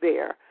she was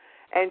there.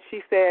 And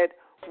she said,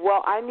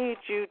 well, I need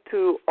you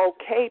to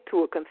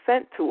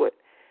consent to it.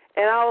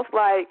 And I was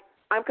like,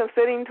 I'm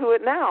consenting to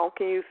it now.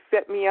 Can you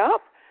set me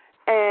up?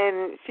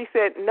 And she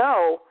said,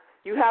 no,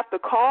 you have to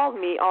call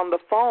me on the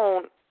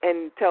phone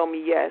and tell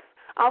me yes.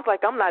 I was like,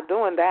 I'm not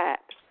doing that.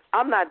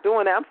 I'm not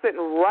doing that. I'm sitting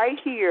right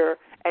here,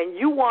 and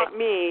you want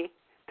me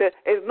to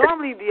 – it's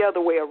normally the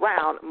other way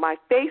around. My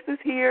face is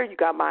here. You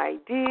got my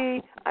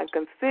ID. I'm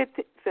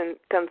consenting.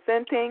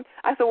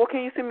 I said, well,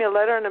 can you send me a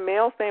letter in the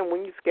mail saying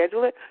when you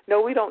schedule it?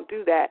 No, we don't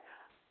do that.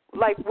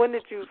 Like, when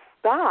did you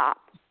stop?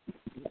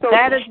 So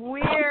that is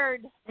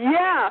weird.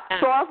 Yeah.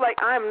 So I was like,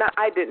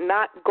 I did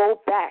not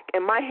go back.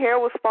 And my hair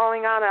was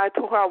falling out, and I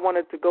told her I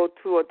wanted to go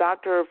to a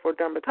doctor for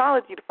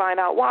dermatology to find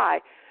out why.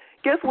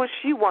 Guess what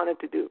she wanted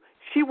to do?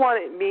 She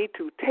wanted me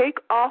to take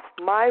off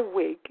my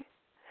wig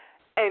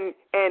and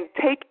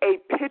take a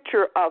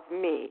picture of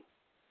me.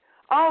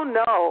 Oh,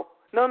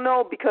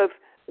 no, because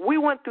we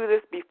went through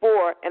this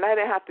before, and I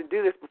didn't have to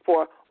do this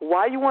before.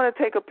 Why you want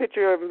to take a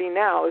picture of me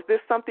now? Is this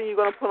something you're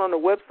going to put on the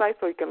website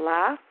so you can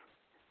laugh?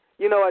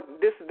 You know,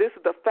 this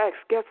is the facts.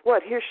 Guess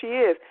what? Here she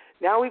is.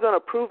 Now we're going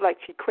to prove like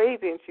she's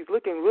crazy and she's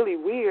looking really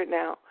weird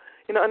now.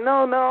 You know,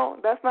 no,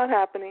 that's not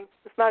happening.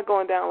 It's not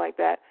going down like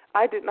that.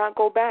 I did not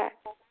go back.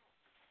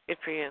 Good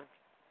for you.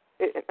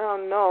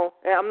 No,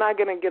 I'm not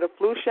going to get a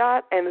flu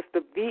shot, and it's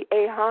the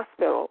VA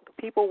hospital,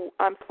 the people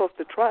I'm supposed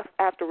to trust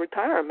after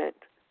retirement.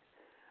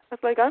 I was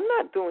like, I'm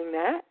not doing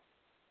that.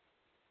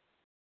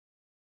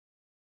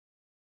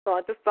 So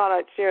I just thought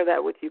I'd share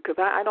that with you because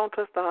I don't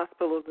trust the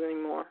hospitals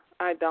anymore.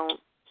 I don't.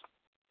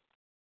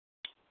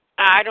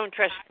 I don't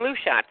trust flu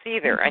shots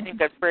either. I think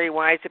that's very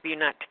wise of you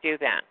not to do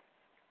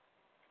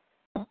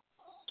that.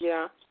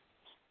 Yeah.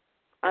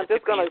 I'm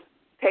just going to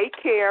take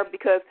care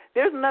because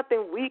there's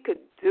nothing we could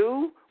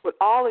do with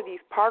all of these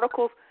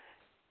particles.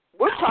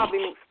 We're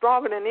probably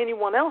stronger than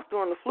anyone else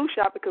during the flu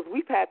shot because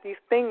we've had these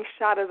things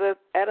shot at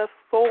us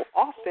so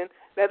often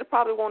that it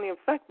probably won't even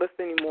affect us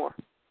anymore.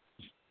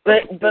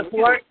 But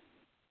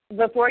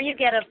before you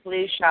get a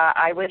flu shot,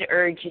 I would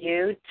urge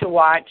you to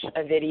watch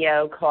a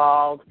video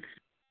called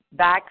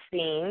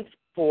Vaccines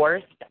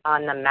Forced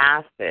on the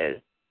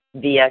Masses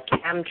via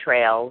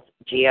Chemtrails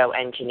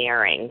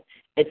Geoengineering.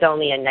 It's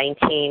only a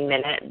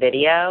 19-minute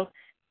video,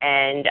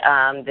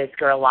 and this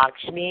girl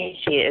Lakshmi,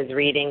 she is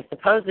reading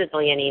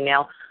supposedly an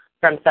email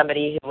from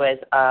somebody who was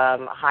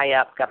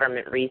high-up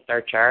government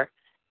researcher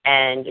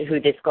and who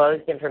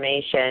disclosed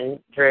information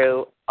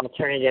through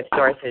alternative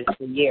sources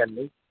for years,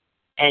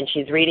 and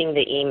she's reading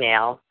the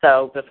email.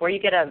 So before you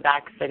get a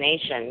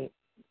vaccination,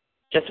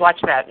 just watch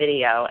that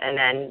video and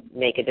then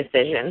make a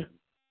decision.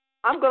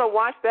 I'm going to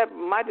watch that.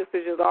 My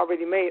decision's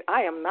already made.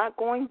 I am not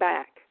going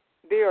back.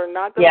 They are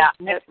not going to.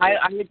 Yeah,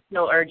 I would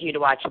still urge you to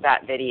watch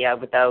that video,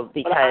 though,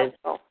 because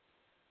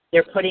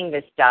they're putting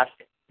this stuff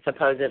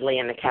supposedly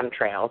in the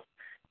chemtrails.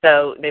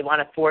 So they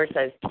want to force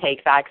us to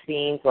take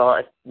vaccines. Well,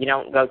 if you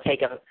don't go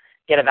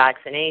get a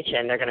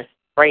vaccination, they're going to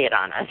spray it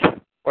on us,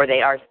 or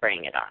they are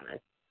spraying it on us.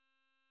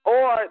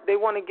 Or they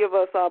want to give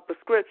us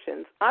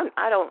prescriptions. I'm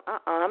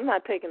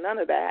not taking none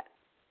of that.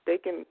 They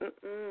can.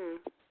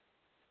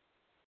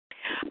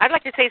 I'd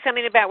like to say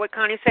something about what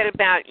Connie said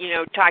about,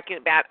 talking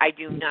about I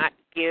do not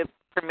give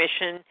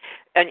permission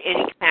in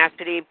any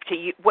capacity to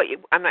you.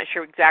 I'm not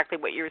sure exactly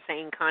what you were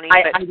saying, Connie.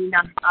 I do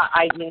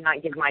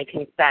not give my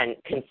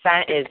consent.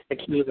 Consent is the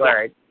key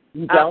word.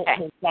 You don't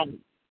consent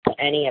to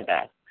any of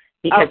this.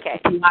 Because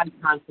you have to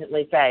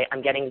constantly say,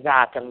 I'm getting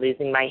zapped, I'm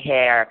losing my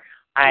hair,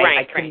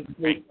 I couldn't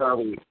sleep for a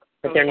week.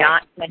 But they're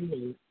not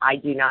saying,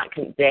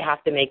 they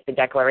have to make the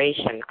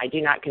declaration, I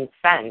do not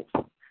consent.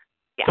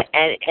 Yeah.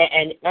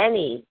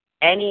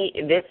 And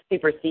this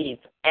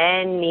supersedes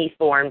any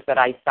forms that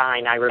I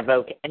sign. I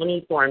revoke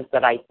any forms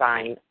that I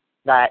sign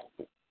that.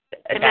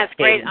 And that's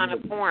great on a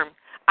form.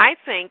 I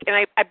think, and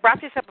I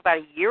brought this up about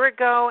a year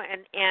ago,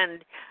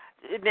 and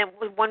then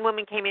one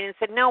woman came in and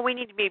said, no, we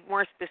need to be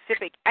more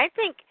specific. I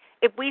think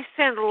if we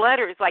send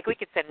letters, like we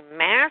could send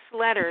mass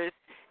letters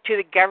to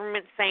the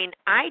government saying,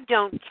 I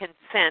don't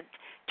consent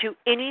to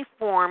any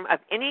form of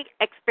any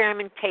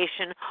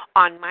experimentation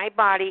on my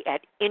body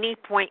at any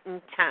point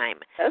in time.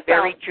 That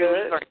Very sounds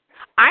truly. good.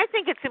 I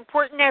think it's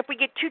important that if we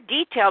get too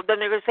detailed, then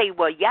they're going to say,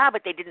 well, yeah,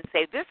 but they didn't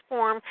say this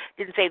form,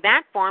 didn't say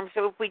that form.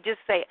 So if we just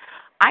say,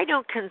 I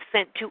don't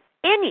consent to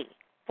any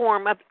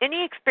form of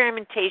any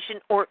experimentation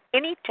or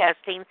any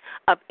testing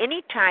of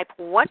any type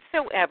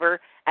whatsoever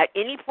at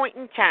any point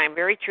in time,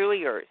 very truly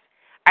yours.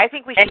 I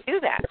think we should do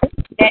that.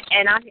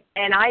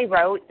 And I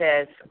wrote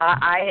this.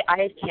 I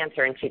had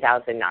cancer in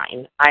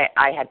 2009.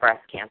 I had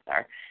breast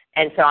cancer,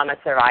 and so I'm a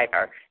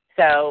survivor.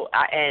 So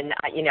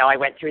I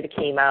went through the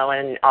chemo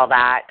and all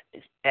that,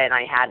 and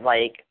I had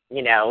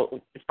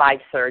 5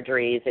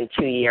 surgeries in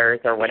 2 years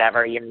or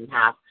whatever, a year and a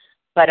half.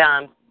 But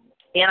and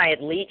I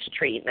had leech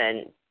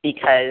treatment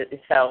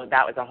so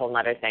that was a whole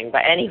other thing.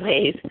 But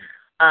anyways,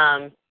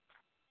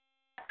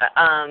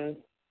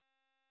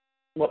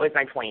 what was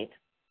my point?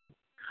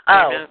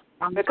 Oh,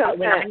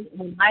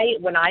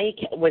 when I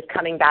was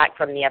coming back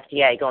from the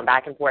FDA, going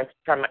back and forth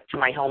to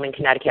my home in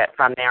Connecticut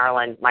from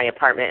Maryland, my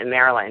apartment in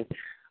Maryland,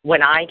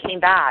 when I came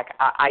back,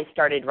 I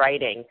started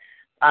writing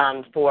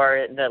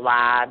for the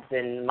labs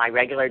and my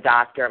regular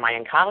doctor, my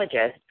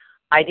oncologist.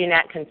 I do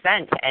not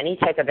consent to any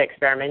type of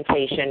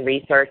experimentation,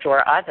 research,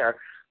 or other.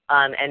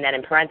 And then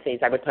in parentheses,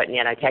 I would put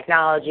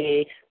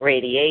nanotechnology,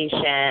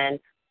 radiation.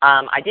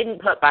 I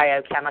didn't put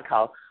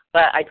biochemical,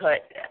 but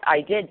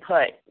I did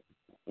put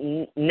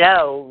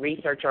no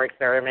research or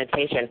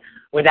experimentation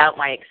without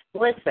my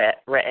explicit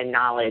written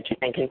knowledge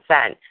and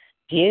consent.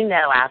 Do you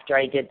know, after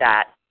I did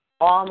that,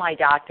 all my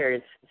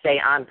doctors say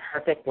I'm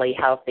perfectly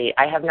healthy.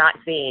 I have not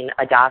seen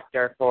a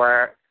doctor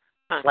for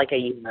a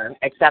year,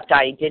 except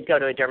I did go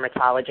to a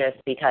dermatologist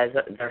because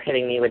they're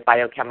hitting me with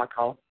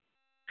biochemical.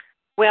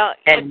 Well,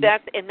 and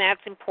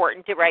that's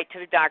important to write to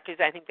the doctors.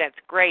 I think that's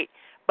great.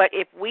 But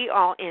if we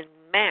all en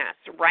masse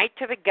write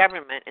to the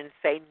government and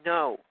say,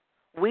 no,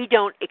 we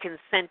don't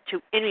consent to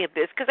any of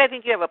this, because I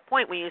think you have a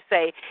point when you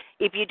say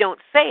if you don't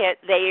say it,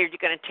 they are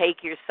going to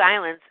take your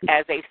silence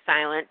as a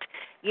silent,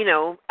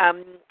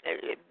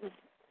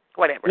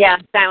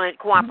 silent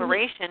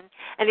cooperation.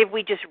 And if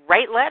we just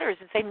write letters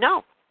and say,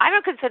 no, I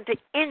don't consent to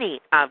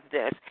any of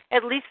this,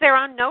 at least they're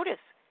on notice.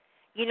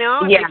 They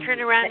turn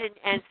around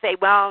and say,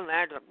 well,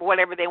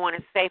 whatever they want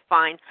to say,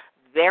 fine.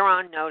 They're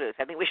on notice.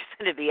 I think we should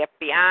send it to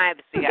the FBI,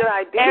 the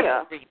CIA. Good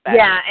idea.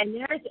 Yeah,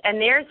 and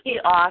there's the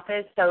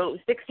office. So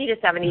 60 to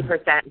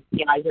 70% of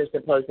CIs are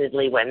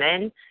supposedly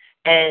women,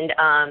 and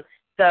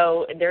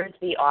so there's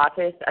the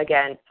office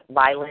against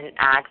violent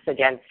acts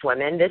against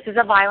women. This is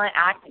a violent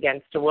act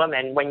against a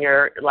woman when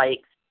you're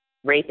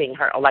raping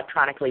her,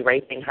 electronically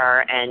raping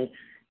her,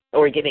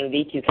 or giving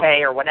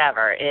V2K or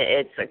whatever.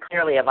 It's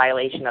clearly a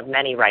violation of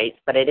many rights,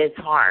 but it is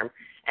harm,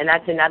 and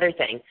that's another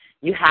thing.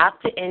 You have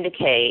to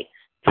indicate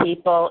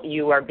people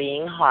you are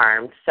being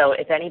harmed. So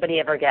if anybody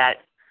ever gets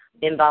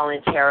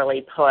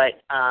involuntarily put,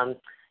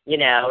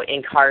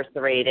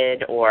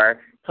 incarcerated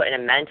or put in a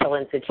mental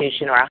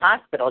institution or a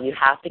hospital, you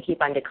have to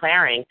keep on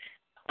declaring,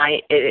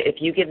 if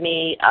you give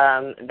me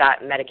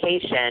that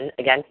medication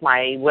against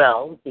my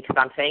will because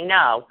I'm saying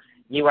no,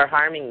 you are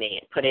harming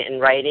me. Put it in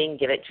writing,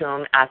 give it to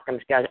them, ask them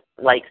to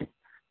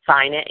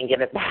sign it and give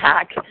it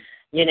back.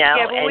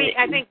 Yeah, well,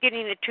 I think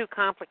getting it too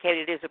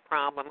complicated is a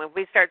problem. If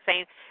we start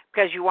saying,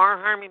 because you are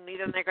harming me,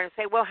 then they're going to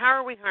say, well, how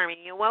are we harming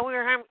you? Well,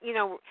 we're harming,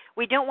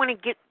 we don't want to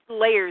get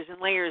layers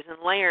and layers and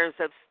layers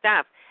of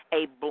stuff.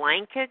 A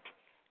blanket,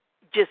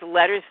 just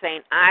letters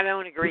saying, I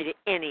don't agree to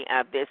any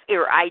of this,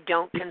 or I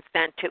don't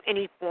consent to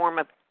any form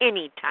of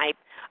any type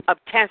of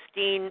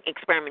testing,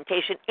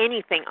 experimentation,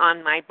 anything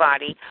on my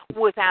body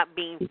without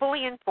being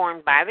fully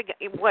informed by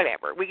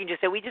whatever. We can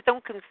just say, we just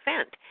don't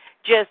consent.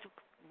 Just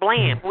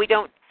blam. We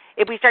don't.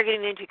 If we start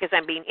getting into because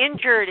I'm being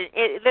injured,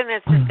 then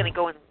that's just going to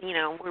go. We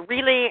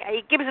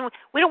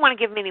don't want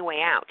to give them any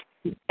way out.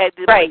 The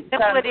right.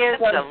 simpler it is,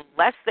 the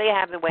less they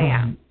have the way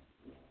out.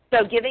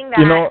 So giving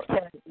that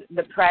to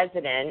the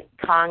President,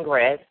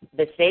 Congress,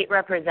 the state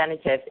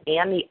representatives,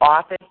 and the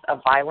Office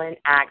of Violent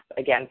Acts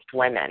Against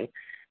Women,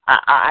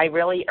 I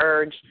really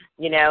urge,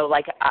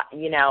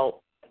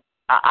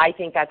 I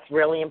think that's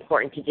really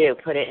important to do.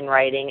 Put it in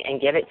writing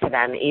and give it to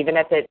them, even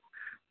if it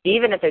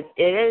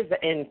is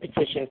in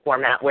petition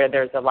format where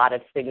there's a lot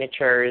of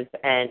signatures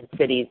and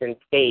cities and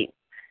states,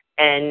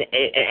 and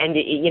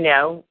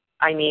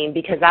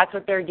because that's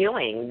what they're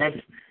doing.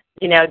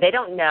 They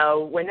don't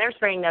know when they're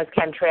spraying those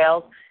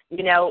chemtrails.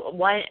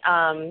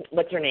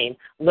 What's her name?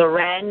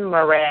 Lorraine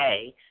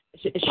Murray.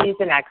 She's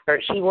an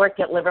expert. She worked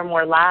at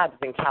Livermore Labs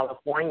in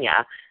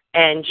California,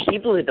 and she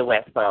blew the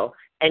whistle.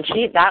 And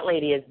that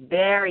lady is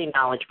very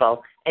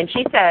knowledgeable. And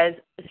she says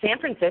San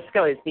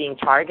Francisco is being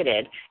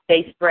targeted.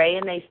 They spray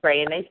and they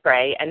spray and they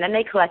spray, and then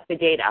they collect the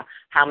data.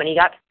 How many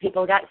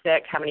people got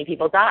sick? How many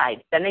people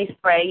died? Then they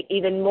spray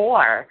even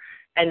more,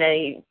 and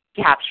they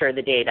capture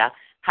the data.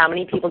 How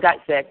many people got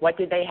sick? What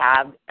did they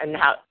have? And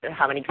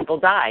how many people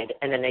died?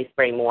 And then they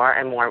spray more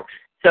and more.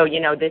 So,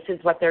 this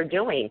is what they're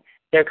doing.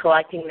 They're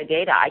collecting the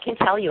data. I can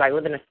tell you, I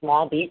live in a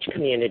small beach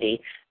community.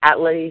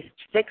 At least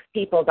 6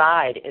 people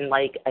died in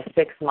like a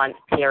 6-month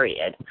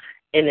period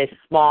in this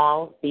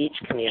small beach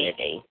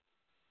community,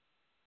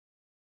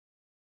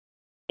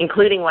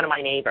 including one of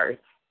my neighbors.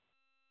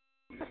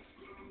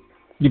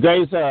 You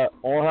guys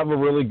all have a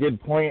really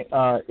good point.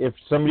 If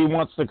somebody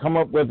wants to come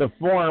up with a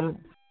form,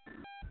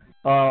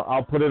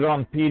 I'll put it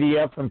on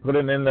PDF and put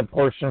it in the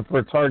portion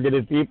for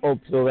targeted people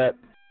so that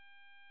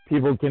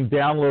people can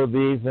download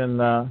these and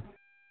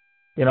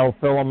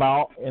fill them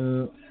out,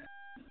 and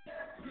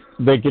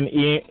they can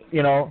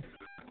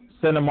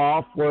send them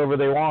off wherever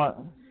they want.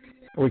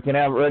 We can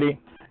have it ready.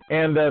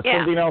 And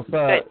something else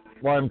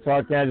while I'm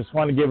talking, I just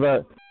want to give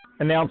an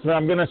announcement.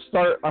 I'm going to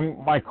start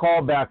my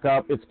call back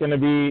up. It's going to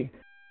be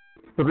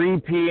 3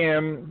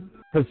 p.m.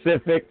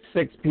 Pacific,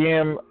 6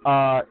 p.m.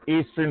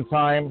 Eastern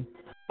Time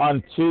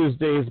on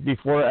Tuesdays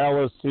before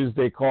Ella's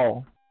Tuesday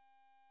call.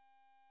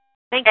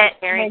 Thank you,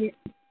 Terry.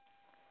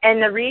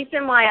 And the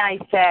reason why I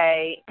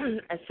say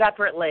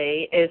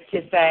separately is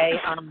to say,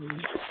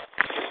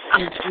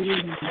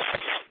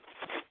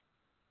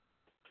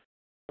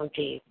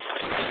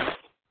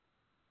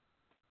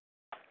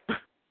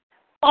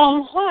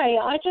 Hi,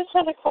 I just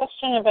had a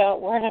question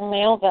about where to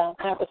mail that.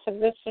 That was a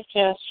good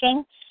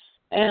suggestion.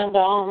 And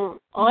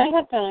I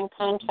have been in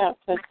contact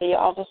with the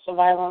Office of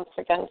Violence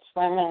Against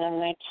Women,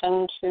 and they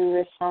tend to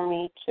refer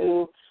me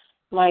to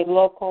my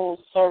local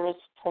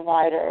service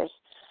providers.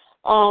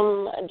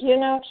 Do you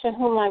know to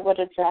whom I would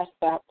address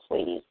that,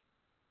 please?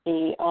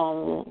 The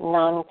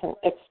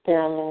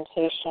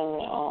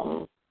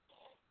non-experimentation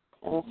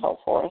and so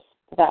forth,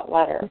 that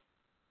letter.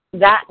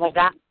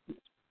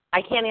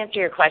 I can't answer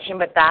your question,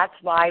 but that's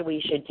why we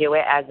should do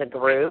it as a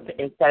group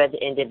instead of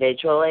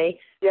individually,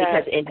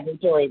 because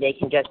individually they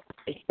can just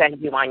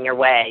send you on your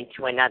way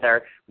to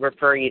another,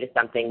 refer you to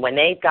something. When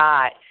they've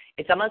got,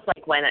 it's almost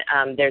like when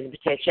there's a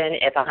petition,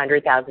 if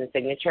 100,000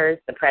 signatures,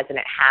 the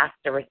president has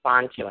to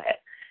respond to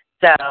it.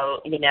 So,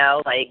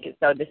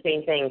 so the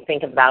same thing,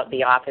 think about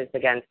the Office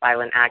Against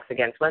Violent Acts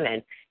Against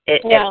Women.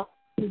 If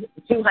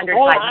 200.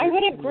 Well, I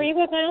would agree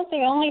with that. The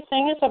only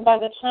thing is that by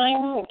the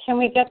time, can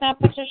we get that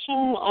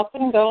petition up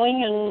and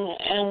going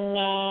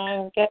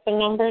and get the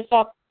numbers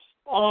up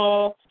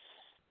for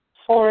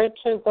it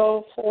to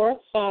go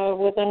forth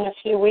within a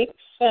few weeks?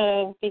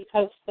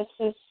 Because this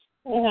is,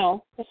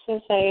 this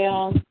is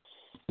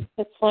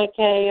it's like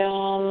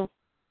a,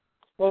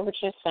 what would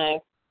you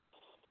say?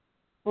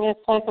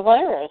 It's like a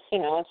virus,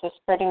 it's a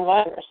spreading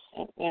virus.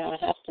 It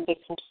has to be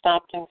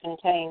stopped and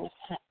contained.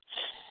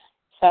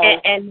 So,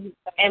 and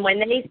when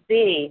they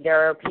see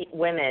there are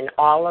women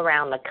all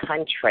around the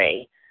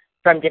country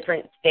from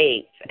different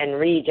states and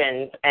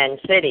regions and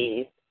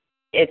cities,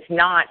 it's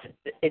not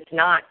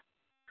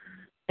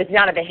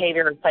a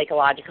behavior or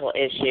psychological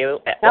issue.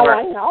 No,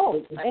 I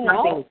know.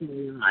 Something's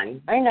going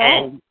on. I know.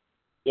 And,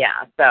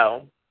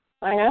 so.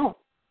 I know.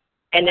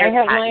 And I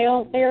have my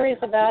own theories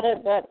about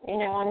it, but,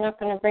 I'm not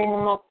going to bring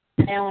them up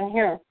now and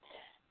here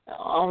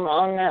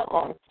on that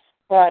one.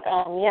 But,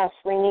 yes,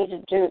 we need to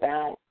do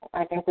that.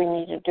 I think we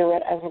need to do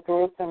it as a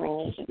group, and we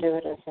need to do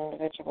it as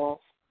individuals.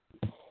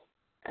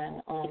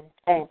 And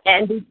thanks.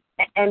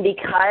 And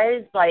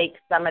because, like,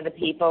 some of the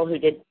people who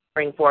did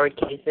bring forward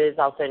cases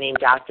also named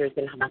doctors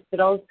in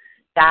hospitals,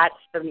 that's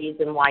the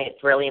reason why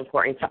it's really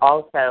important to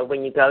also,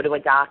 when you go to a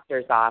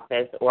doctor's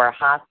office or a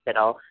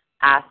hospital,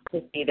 ask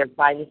to see their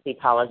privacy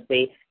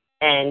policy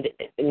and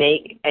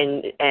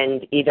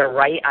either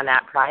write on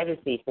that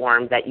privacy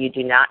form that you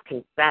do not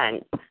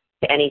consent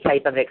to any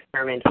type of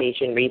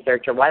experimentation,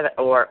 research,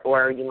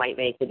 or you might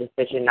make the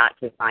decision not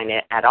to sign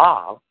it at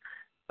all.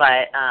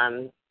 But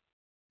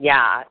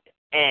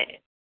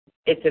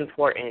it's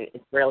important.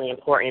 It's really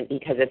important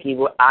because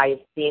I've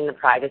seen the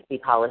privacy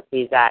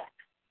policies at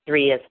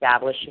 3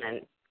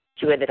 establishments,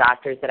 2 of the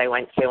doctors that I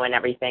went to and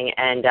everything,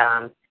 and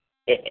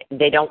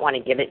they don't want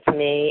to give it to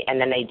me,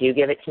 and then they do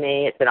give it to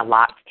me. It's in a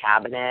locked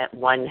cabinet.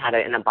 One had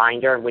it in a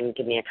binder and wouldn't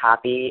give me a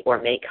copy or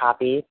make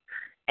copies.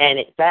 And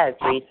it says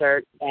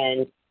research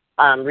and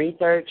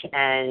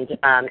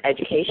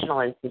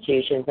educational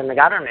institutions in the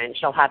government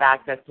shall have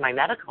access to my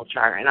medical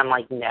chart. And I'm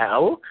like,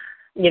 no,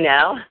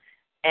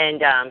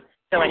 And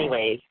so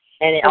anyways.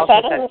 And it Is also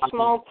that in says the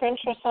small print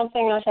or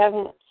something? I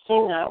haven't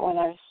seen that when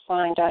I've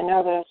signed. I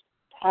know there's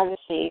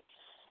privacy,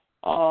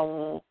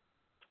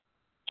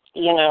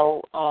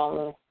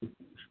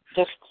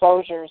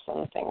 disclosures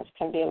and things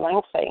can be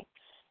lengthy,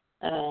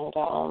 and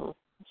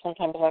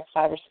sometimes like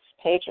 5 or 6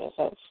 pages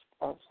of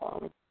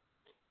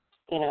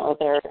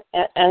there.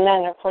 And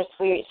then of course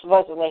we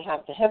supposedly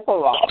have the HIPAA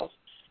laws,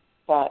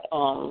 but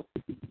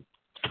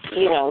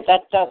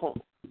that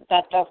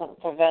doesn't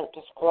prevent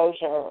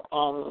disclosure.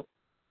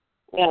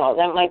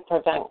 That might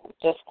prevent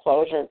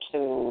disclosure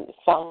to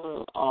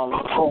some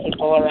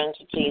people or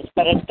entities,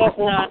 but it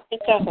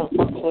doesn't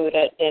preclude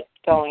it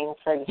going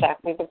for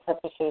exactly the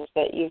purposes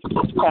that you've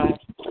described.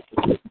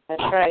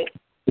 That's right.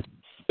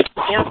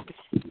 Yep.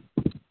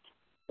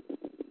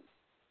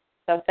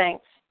 So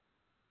thanks.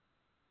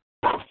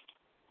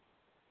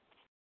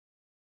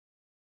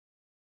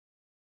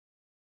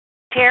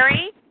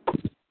 Terry?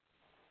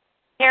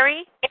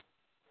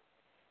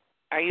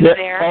 Are you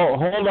there? Oh,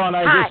 hold on.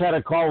 I just had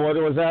a call. What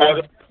was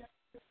that?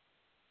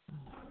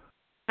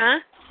 Huh?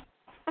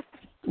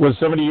 Was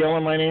somebody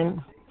yelling my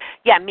name?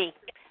 Yeah, me.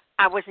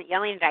 I wasn't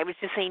yelling. I was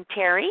just saying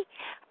Terry.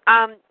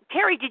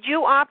 Terry, did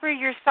you offer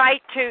your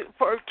site to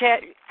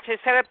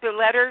set up the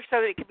letter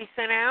so that it could be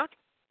sent out?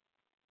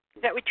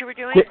 Is that what you were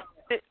doing? Yeah.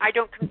 The I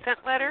don't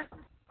consent letter?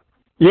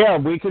 Yeah,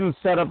 we can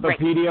set up a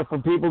PDF for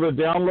people to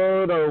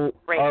download,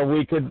 or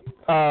we could.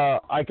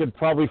 I could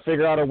probably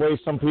figure out a way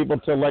some people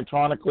to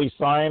electronically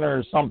sign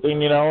or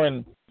something,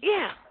 And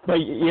yeah.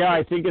 But yeah,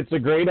 I think it's a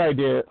great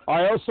idea.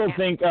 I also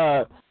think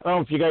I don't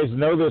know if you guys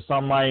know this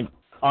on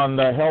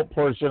the help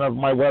portion of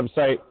my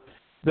website.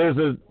 There's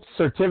a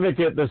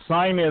certificate to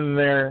sign in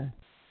there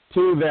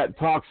too that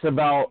talks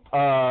about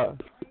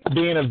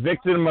being a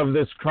victim of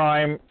this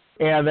crime,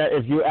 and that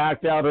if you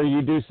act out or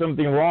you do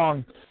something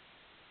wrong.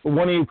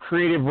 One of you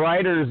creative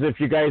writers, if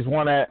you guys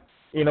want to,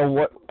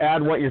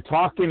 add what you're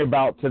talking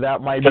about to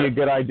that, might be a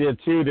good idea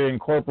too, to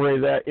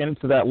incorporate that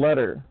into that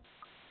letter.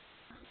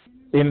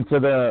 Into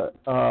the,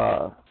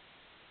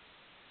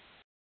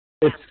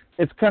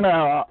 it's kind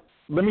of.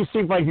 Let me see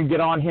if I can get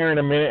on here in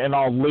a minute, and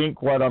I'll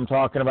link what I'm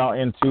talking about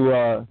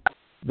into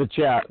the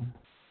chat.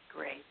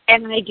 Great.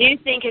 And I do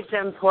think it's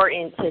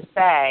important to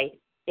say,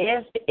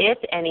 if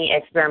any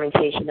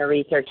experimentation or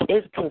research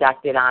is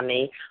conducted on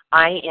me,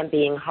 I am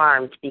being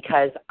harmed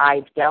because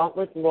I've dealt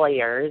with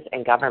lawyers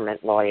and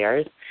government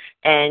lawyers,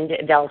 and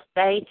they'll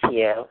say to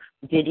you,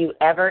 did you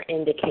ever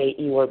indicate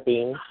you were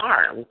being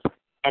harmed?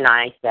 And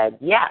I said,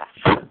 yes.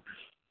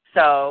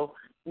 So,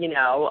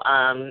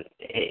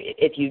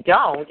 if you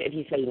don't, if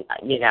you say,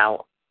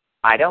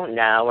 I don't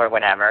know or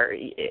whatever,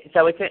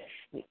 so it's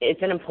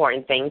an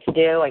important thing to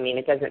do. I mean,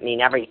 it doesn't mean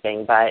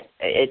everything, but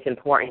it's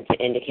important to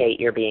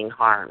indicate you're being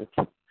harmed.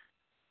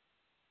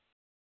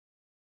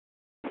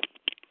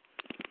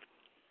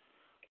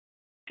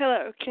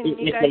 Hello, can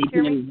you guys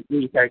hear me?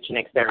 Research and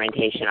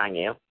experimentation on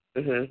you,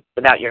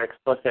 without your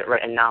explicit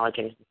written knowledge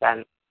and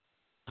consent.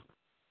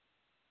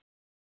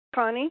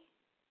 Connie?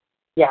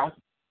 Yes.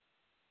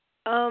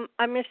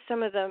 I missed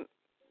some of the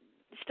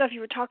stuff you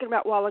were talking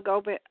about a while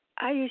ago, but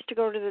I used to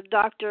go to the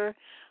doctor.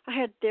 I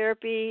had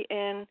therapy,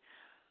 and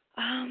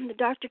the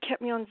doctor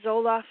kept me on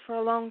Zoloft for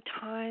a long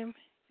time.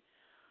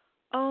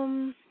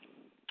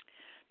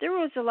 There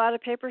was a lot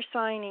of paper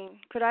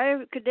signing. Could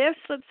they have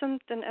slipped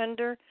something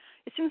under?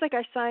 It seems like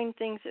I signed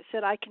things that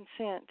said I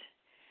consent.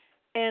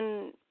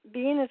 And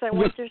being as I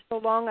went there so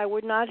long, I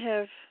would not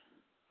have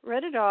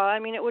read it all. I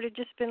mean, it would have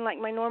just been like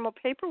my normal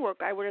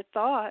paperwork, I would have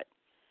thought.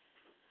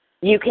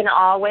 You can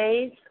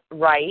always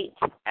write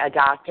a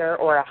doctor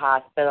or a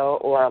hospital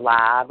or a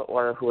lab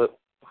or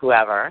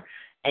whoever,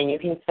 and you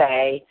can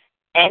say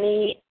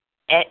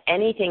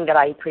anything that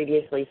I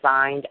previously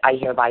signed, I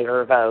hereby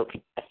revoke,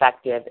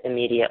 effective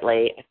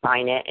immediately.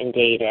 Sign it and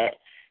date it,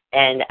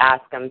 and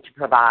ask them to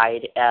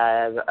provide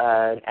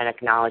an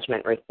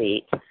acknowledgement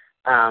receipt,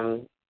 a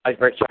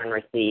return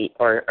receipt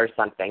or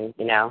something,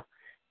 And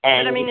but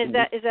I mean, is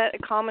that a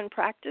common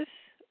practice?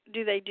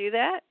 Do they do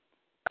that?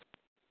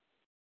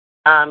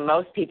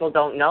 Most people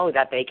don't know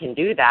that they can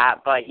do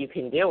that, but you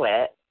can do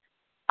it.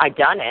 I've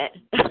done it.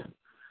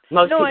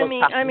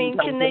 I mean,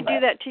 can they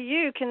do that to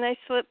you? Can they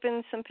slip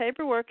in some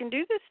paperwork and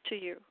do this to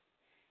you?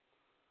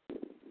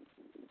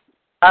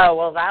 Oh,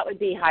 well, that would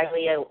be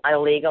highly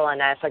illegal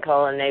and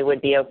unethical, and they would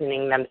be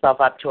opening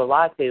themselves up to a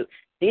lawsuit.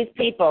 These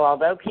people,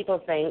 although people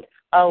think,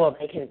 oh, well,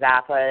 they can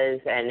zap us,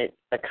 and it's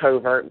the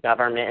covert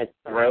government, it's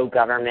the rogue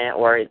government,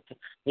 or it's,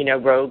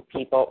 rogue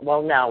people.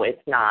 Well, no,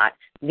 it's not.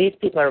 These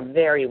people are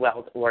very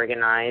well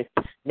organized.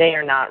 They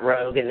are not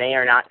rogue, and they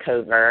are not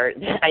covert.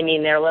 I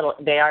mean,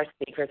 they are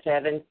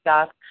secretive and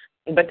stuff,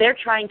 but they're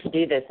trying to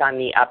do this on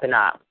the up and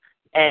up.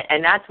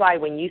 And that's why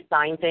when you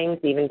sign things,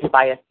 even to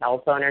buy a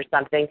cell phone or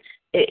something,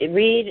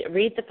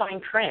 read the fine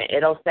print.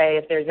 It'll say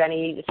if there's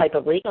any type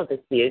of legal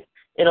dispute,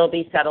 it'll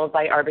be settled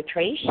by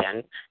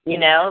arbitration. So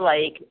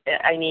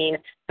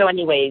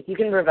anyways, you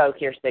can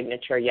revoke your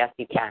signature. Yes,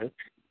 you can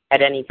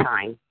at any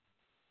time.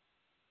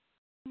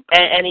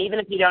 And even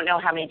if you don't know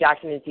how many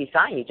documents you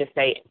sign, you just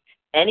say,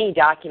 any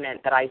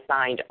document that I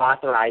signed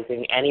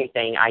authorizing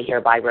anything, I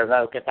hereby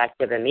revoke,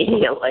 effective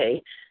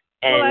immediately.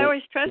 And I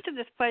always trusted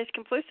this place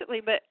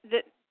implicitly, but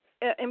they're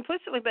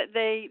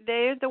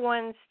the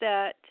ones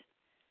that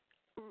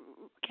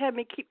had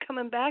me keep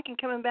coming back and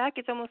coming back.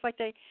 It's almost like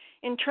they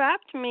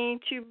entrapped me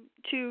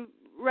to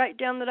write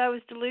down that I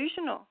was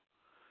delusional.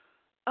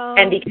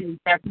 And because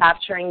they're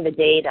capturing the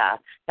data,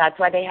 that's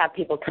why they have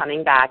people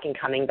coming back and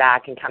coming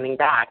back and coming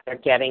back. They're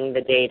getting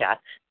the data.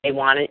 They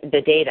want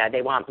the data.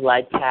 They want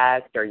blood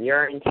test or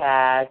urine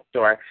test,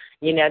 or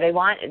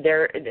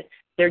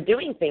they're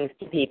doing things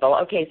to people.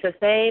 Okay, so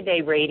say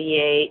they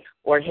radiate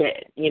or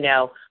hit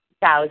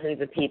thousands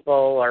of people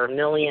or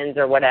millions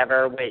or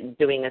whatever with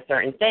doing a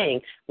certain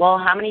thing. Well,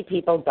 how many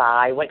people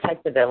die? What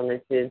types of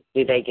illnesses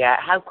do they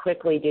get? How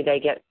quickly do they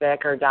get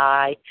sick or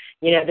die?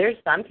 There's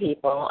some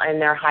people,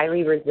 and they're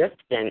highly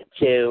resistant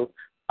to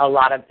a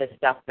lot of the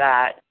stuff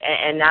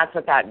and that's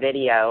what that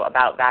video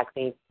about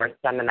vaccines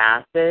forced on the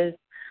masses,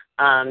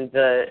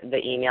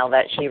 the email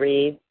that she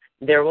reads,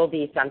 there will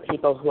be some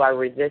people who are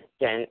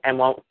resistant and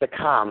won't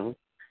succumb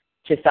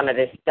to some of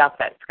this stuff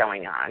that's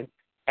going on.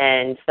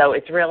 And so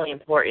it's really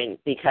important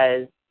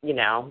because,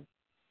 and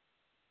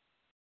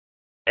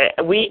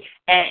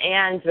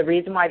the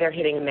reason why they're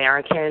hitting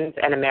Americans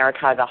and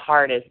America the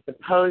hardest,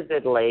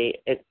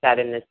 supposedly, it's said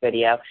in this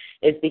video,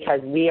 is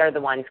because we are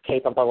the ones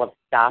capable of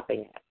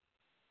stopping it.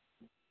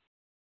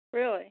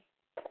 Really?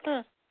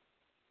 Huh.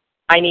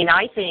 I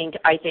think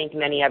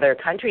many other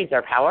countries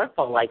are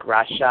powerful, like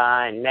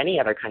Russia, and many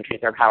other countries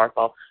are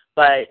powerful.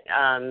 But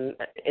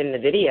in the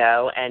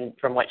video and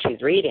from what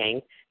she's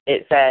reading,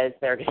 it says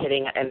they're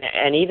hitting,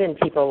 and even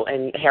people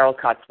in Harold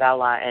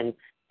Kotzvella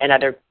and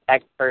other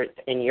experts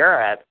in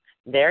Europe,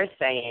 they're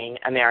saying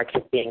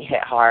America's being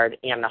hit hard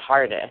and the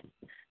hardest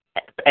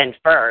and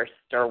first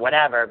or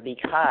whatever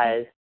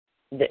because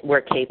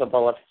we're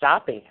capable of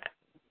stopping it.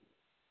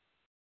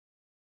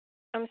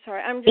 I'm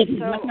sorry. I'm just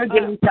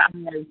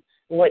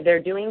what they're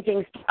doing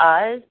things to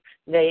us,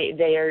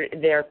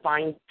 they're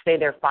fine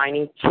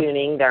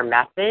tuning their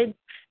methods,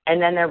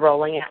 and then they're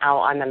rolling it out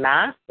on the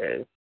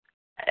masses,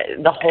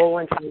 the whole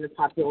entire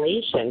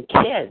population,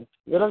 kids,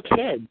 little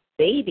kids,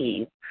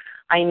 babies.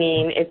 I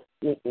mean,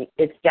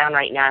 it's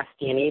downright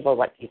nasty and evil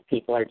what these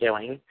people are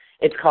doing.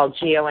 It's called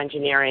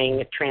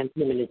geoengineering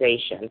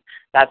transhumanization.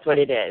 That's what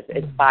it is.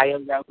 It's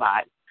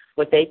bio-robots.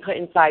 What they put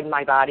inside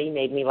my body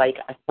made me like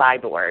a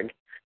cyborg.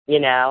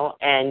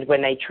 And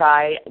when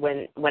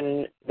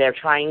they're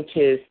trying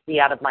to see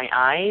out of my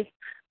eyes,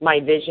 my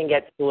vision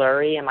gets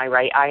blurry in my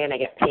right eye and I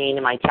get pain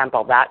in my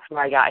temple. That's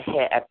where I got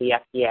hit at the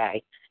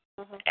FDA.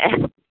 Mm-hmm.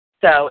 And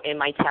so in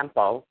my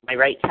temple, my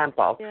right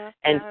temple. Yeah,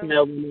 and so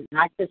when I'm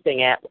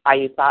practicing it,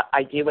 I thought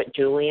I do what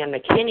Julian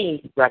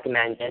McKinney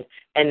recommended,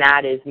 and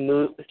that is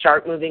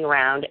start moving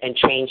around and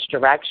change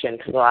direction,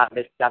 because a lot of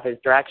this stuff is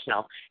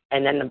directional.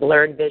 And then the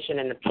blurred vision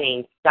and the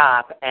pain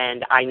stop,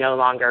 and I no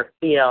longer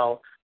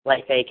feel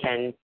like they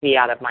can see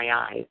out of my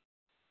eyes.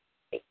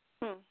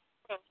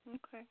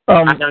 Okay.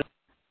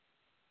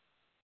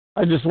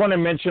 I just want to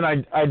mention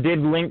I did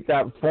link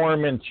that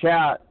form in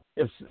chat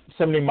if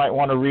somebody might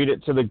want to read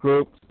it to the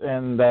group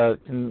and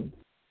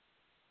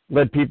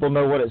let people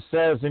know what it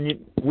says, and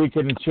we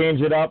can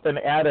change it up and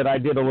add it. I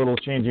did a little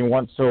changing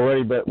once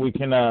already, but we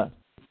can add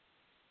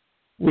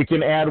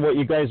what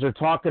you guys are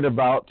talking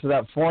about to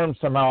that form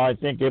somehow. I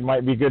think it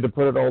might be good to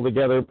put it all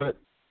together, but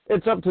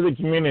it's up to the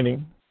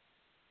community.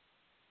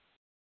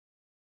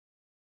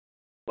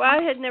 Well,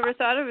 I had never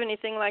thought of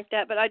anything like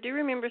that, but I do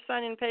remember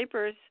signing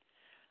papers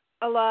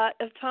a lot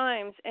of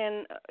times.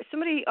 And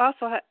somebody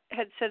also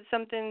had said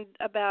something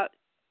about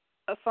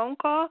a phone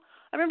call.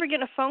 I remember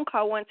getting a phone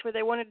call once where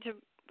they wanted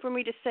for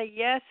me to say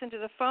yes into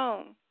the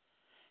phone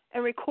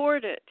and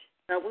record it.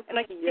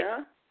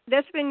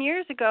 That's been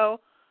years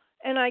ago,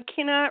 and I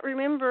cannot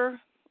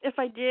remember if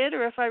I did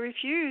or if I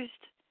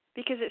refused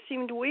because it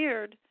seemed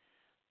weird.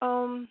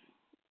 So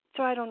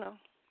I don't know.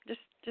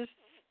 Just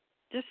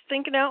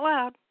thinking out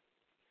loud.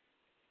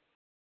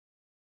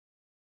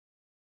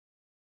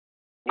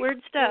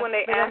 Weird stuff. When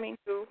they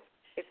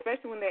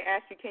especially when they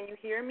ask you, can you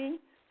hear me?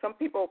 Some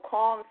people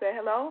call and say,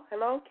 hello,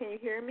 can you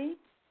hear me?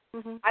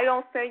 Mm-hmm. I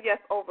don't say yes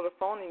over the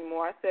phone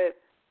anymore. I said,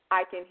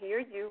 I can hear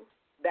you.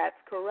 That's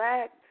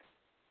correct.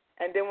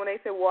 And then when they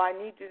say, well, I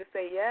need you to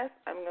say yes,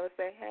 I'm going to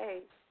say,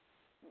 hey,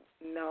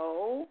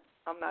 no,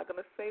 I'm not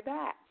going to say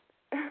that.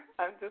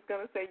 I'm just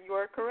going to say you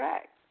are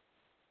correct.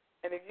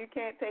 And if you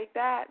can't take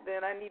that,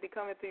 then I need to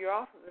come into your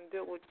office and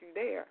deal with you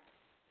there.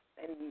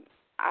 And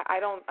I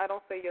don't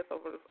say yes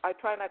over I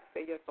try not to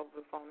say yes over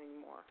the phone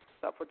anymore,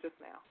 except for just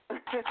now.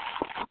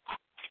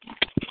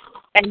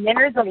 And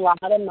there's a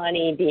lot of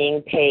money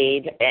being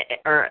paid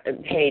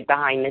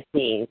behind the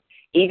scenes.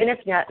 Even if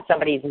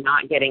somebody's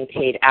not getting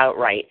paid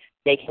outright,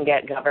 they can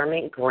get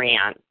government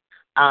grants,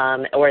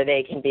 or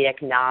they can be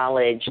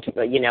acknowledged,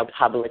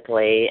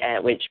 publicly,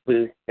 which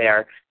boosts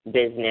their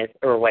business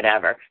or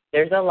whatever.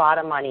 There's a lot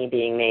of money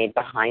being made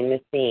behind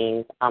the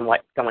scenes on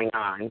what's going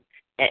on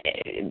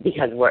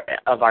because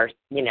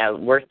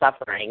we're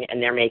suffering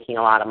and they're making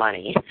a lot of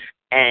money.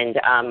 And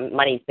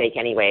money's fake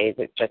anyways.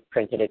 It's just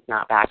printed. It's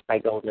not backed by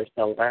gold or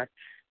silver.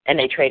 And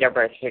they trade our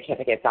birth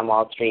certificates on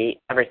Wall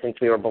Street ever since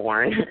we were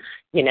born,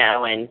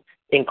 and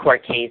in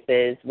court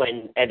cases,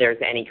 when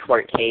there's any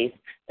court case,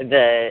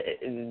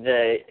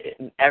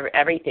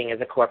 everything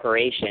is a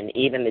corporation.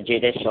 Even the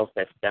judicial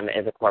system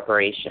is a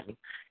corporation.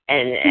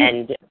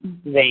 And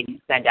they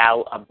send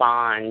out a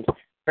bond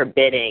for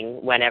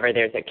bidding whenever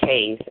there's a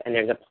case, and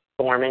there's a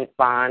performance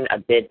bond, a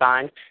bid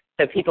bond.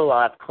 So people will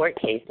have court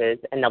cases,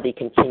 and they'll be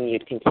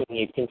continued.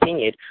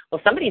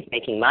 Well, somebody's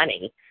making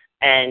money.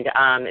 And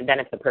then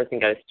if the person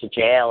goes to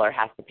jail or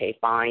has to pay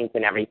fines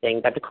and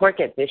everything, but the court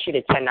gets issued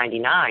a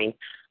 1099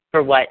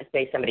 for what,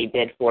 say somebody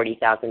bid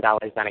 $40,000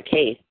 on a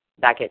case,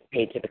 that gets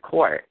paid to the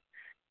court.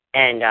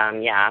 And,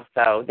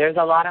 so there's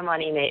a lot of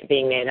money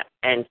being made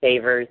and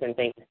favors and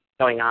things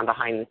going on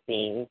behind the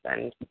scenes.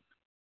 And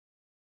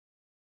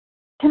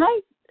can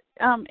I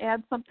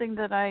add something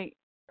that I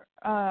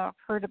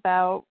heard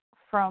about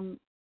from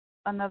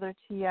another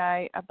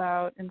TI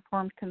about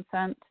informed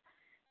consent?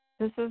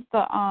 This is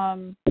the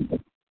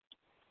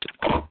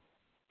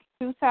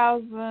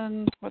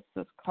 2000, what's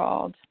this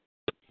called?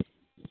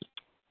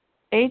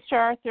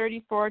 HR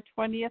 34,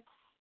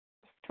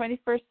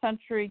 21st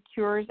Century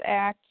Cures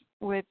Act,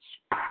 which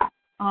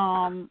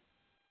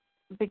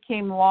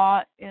became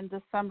law in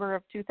December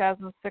of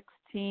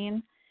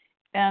 2016.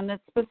 And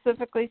it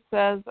specifically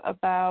says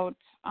about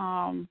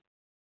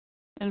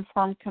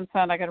informed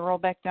consent. I got to roll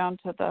back down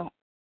to the...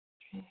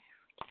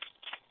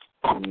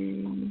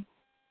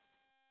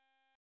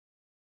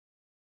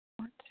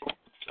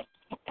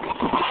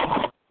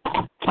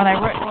 When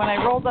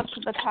I rolled up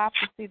to the top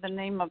to see the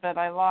name of it,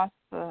 I lost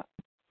the.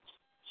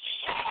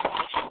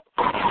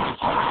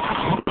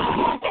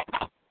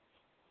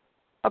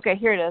 Okay,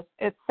 here it is.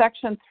 It's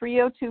Section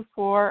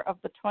 3024 of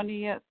the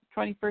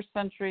 21st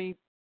Century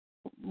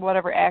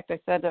whatever act I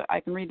said. I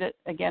can read it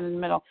again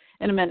in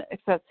a minute.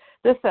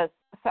 This says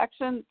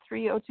Section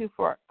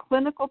 3024: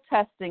 clinical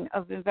testing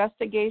of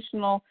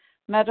investigational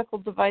medical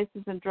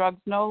devices and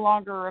drugs no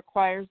longer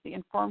requires the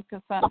informed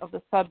consent of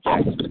the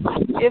subject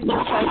if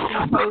the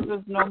testing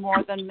poses no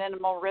more than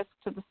minimal risk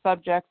to the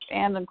subject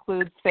and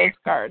includes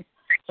safeguards.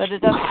 But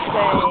it doesn't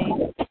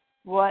say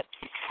what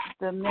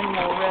the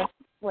minimal risk,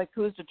 like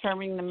who's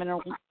determining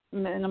the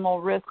minimal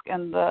risk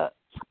and the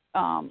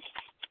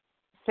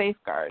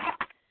safeguards.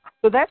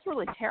 So that's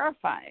really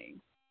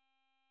terrifying.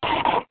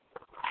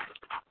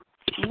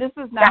 And this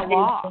is now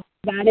law.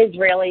 That is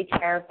really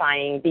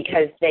terrifying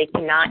because they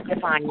cannot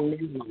define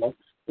minimal.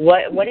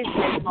 What is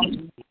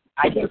minimal?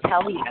 I can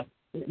tell you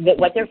that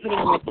what they're putting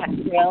in the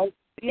chemtrails.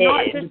 You know,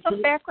 there's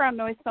some background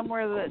noise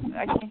somewhere that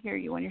I can't hear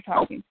you when you're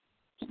talking.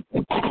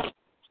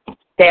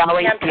 They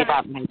always do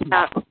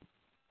that.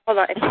 Hold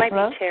on, it might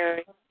be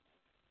Terry.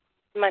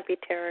 It might be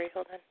Terry.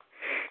 Hold on.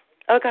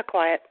 Oh, it got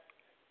quiet.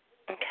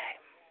 Okay.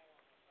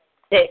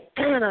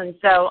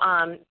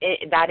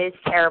 That is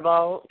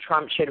terrible.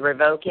 Trump should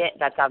revoke it.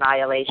 That's a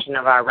violation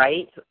of our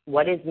rights.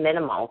 What is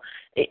minimal?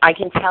 I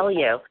can tell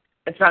you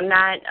from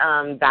that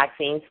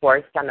vaccines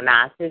forced on the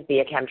masses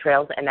via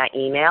chemtrails and that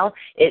email,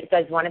 it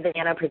says one of the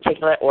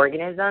nanoparticulate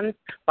organisms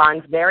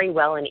bonds very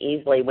well and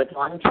easily with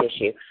lung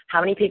tissue. How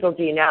many people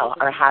do you know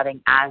are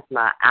having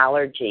asthma,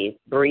 allergies,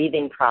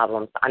 breathing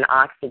problems on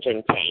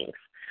oxygen tanks?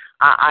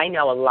 I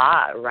know a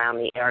lot around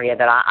the area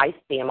that I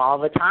see them all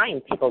the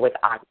time, people with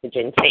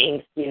oxygen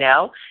tanks, you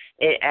know.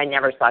 I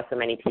never saw so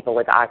many people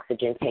with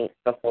oxygen tanks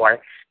before,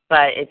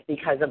 but it's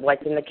because of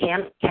what's in the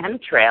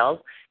chemtrails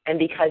and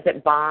because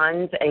it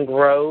bonds and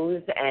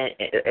grows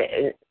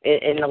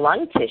in the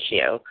lung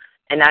tissue,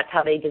 and that's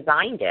how they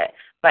designed it.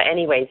 But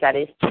anyways, that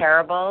is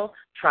terrible.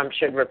 Trump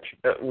should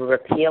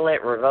repeal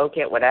it, revoke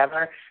it,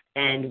 whatever.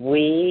 And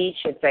we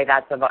should say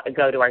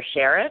go to our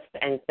sheriffs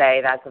and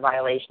say that's a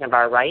violation of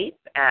our rights,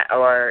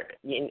 or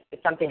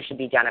something should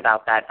be done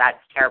about that. That's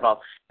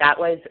terrible.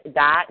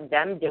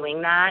 Them doing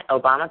that,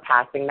 Obama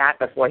passing that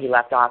before he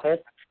left office,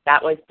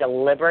 that was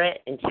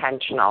deliberate,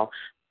 intentional.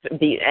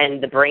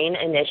 And the BRAIN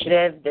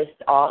Initiative,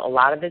 a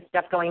lot of this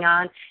stuff going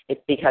on, it's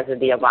because of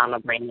the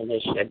Obama BRAIN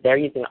Initiative. They're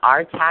using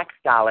our tax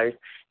dollars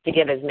to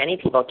give as many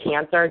people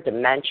cancer,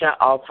 dementia,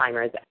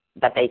 Alzheimer's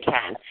that they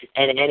can,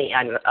 and any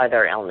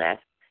other illness.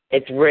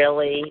 It's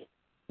really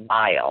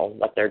vile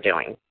what they're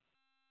doing.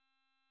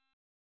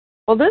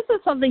 Well, this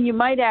is something you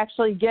might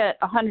actually get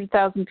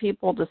 100,000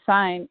 people to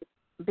sign,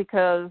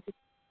 because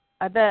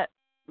I bet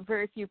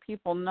very few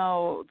people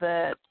know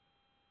that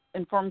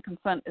informed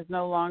consent is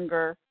no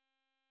longer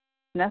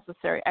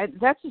necessary.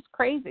 That's just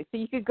crazy. So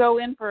you could go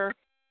in for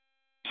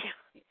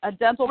a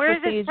dental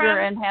procedure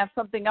and have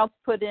something else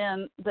put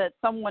in that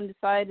someone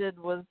decided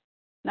was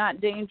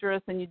not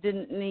dangerous and you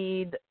didn't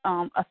need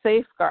a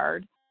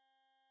safeguard.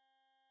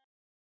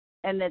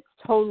 and it's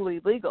totally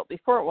legal.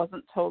 Before it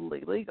wasn't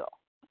totally legal.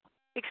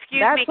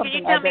 Excuse That's me, can you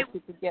something tell I me bet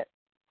you could get.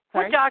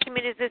 what Sorry?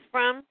 document is this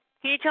from?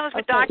 Can you tell us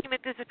what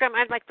document this is from?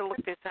 I'd like to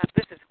look this up.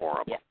 This is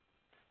horrible.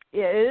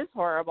 Yeah, it is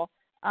horrible.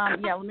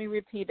 Yeah, let me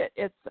repeat it.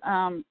 It's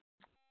I'm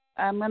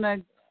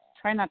gonna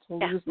try not to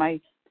lose my.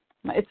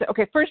 It's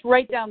okay. First,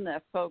 write down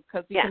this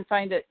because you can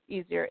find it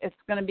easier. It's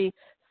going to be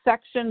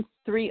Section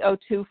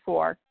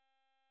 3024.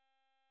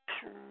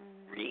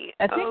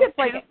 I think it's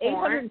like an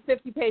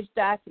 850-page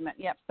document.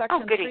 Yep,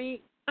 Section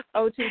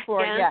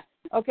 3024. Yeah.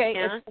 Okay.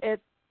 Yeah.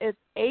 It's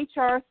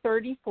HR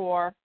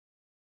 34.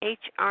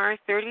 HR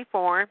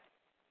 34.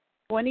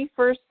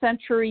 21st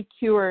Century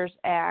Cures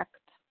Act.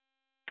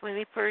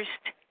 21st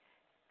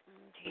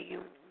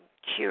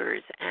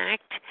Cures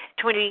Act.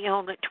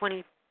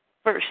 21st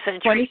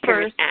Century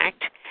Cures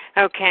Act.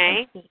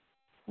 Okay.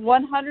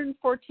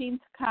 114th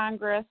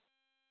Congress,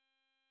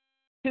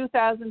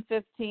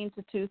 2015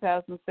 to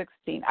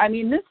 2016. I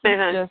mean, this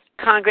is just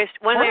Congress.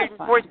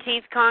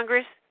 114th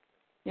Congress.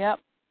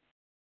 Yep.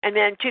 And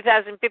then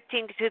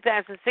 2015 to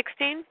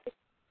 2016.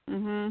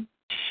 Mhm.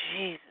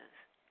 Jesus.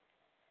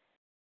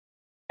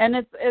 And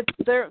it's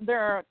there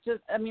are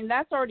just, I mean,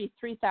 that's already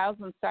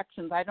 3,000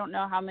 sections. I don't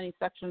know how many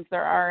sections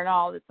there are in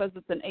all. It says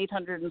it's an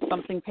 800 and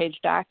something page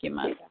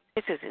document.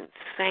 This is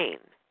insane.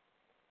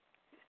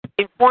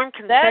 Informed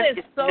consent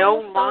is no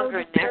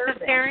longer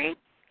necessary.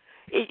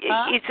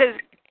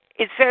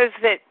 It says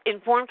that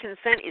informed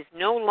consent is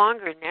no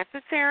longer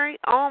necessary.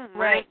 Oh my!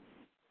 Right.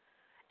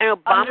 And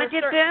Obama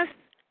did this.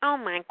 Oh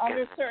my God.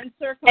 Under certain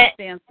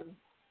circumstances.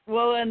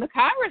 Well, and the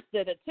Congress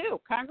did it too.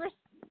 Congress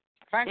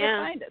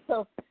signed it.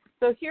 So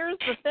here's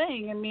the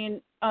thing. I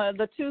mean,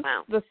 the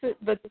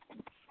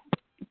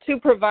two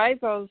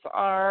provisos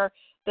are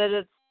that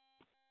it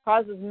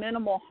causes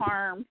minimal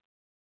harm.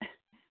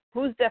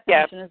 Whose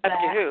definition is that? Up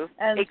to who?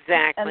 And,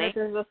 exactly. And that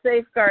there's a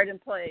safeguard in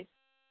place.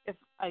 If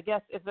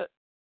it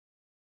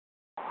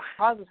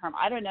causes harm,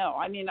 I don't know.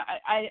 I mean,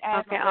 I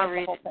haven't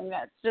read the whole thing.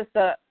 That's just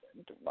a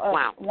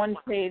one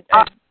page.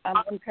 I'm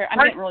not even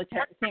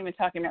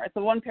talking about it. It's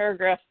a one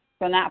paragraph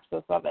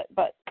synopsis of it.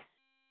 But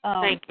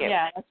thank you.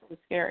 Yeah, that's really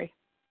scary.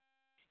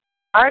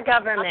 Our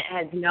government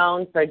has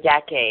known for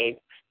decades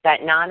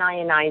that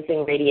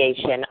non-ionizing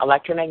radiation,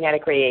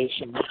 electromagnetic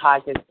radiation,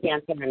 causes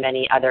cancer and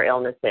many other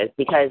illnesses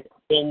because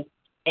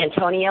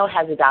Antonio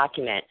has a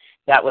document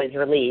that was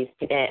released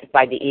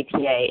by the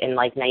EPA in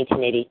like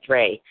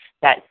 1983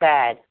 that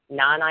said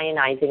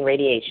non-ionizing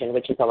radiation,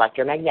 which is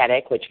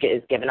electromagnetic, which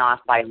is given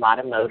off by a lot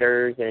of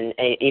motors and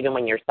even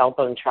when your cell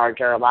phone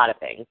charger, a lot of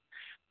things,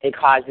 it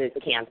causes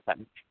cancer.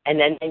 And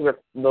then they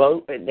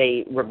revoked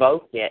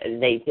it.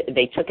 And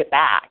they took it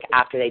back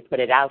after they put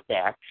it out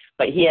there.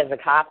 But he has a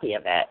copy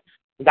of it.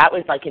 That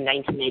was like in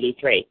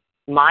 1983.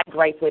 My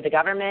gripe with the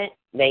government,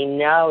 they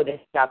know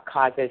this stuff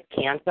causes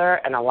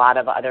cancer and a lot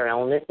of other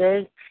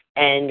illnesses.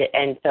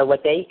 And so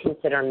what they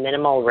consider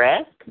minimal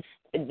risk,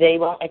 they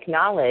won't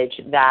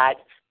acknowledge that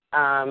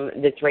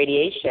this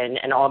radiation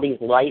and all these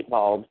light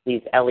bulbs,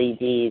 these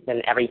LEDs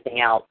and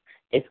everything else,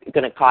 it's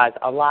going to cause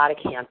a lot of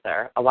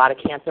cancer,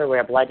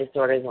 rare blood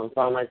disorders,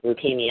 lymphomas,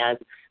 leukemias,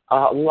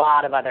 a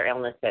lot of other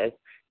illnesses.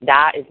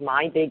 That is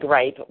my big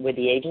gripe with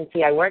the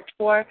agency I worked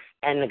for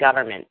and the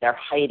government. They're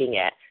hiding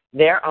it.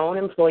 Their own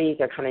employees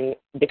are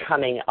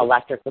becoming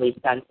electrically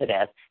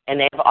sensitive, and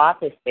they have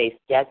office space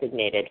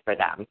designated for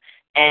them.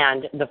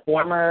 And the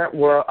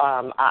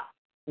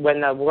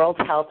when the World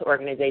Health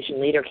Organization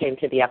leader came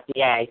to the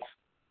FDA,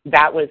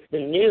 that was the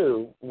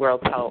new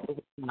World Health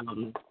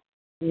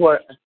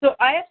So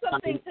I have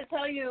something to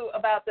tell you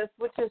about this,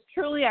 which is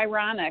truly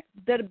ironic,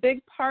 that a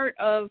big part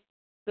of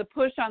the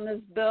push on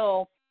this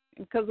bill,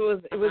 because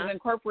it was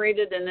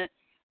incorporated in it,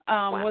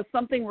 was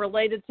something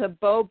related to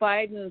Beau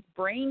Biden's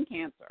brain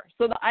cancer.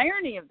 So the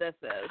irony of this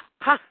is,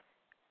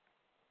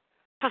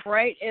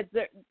 right,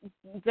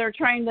 they're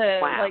trying to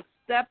like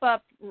step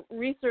up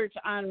research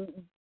on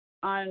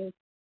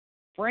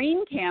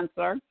brain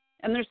cancer,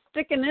 and they're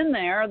sticking in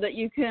there that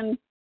you can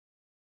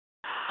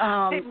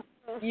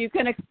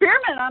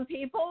experiment on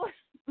people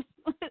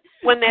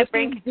when that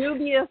with these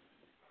dubious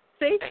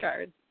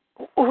safeguards.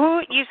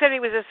 Who you said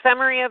it was a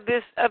summary of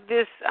this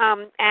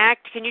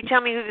act? Can you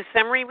tell me who the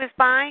summary was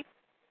by?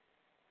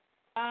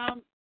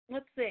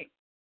 Let's see.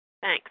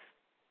 Thanks.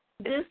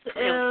 This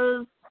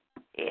is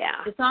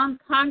It's on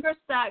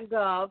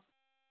Congress.gov.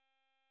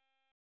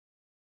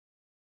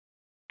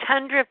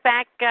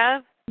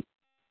 Tundra.gov.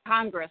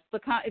 Congress.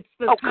 It's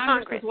the Congress's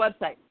Congress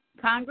website.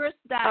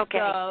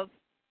 Congress.gov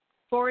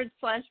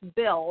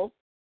 /bill,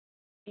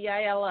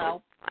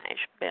 BILL.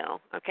 /bill.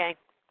 Okay,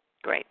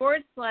 great. /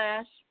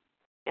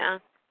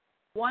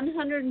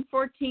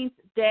 114th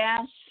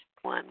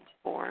 -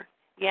 14.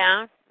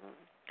 Yeah.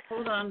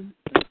 Hold on.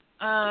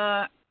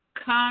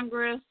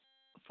 Congress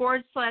 /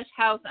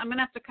 House. I'm going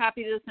to have to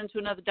copy this into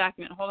another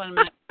document. Hold on a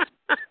minute.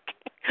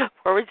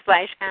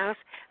 Okay. / House.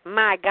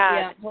 My God.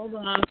 Yeah, hold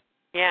on.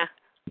 Yeah.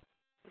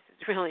 This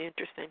is really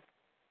interesting.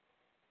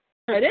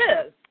 It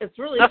is. It's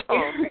really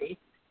scary.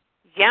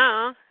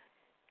 Yeah.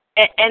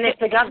 And if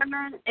the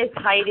government is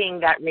hiding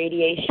that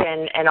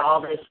radiation and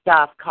all this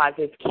stuff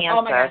causes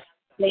cancer,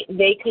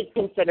 they could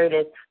consider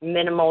this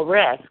minimal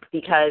risk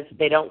because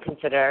they don't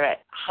consider it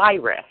high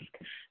risk.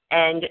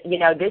 And,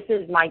 this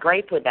is my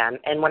gripe with them.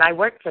 And when I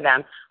worked for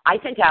them, I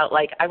sent out,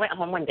 I went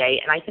home one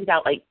day and I sent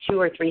out 200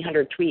 or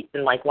 300 tweets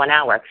in 1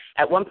 hour.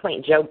 At one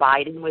point, Joe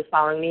Biden was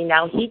following me.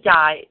 Now, he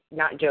died,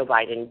 not Joe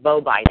Biden, Beau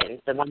Biden,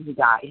 the one who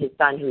died, his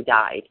son who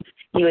died.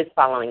 He was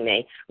following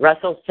me.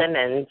 Russell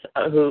Simmons,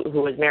 who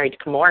was married to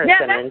Kimora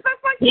Simmons. Yeah,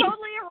 that's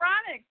totally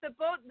ironic. The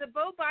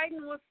Beau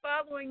Biden was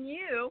following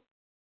you,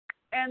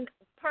 and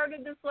part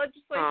of this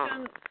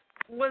legislation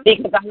was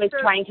because I was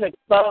trying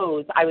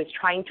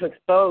to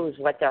expose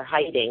what they're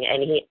hiding,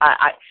 and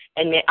I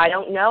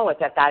don't know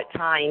if at that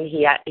time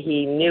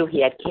he knew he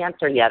had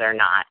cancer yet or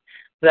not,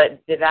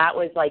 but that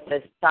was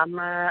the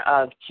summer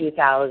of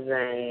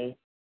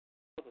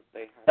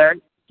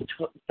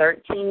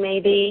 2013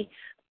 maybe,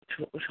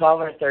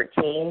 12 or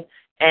 13,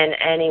 and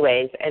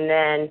anyways, and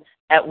then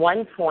at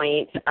one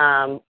point,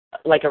 a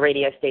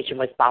radio station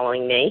was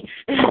following me,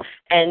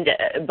 and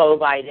Beau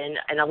Biden,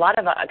 and a lot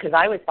of, because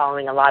I was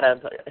following a lot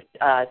of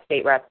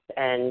state reps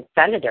and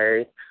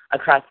senators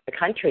across the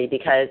country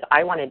because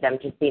I wanted them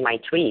to see my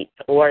tweets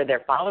or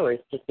their followers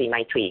to see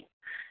my tweets.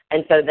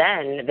 And so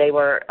then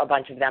a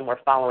bunch of them were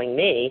following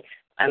me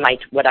and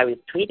what I was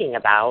tweeting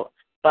about.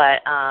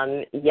 But,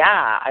 I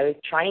was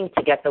trying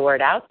to get the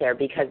word out there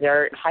because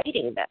they're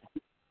hiding this.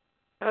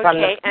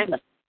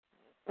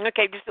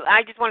 Okay,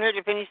 I just want her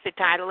to finish the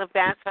title of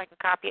that so I can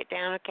copy it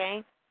down,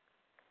 okay?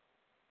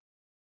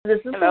 This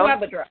is the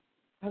web address.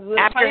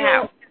 After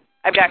how?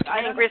 I've got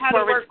Congress /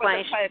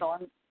 the title.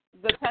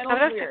 The title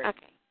is weird.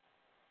 Okay.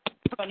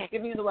 I'm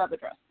giving you the web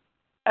address.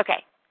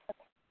 Okay.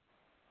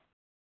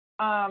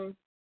 Oh,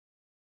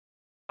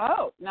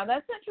 now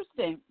that's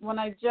interesting. When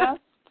I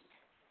just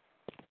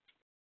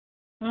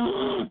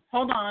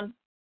hold on.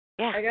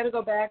 Yeah. I got to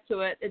go back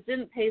to it. It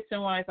didn't paste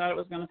in what I thought it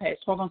was going to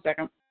paste. Hold on a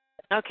second.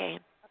 Okay.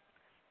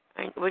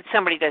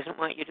 Somebody doesn't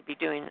want you to be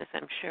doing this,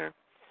 I'm sure.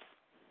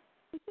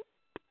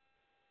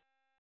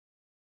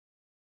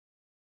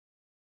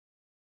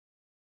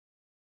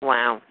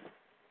 Wow.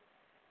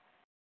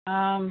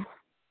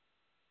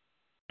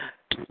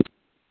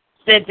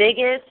 The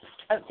biggest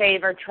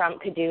favor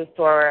Trump could do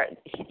for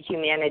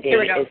humanity Here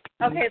we go. is...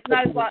 Okay, it's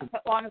not as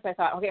long as I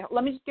thought. Okay,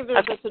 let me just give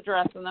it this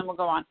address and then we'll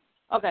go on.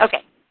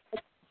 Okay.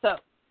 So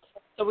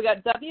we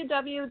got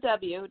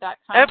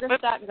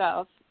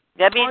www.congress.gov.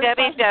 Just a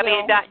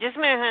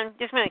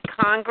minute,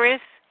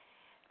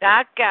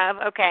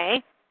 Congress.gov,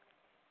 okay.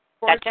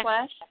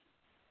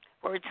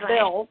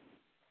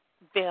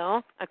 /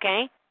 Bill,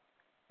 okay.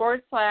 /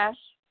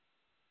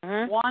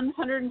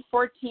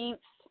 114th.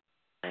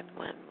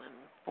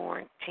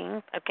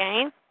 114th,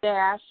 okay. -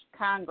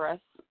 Congress.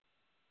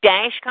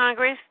 -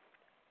 Congress.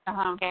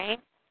 Okay.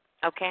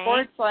 Okay. /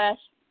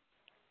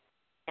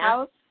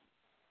 House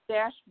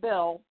 -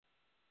 Bill.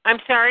 I'm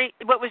sorry,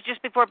 what was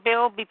just before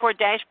Bill, before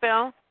dash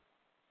Bill?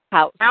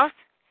 House - Bill.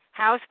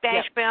 House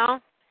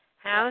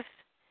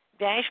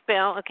 -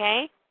 Bill,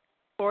 okay.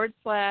 /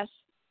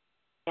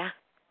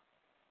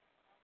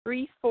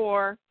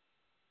 34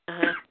 /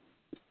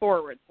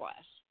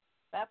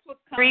 That's what's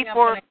coming up.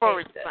 34 /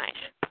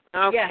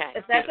 Okay. Yes,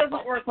 if that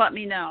doesn't work, let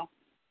me know.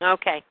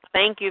 Okay.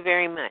 Thank you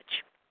very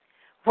much.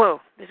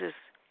 Whoa, this is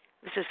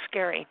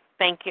scary.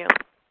 Thank you.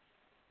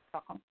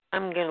 Welcome.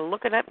 I'm going to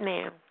look it up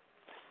now.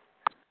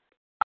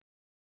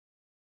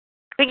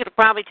 I think it'll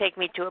probably take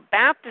me to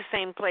about the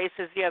same place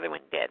as the other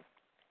one did.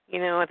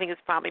 I think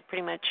it's probably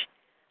pretty much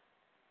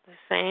the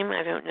same.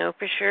 I don't know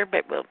for sure,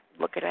 but we'll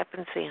look it up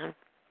and see.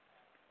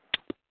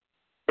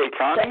 The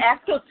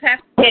actual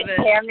text of it.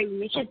 Terry,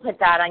 you should put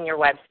that on your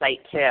website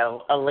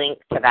too. A link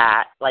to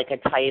that, a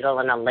title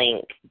and a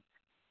link,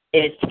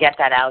 is to get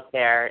that out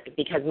there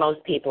because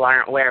most people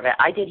aren't aware of it.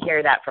 I did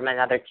hear that from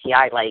another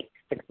TI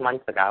 6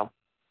 months ago.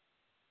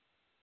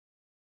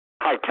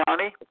 Hi,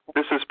 Connie.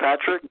 This is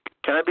Patrick.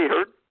 Can I be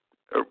heard?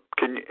 Or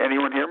can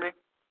anyone hear me?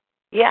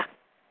 Yeah,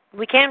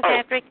 we can,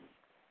 Patrick.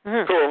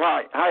 Cool.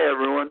 Hi,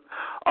 everyone.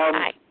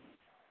 Hi.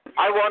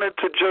 I wanted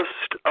to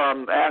just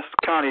ask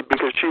Connie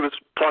because she was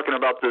talking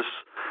about this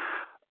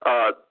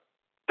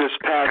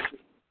past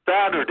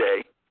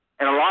Saturday,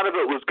 and a lot of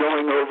it was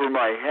going over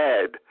my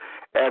head.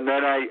 And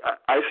then I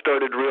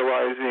started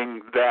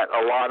realizing that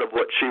a lot of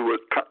what you,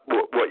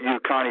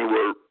 Connie,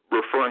 were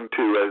referring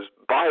to as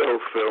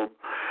biofilm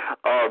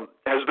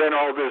has been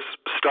all this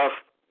stuff,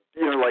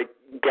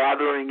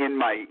 gathering in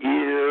my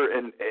ear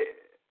and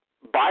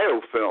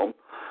biofilm.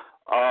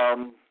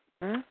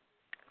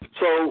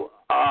 So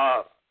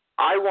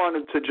I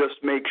wanted to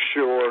just make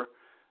sure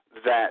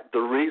that the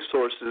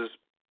resources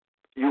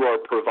you are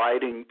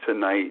providing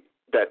tonight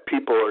that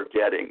people are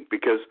getting,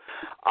 because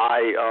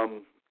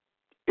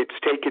it's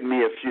taken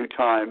me a few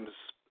times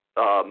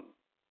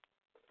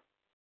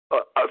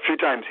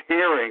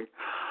hearing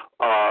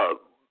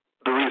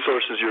the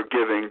resources you're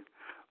giving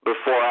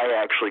before I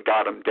actually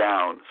got them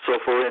down. So,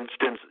 for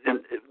instance,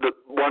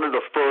 one of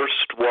the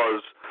first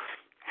was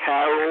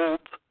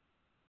Harold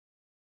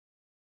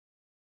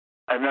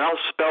and I'll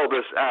spell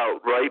this out,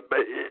 right? But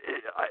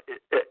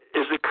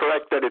is it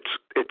correct that it's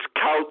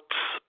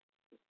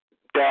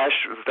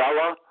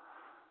Couts-Vela?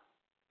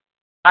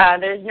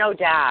 There's no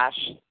dash,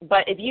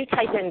 but if you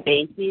type in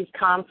Basie's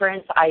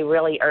conference, I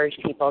really urge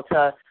people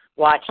to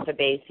watch the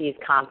Basie's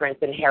conference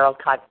and Harold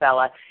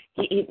Couts-Vela.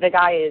 The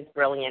guy is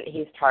brilliant.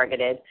 He's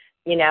targeted,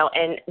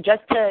 and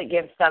just to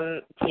give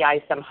some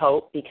TI some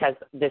hope, because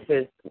this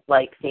is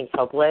seems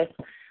hopeless,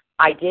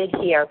 I did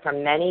hear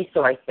from many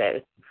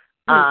sources.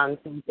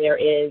 There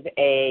is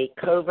a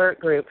covert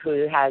group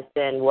who has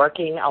been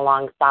working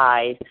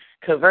alongside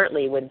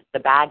covertly with the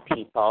bad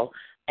people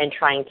and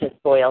trying to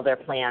spoil their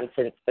plans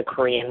since the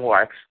Korean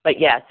War. But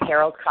yes,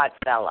 Harold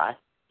Couts-Vela,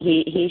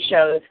 he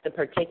shows the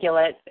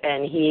particulates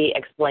and he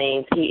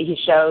explains, he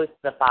shows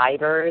the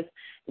fibers.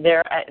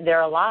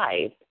 They're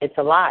alive. It's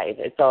alive.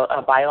 It's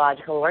a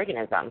biological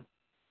organism.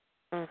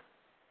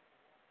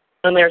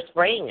 And they're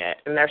spraying it,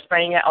 and they're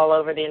spraying it all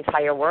over the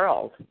entire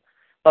world.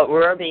 But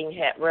we're being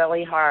hit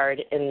really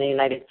hard in the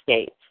United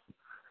States.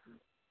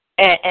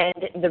 And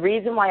the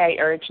reason why I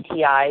urge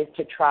TIs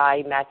to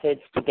try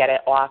methods to get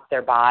it off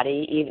their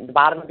body, even the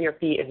bottom of your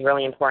feet is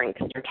really important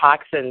because your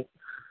toxins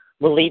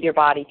will leave your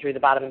body through the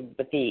bottom of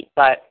the feet.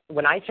 But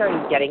when I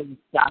started getting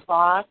stuff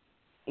off,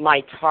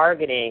 my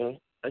targeting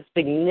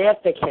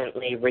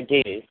significantly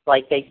reduced.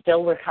 They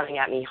still were coming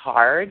at me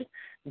hard,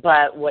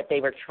 but what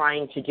they were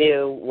trying to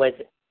do was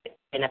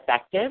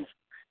ineffective.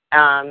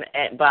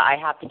 But I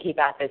have to keep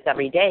at this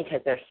every day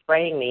because they're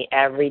spraying me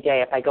every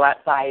day. If I go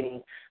outside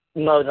and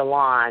mow the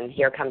lawn,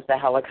 here comes the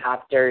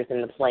helicopters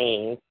and the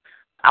planes.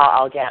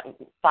 I'll get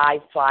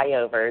 5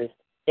 flyovers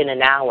in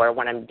an hour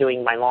when I'm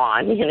doing my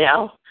lawn,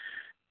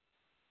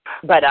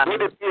 But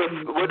would it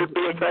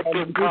be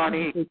effective,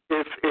 Connie,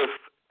 if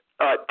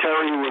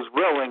Terry was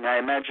willing? I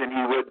imagine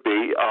he would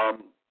be.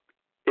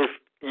 If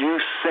you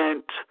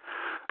sent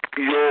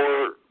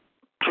your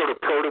sort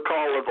of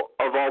protocol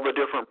of all the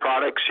different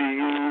products you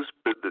use,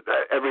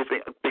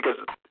 everything, because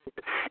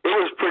it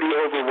was pretty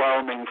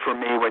overwhelming for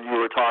me when you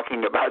were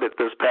talking about it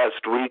this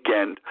past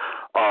weekend,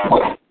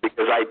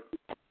 because I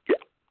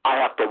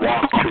have to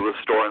walk to a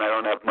store and I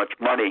don't have much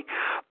money.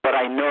 But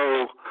I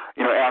know,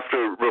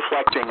 after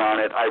reflecting on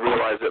it, I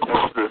realized that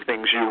most of the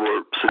things you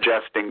were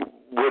suggesting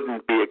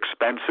wouldn't be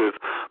expensive.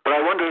 But I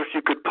wonder if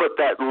you could put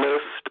that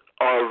list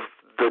of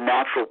the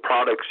natural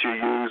products you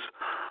use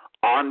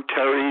on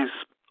Terry's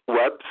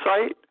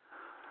website?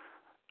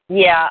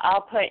 Yeah,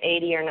 I'll put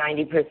 80 or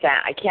 90%.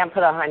 I can't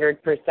put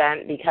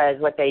 100% because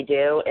what they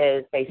do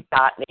is they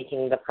stop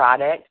making the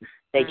product.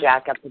 They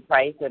jack up the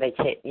price, or they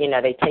take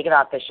it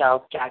off the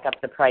shelf, jack up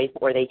the price,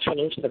 or they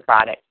change the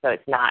product so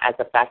it's not as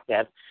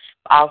effective.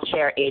 I'll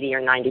share 80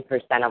 or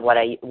 90% of what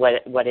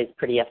is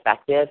pretty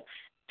effective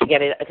to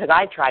get it, because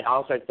I've tried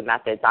all sorts of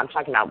methods. I'm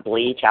talking about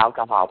bleach,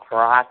 alcohol,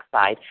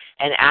 peroxide,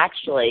 and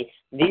actually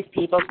these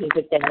people can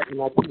sit there and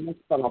they'll come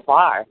from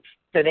afar.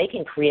 So they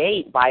can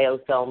create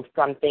biofilms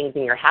from things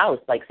in your house.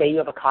 Like, say you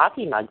have a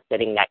coffee mug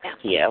sitting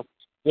next to you.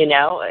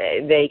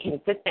 They can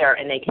sit there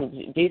and they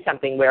can do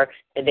something where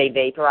they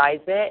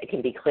vaporize it. It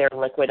can be clear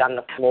liquid on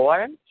the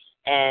floor.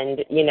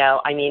 And,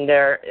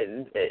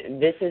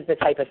 this is the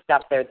type of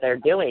stuff that they're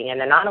doing. And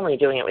they're not only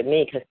doing it with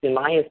me, because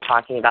Sumaya is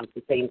talking about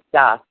the same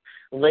stuff.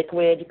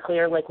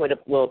 Clear liquid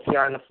will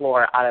appear on the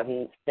floor out of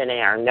thin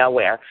air,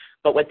 nowhere.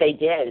 But what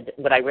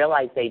I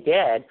realized they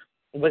did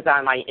was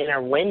on my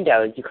inner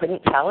windows. You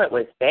couldn't tell it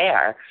was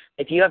there.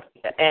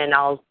 And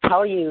I'll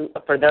tell you,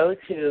 for those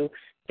who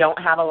don't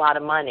have a lot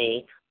of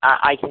money,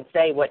 I can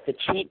say what the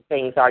cheap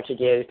things are to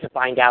do to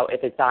find out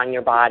if it's on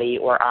your body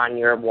or on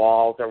your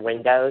walls or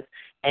windows.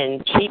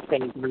 And cheap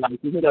things are like,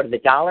 you can go to the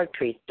Dollar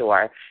Tree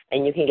store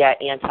and you can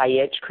get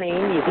anti-itch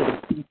cream.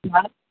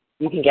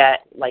 You can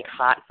get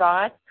hot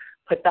sauce.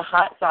 Put the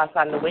hot sauce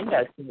on the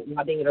windows,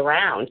 rubbing it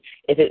around.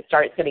 If it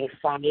starts getting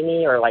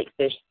slimy or like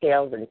fish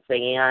scales and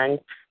sand,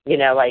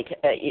 your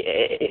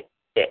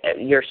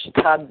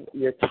tub,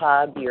 your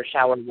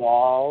shower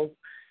walls,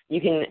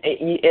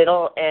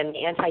 and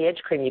anti-itch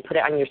cream, you put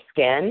it on your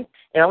skin.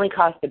 It only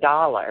costs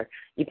 $1.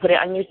 You put it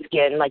on your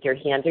skin, like your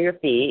hands or your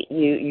feet.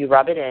 You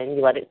rub it in.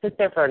 You let it sit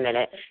there for a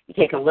minute. You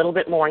take a little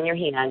bit more in your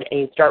hand, and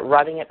you start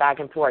rubbing it back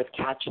and forth.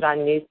 Catch it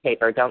on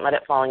newspaper. Don't let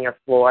it fall on your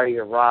floor,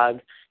 your rug.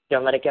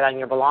 Don't let it get on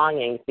your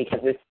belongings, because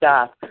this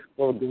stuff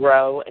will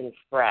grow and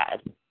spread.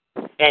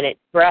 And it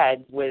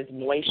spreads with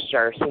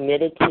moisture,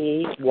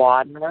 humidity,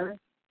 water.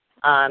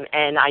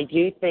 And I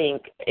do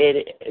think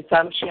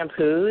some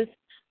shampoos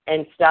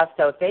and stuff,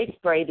 so if they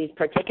spray these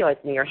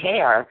particulates in your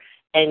hair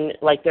and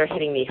they're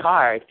hitting me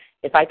hard,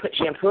 if I put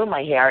shampoo in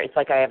my hair, it's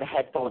like I have a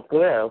head full of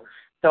glue.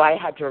 So I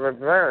had to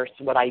reverse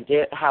what I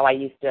did, how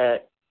I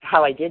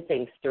did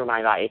things through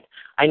my life.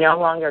 I no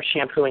longer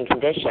shampoo and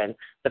condition.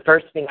 The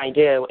first thing I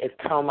do is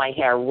comb my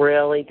hair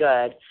really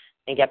good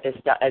and get this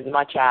stuff as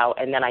much out,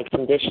 and then I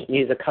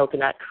use a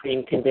coconut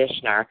cream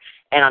conditioner,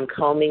 and I'm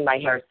combing my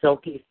hair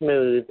silky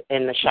smooth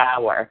in the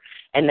shower.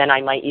 And then I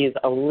might use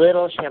a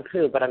little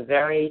shampoo, but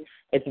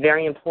it's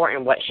very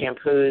important what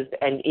shampoos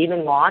and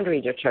even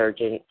laundry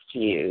detergents to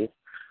use.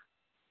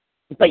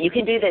 But you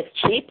can do this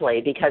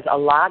cheaply because a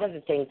lot of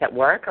the things that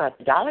work are at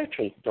the Dollar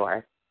Tree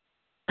store.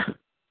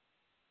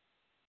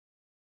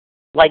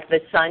 Like the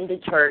Sun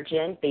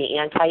detergent, the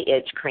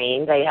anti-itch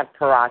cream, they have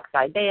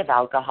peroxide, they have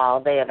alcohol,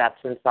 they have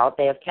Epsom salt,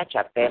 they have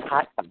ketchup, they have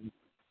hot sauce.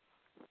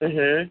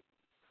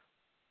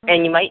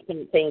 And you might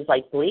think things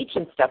like bleach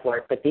and stuff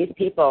work, but these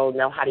people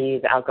know how to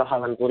use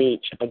alcohol and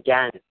bleach,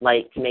 again,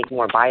 like to make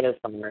more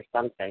biofilm or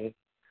something.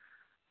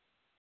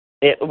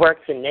 It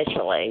works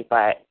initially,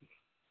 but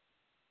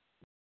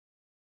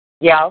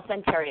yeah, I'll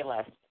send Terry a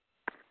list.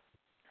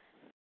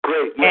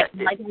 Great. Yeah.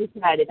 And like I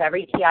said, if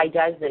every TI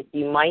does this,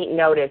 you might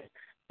notice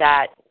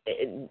that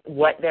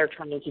what they're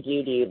trying to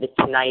do to you, the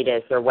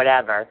tinnitus or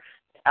whatever,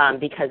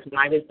 because when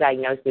I was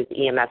diagnosed as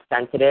EMF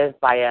sensitive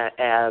by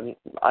a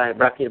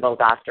reputable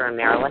doctor in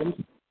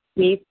Maryland,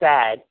 he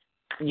said,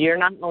 you're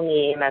not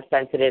only EMF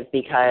sensitive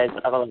because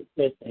of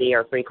electricity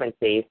or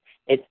frequencies,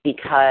 it's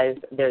because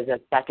there's a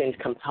second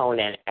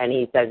component, and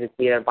he says it's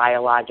either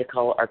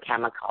biological or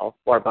chemical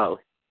or both.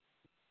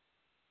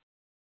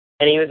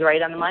 And he was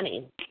right on the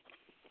money.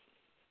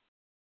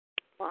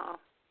 Wow.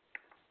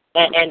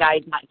 And I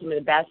got some of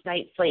the best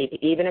night's sleep.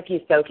 Even if you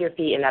soak your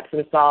feet in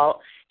Epsom salt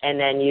and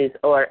then use,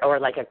 or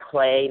like a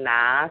clay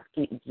mask,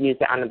 use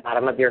it on the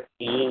bottom of your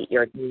feet,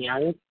 your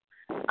hands,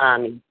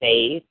 your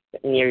face,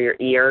 near your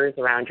ears,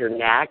 around your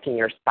neck and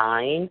your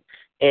spine.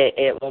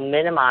 It will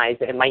minimize,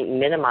 it might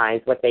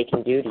minimize what they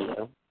can do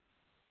to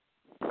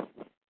you.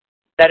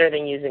 Better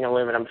than using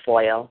aluminum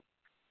foil.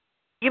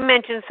 You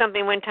mentioned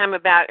something one time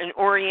about an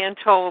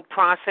oriental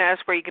process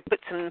where you could put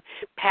some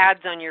pads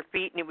on your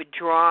feet and it would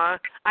draw.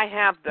 I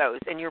have those,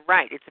 and you're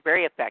right. It's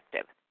very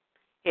effective.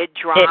 It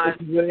draws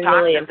toxins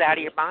out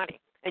of your body,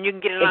 and you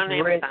can get it on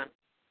Amazon.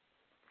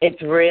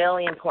 It's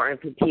really important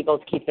for people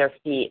to keep their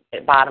feet,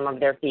 the bottom of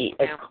their feet,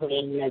 as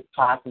clean as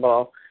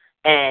possible.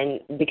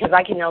 And because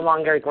I can no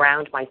longer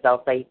ground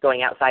myself by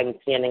going outside and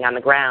standing on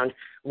the ground,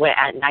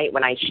 at night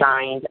when I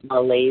shined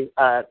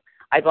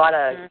I bought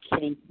a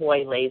kitty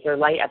toy laser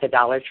light at the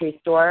Dollar Tree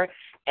store,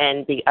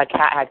 and a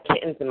cat had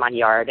kittens in my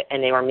yard,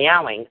 and they were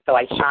meowing. So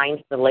I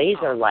shined the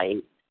laser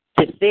light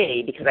to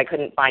see, because I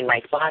couldn't find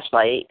my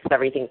flashlight because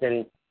everything's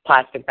in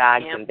plastic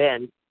bags and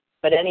bins.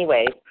 But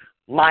anyway,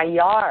 my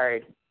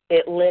yard,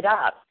 it lit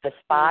up. The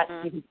spot,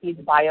 you could see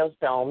the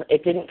biofilm.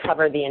 It didn't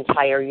cover the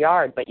entire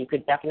yard, but you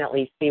could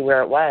definitely see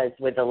where it was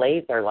with the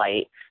laser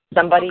light.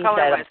 Somebody What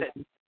color said, was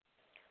it?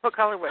 What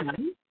color was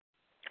it?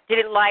 Did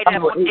it light up?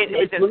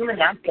 It's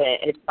luminescent.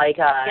 It's like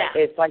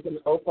it's like an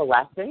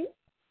opalescent.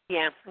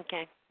 Yeah.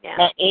 Okay.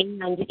 Yeah.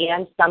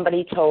 And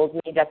somebody told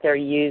me that they're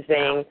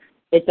using.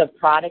 It's a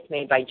product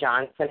made by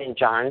Johnson &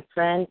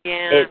 Johnson.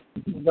 Yeah. It's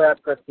the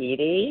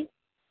graffiti.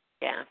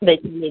 Yeah. They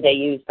told me they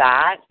use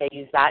that. They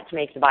use that to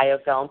make the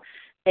biofilm.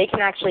 They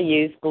can actually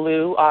use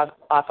glue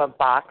off of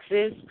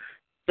boxes.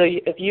 So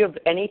if you have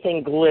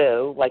anything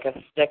glue, like a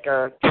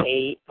sticker,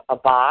 tape, a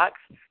box,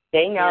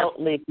 they know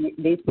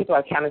these people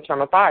are chemists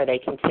from afar. They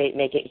can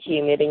make it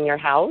humid in your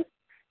house.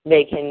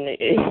 They can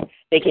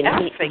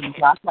heat things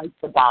up like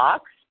the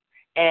box,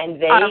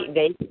 and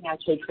they can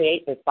actually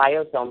create this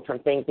biofilm from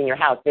things in your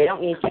house. They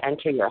don't need to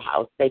enter your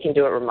house. They can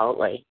do it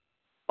remotely.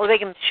 Or they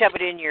can shove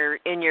it in your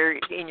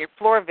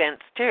floor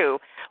vents too.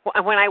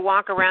 When I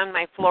walk around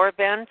my floor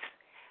vents,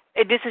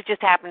 this has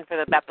just happened for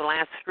about the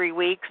last 3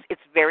 weeks.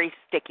 It's very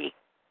sticky.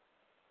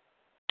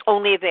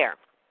 Only there.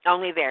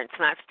 It's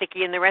not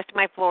sticky in the rest of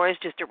my floors,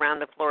 just around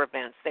the floor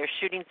vents. They're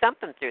shooting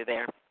something through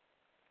there.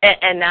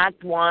 And that's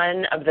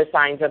one of the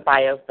signs of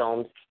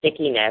biofilm,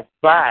 stickiness.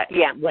 But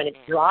when it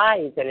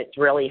dries and it's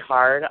really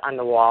hard on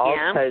the walls,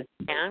 because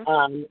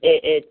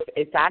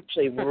it's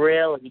actually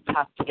really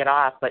tough to get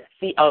off. But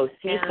sea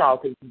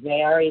salt is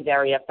very,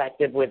 very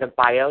effective with a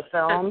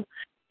biofilm.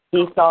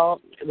 Sea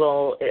salt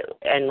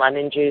and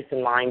lemon juice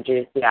and lime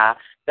juice,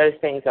 those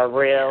things are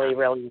really,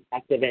 really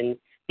effective. And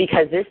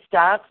because this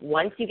stuff,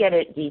 once you get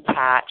it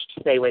detached,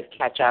 say with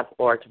ketchup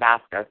or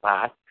Tabasco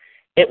sauce,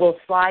 it will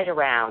slide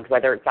around,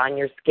 whether it's on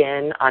your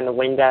skin, on the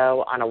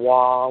window, on a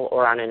wall,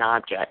 or on an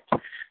object.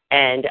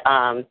 And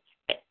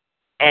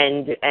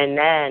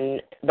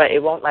then, but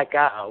it won't let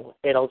go.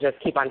 It'll just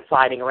keep on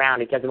sliding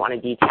around. It doesn't want to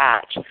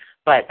detach.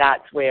 But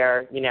that's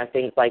where,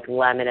 things like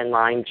lemon and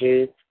lime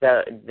juice,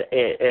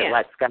 it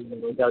lets go.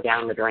 It'll go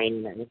down the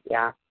drain. And,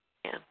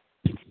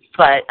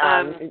 But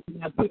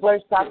people are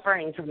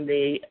suffering from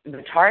the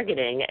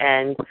targeting,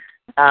 and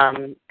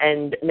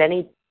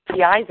many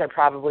TIs are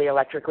probably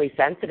electrically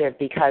sensitive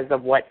because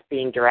of what's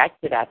being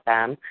directed at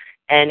them.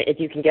 And if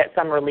you can get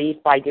some relief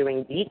by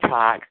doing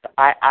detox,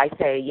 I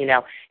say,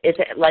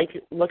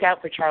 look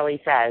out for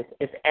Charlie Says.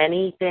 If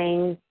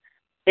anything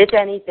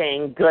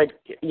good,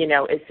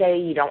 say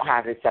you don't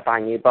have this stuff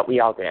on you, but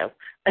we all do.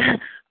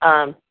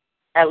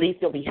 At least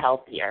you'll be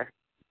healthier,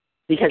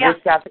 because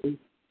this stuff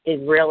is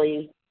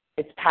really,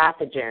 it's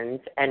pathogens,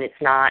 and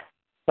it's not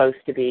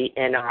supposed to be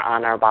on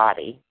our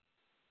body.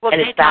 Well,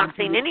 and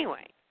detoxing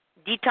anyway.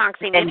 It's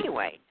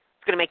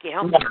going to make you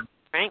healthier,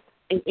 right?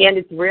 And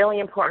it's really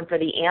important for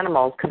the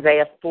animals, because they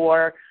have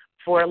four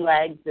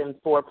legs and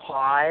 4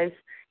 paws,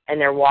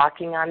 and they're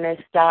walking on this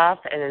stuff,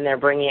 and then they're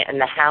bringing it in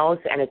the house,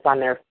 and it's on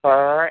their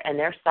fur, and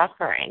they're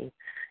suffering.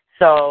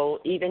 So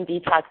even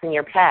detoxing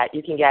your pet,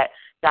 you can get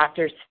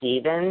Dr.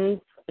 Stevens,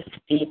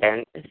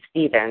 PH.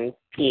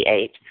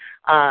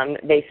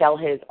 They sell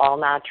his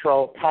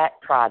all-natural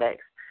pet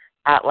products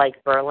at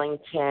like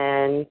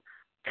Burlington,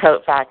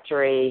 Coat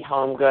Factory,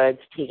 Home Goods,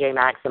 TJ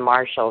Maxx, and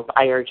Marshalls.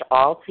 I urge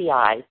all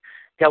TIs,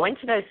 go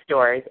into those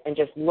stores and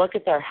just look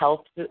at their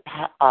health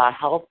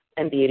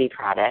and beauty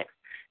products,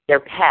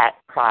 their pet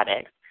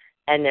products,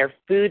 and their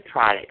food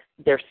products,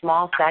 their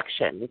small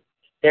sections.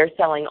 They're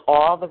selling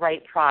all the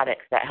right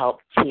products that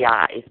help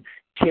TIs,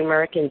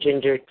 turmeric and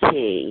ginger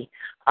tea,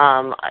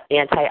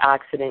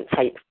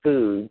 antioxidant-type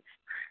foods,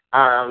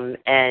 and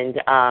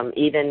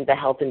even the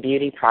health and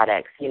beauty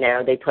products. You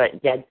know, they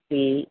put Dead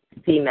Sea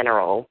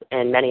minerals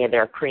in many of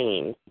their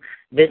creams.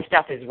 This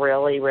stuff is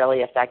really,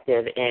 really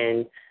effective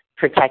in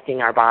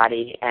protecting our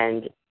body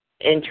and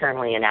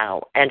internally and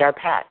out, and our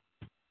pets.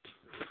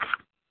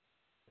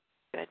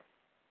 Good.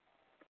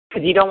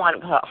 Because you don't want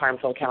to put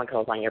harmful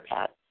chemicals on your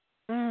pets.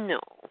 No.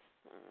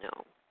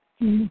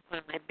 Mm-hmm. One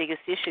of my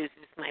biggest issues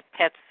is my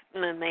pets,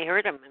 and they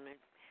hurt them, and they're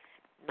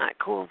not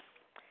cool.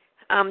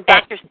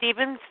 Dr.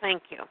 Stevens,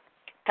 thank you.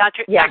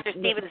 Dr.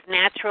 Stevens,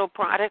 natural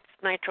products,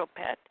 Nitro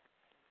Pet.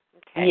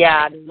 Okay.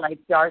 Yeah, like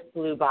dark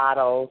blue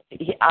bottles.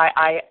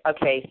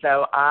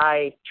 So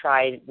I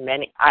tried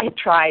many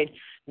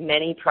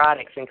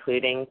products,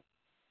 including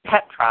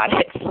pet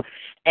products,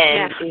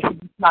 and these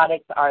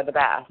products are the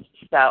best.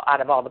 So out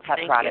of all the pet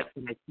products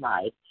that I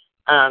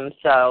tried,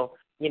 so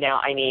you know,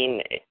 I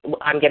mean,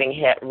 I'm getting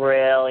hit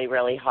really,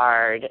 really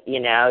hard. You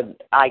know,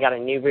 I got a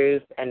new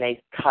roof, and they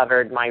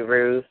covered my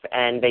roof,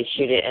 and they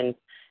shoot it in.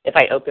 If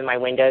I open my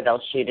window, they'll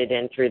shoot it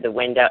in through the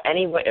window.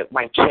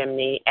 My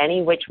chimney,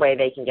 any which way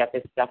they can get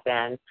this stuff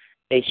in,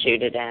 they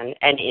shoot it in.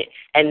 And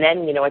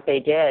then, you know, what they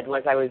did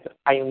was I was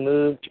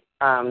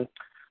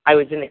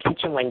in the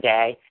kitchen one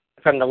day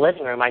from the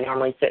living room. I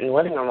normally sit in the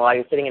living room while I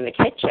was sitting in the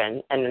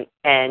kitchen,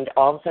 and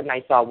all of a sudden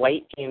I saw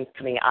white fumes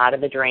coming out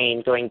of the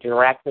drain going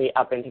directly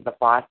up into the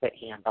faucet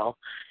handle.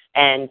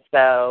 And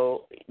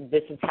so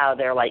this is how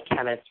they're like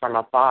chemists from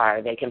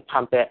afar. They can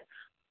pump it,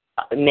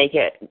 make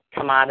it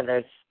come out of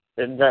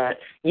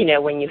you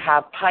know, when you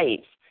have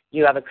pipes,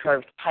 you have a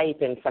curved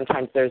pipe, and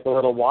sometimes there's a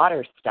little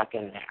water stuck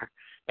in there.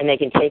 And they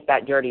can take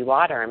that dirty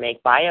water and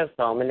make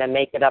biofilm and then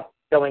make it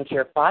go into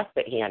your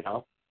faucet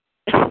handle.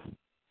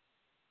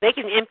 They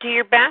can empty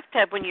your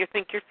bathtub when you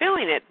think you're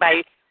filling it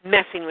by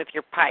messing with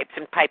your pipes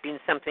and piping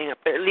something up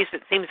there. At least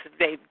it seems that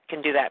they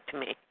can do that to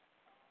me.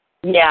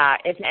 Yeah,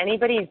 if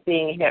anybody's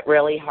being hit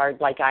really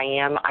hard like I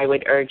am, I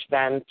would urge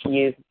them to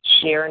use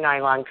sheer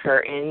nylon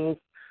curtains.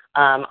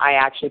 I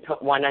actually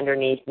put one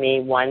underneath me,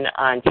 one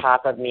on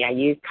top of me. I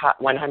use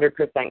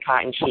 100%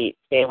 cotton sheets.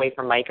 Stay away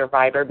from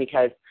microfiber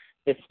because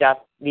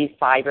these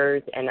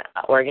fibers and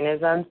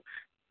organisms,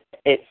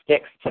 it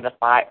sticks to the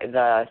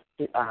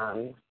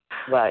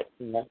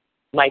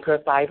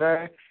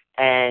microfiber,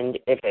 and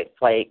if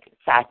it's like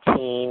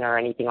sateen or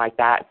anything like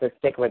that, so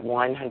stick with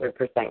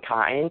 100%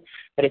 cotton.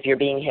 But if you're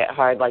being hit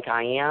hard like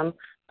I am,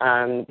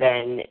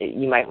 then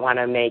you might want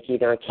to make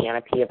either a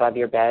canopy above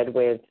your bed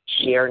with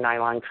sheer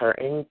nylon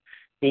curtains,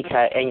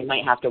 and you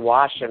might have to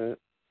wash them.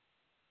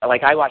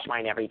 Like I wash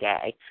mine every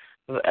day,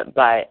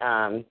 but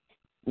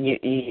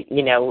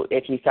you know,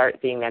 if you start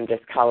seeing them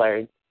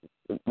discolored,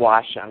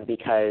 wash them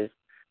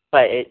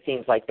but it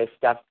seems like this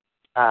stuff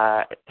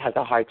has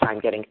a hard time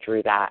getting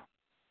through that.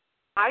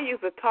 I use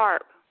a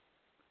tarp.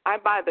 I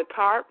buy the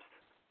tarps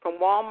from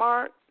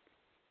Walmart,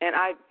 and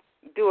I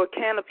do a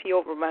canopy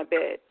over my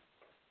bed.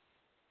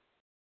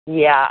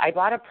 Yeah, I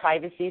bought a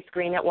privacy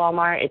screen at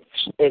Walmart.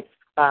 It's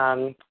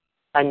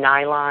a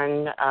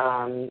nylon.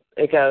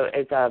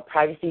 It's a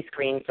privacy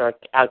screen for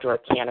outdoor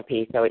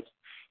canopy, so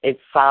it's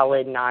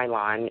solid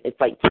nylon. It's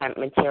like temp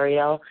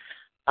material.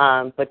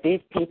 But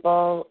these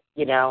people,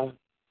 you know,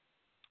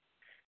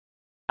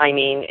 I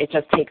mean, it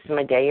just takes them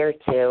a day or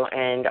two,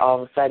 and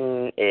all of a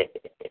sudden,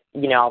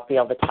 I'll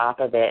feel the top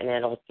of it,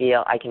 and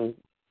I can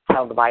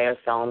tell the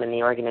biofilm and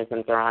the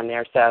organisms are on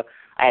there, so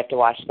I have to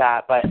wash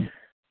that. But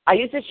I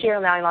use the sheer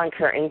nylon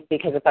curtains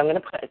because if I'm going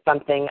to put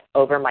something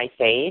over my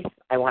face,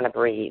 I want to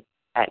breathe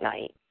at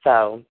night.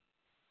 So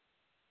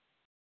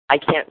I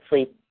can't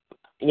sleep.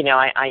 You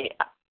know,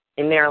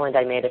 in Maryland,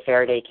 I made a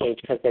Faraday cage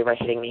because they were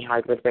hitting me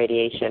hard with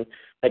radiation,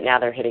 but now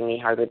they're hitting me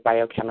hard with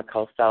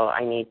biochemicals, so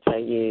I need to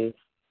use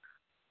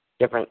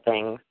different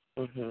things.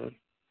 Mm-hmm.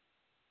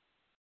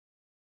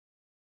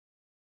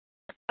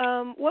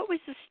 What was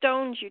the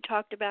stones you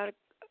talked about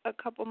a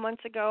couple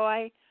months ago?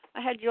 I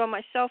had you on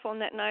my cell phone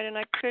that night, and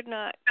I could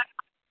not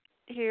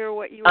hear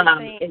what you were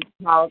saying.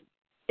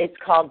 It's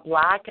called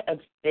black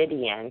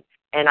obsidian,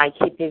 and I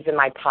keep these in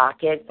my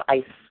pockets.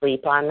 I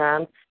sleep on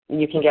them.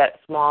 You can get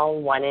small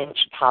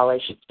 1-inch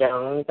polished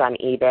stones on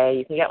eBay.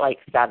 You can get like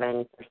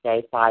 $7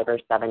 or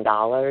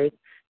 $7.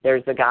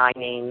 There's a guy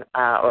named,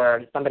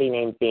 or somebody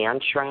named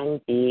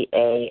Banshren,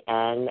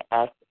 Banshren.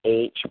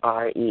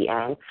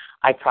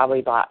 I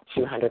probably bought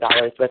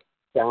 $200 with.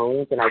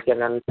 stones, and I've given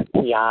them to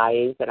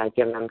TIs, and I've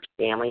given them to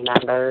family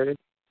members.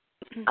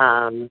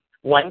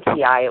 One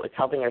TI, it was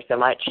helping her so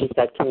much, she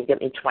said, can you get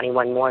me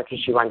 21 more,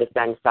 because she wanted to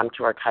send some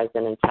to her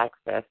cousin in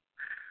Texas.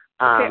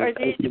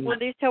 Will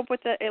these help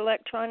with the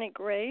electronic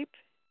rape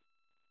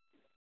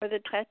or the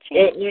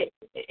touching?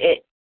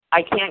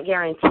 I can't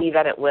guarantee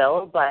that it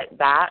will, but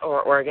that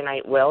or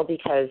Organite will,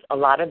 because a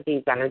lot of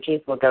these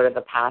energies will go to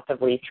the path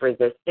of least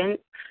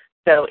resistance.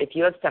 So if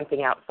you have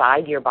something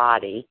outside your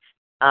body,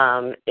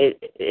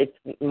 it's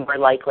more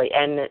likely.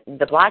 And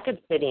the black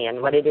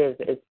obsidian, what it is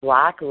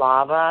black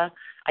lava.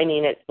 I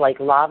mean, it's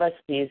like lava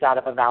spews out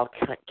of a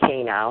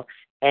volcano,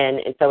 and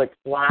so it's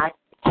black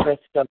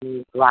crystal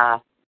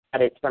glass,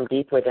 but it's from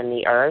deep within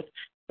the earth.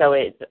 So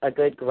it's a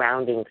good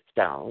grounding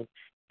stone.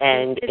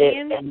 And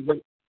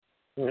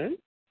INSIDION?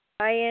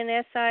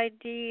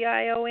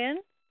 OVSIDIAN,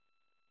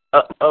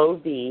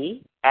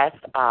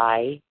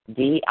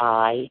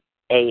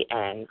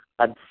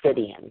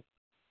 obsidian.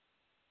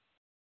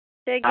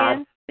 Say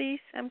again, please.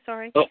 I'm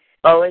sorry.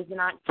 O is in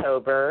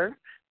October,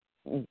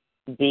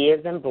 B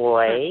is in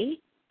boy,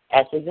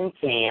 S is in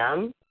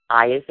Sam,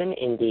 I is in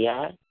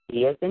India,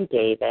 D is in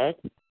David,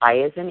 I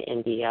is in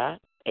India,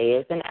 A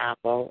is in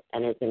Apple,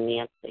 N is in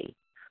Nancy.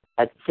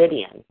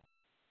 Obsidian.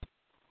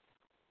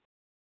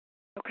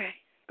 Okay,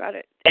 got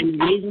it. And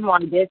the reason why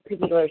this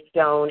particular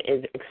stone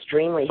is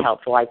extremely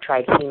helpful, I've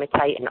tried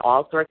hematite and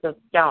all sorts of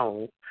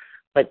stones,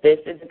 but this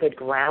is a good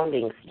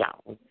grounding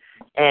stone.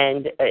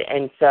 And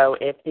so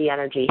if the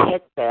energy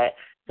hits it,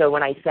 so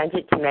when I sent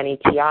it to many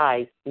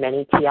TIs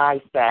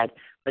said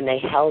when they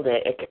held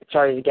it, it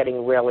started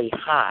getting really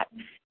hot.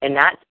 And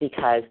that's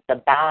because the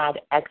bad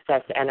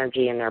excess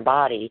energy in their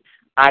body,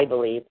 I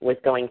believe, was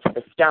going to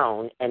the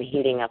stone and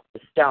heating up the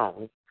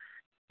stone.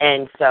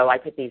 And so I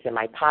put these in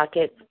my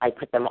pockets. I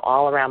put them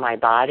all around my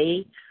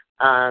body,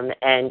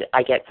 and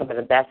I get some of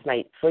the best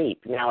night's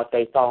sleep. Now, if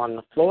they fall on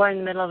the floor in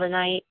the middle of the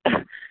night,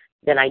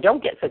 then I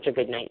don't get such a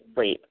good night's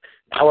sleep.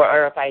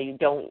 Or if I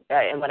don't,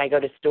 and when I go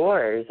to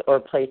stores or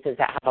places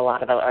that have a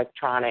lot of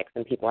electronics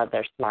and people have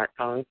their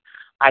smartphones,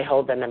 I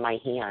hold them in my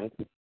hand.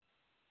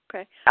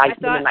 Okay. I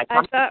put them in my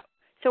pocket.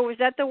 So was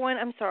that the one?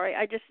 I'm sorry.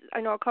 I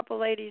know a couple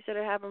ladies that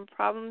are having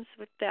problems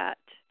with that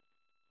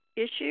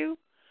issue.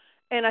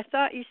 And I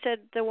thought you said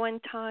the one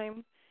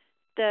time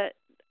that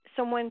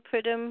someone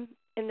put them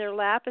in their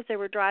lap as they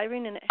were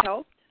driving and it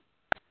helped?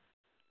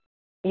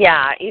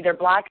 Yeah, either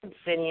black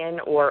obsidian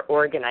or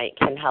organite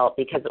can help,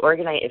 because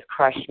organite is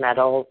crushed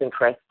metals and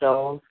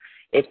crystals.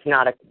 It's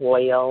not a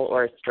coil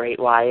or a straight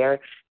wire.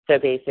 So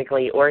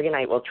basically,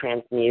 organite will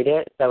transmute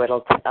it. So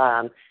it'll,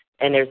 and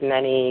there's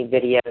many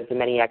videos and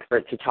many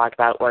experts who talk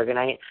about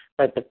organite,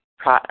 but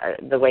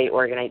the way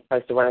organite's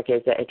supposed to work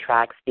is it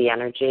attracts the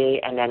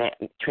energy and then it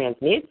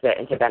transmutes it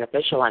into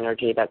beneficial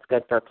energy that's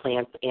good for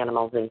plants,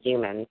 animals, and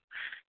humans.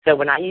 So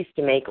when I used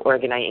to make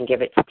organite and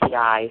give it to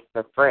TIs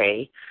for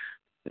free,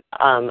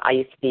 I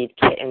used to feed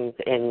kittens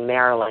in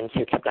Maryland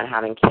who kept on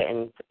having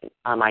kittens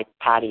on my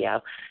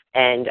patio.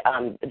 And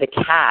the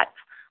cats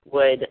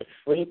would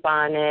sleep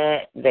on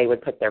it. They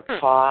would put their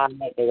paw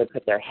on it. They would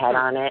put their head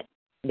on it.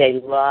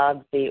 They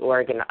loved the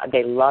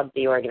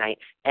organite.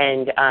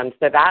 And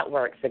so that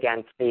works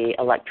against the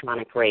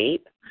electronic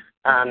rape.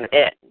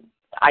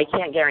 I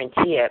can't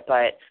guarantee it,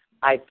 but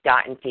I've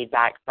gotten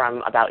feedback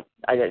from about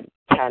 10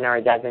 or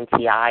a dozen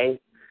TIs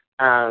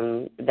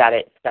that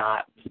it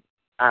stopped.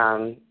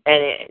 And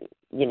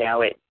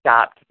it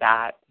stopped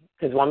that,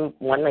 because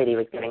one lady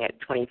was getting it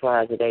 24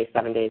 hours a day,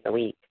 7 days a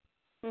week.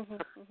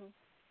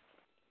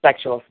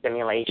 Sexual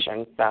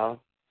stimulation, so.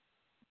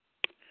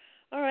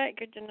 All right,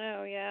 good to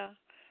know, yeah.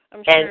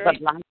 I'm sure. And the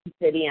black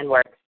obsidian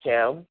works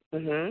too.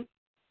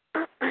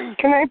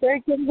 Can I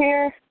break in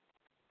here?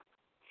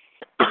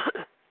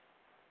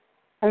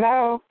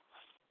 Hello?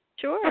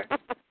 Sure.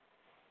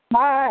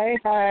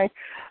 Hi.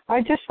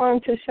 I just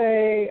wanted to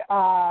say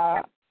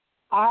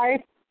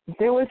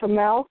there was a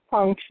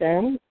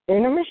malfunction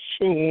in a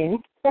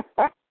machine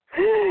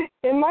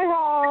in my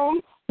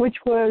home, which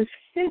was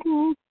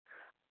hidden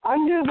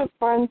under the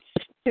front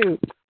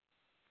stoop.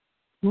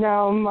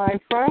 Now, my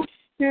front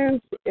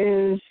stoop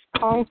is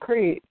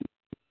concrete.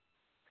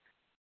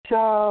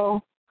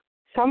 So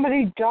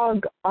somebody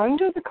dug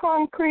under the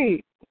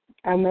concrete,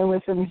 and there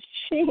was a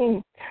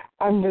machine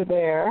under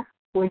there,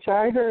 which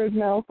I heard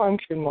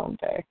malfunction one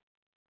day.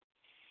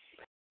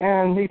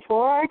 And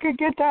before I could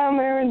get down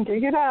there and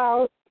dig it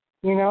out,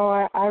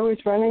 I was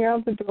running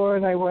out the door,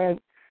 and I went,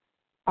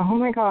 oh,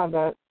 my God,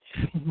 that's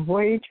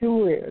way too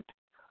weird.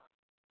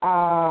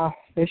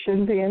 There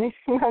shouldn't be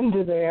anything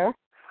under there.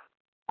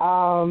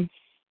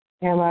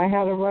 And I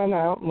had to run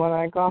out. When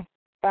I got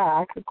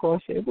back, of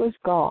course, it was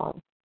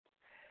gone.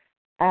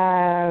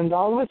 And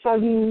all of a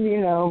sudden,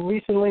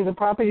 recently the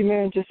property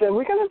manager said,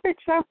 we're going to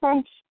fix that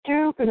front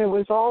stoop, and it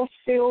was all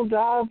sealed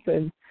up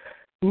and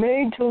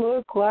made to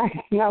look like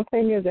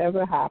nothing had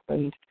ever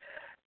happened.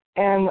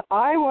 And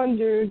I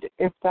wondered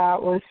if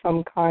that was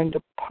some kind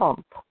of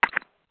pump.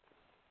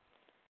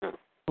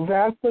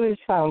 That's what it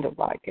sounded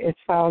like. It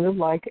sounded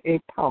like a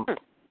pump.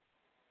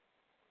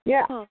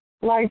 Yeah,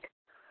 like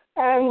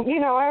And,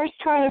 I was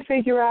trying to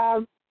figure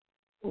out,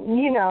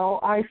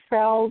 I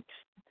felt,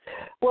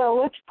 well,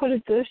 let's put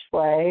it this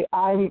way.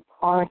 I'm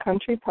on a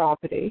country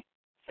property,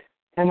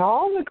 and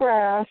all the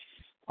grass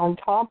on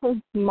top of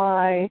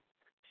my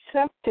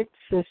septic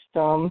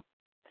system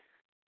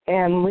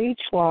and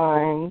leach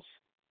lines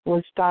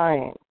was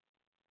dying.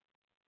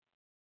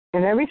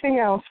 And everything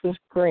else was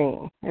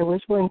green. It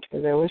was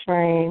winter. There was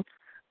rain.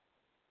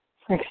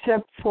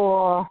 Except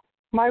for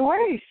my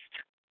waste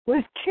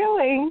was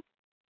killing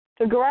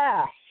the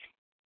grass,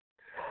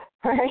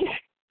 right?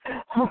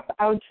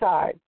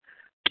 Outside.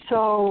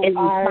 So it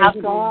was I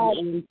probably got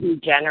an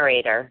EMP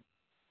generator.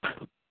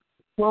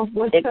 Well,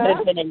 what's it that? could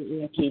have been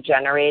an EMP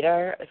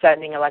generator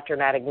sending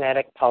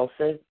electromagnetic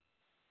pulses.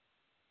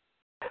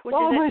 What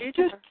well, does it that was do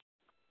just, to her?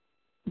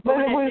 but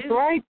What it would was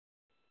right.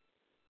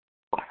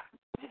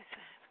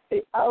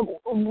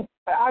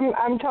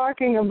 I'm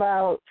talking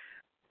about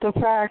the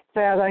fact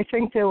that I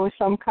think there was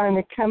some kind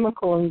of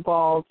chemical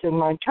involved in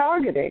my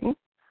targeting,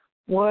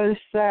 was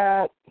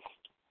that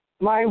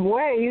my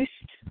waste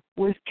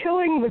was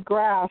killing the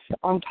grass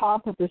on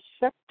top of the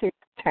septic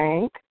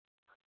tank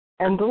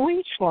and the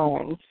leach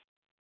lines.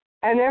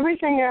 And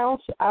everything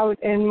else out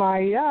in my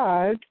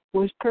yard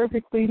was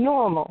perfectly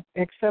normal,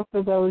 except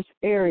for those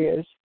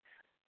areas.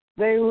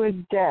 They were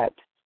dead.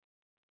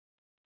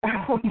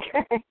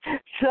 Okay,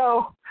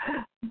 so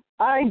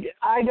I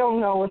don't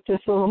know what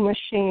this little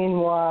machine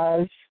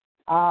was.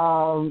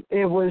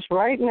 It was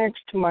right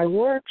next to my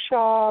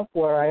workshop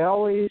where I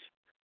always,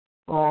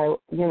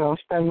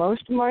 spend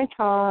most of my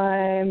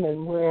time,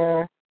 and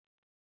where,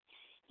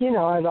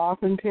 I'd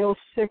often feel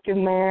sick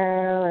in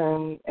there,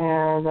 and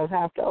I'd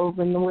have to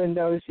open the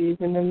windows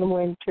even in the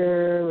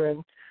winter,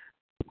 and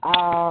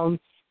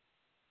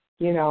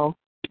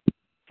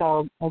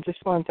so I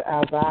just wanted to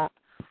add that.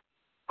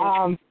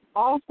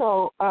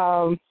 Also,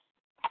 Ella,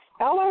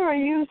 are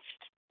you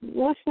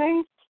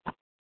listening?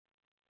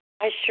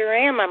 I sure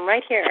am. I'm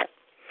right here.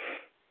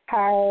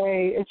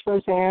 Hi, it's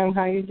Roseanne.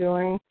 How you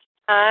doing?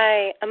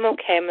 Hi. I'm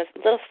okay. I'm a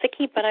little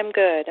sicky, but I'm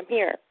good. I'm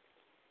here.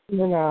 I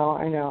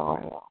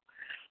know.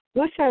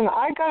 Listen,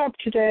 I got up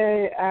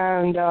today,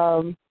 and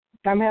I'm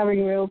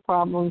having real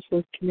problems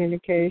with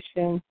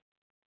communication.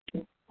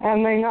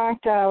 And they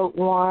knocked out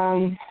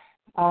one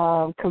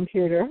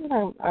computer,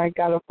 and I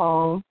got a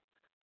phone.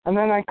 And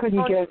then I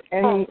couldn't get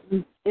any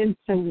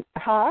instant,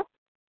 huh?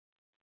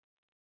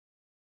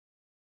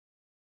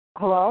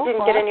 Hello?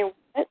 Didn't get any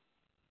what?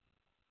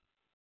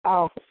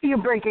 Oh, you're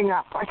breaking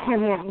up. I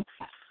can't hear you.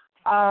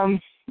 I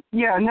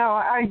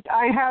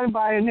had to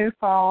buy a new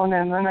phone,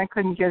 and then I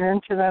couldn't get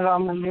into that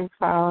on the new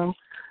phone.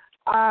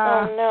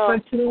 Oh, no.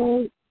 But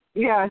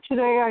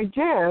today I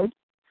did,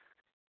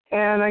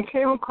 and I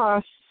came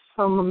across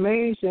some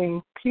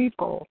amazing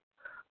people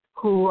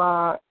who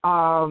are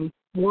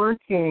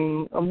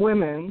working,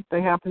 women,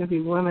 they happen to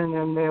be women,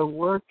 and they're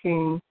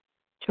working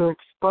to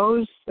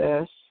expose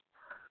this.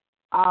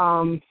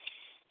 And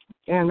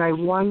I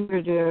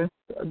wondered if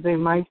they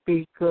might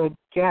be good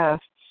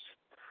guests.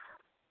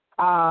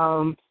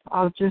 I'll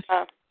just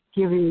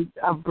give you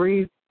a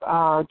brief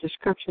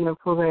description of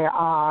who they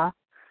are.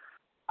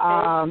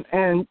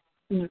 And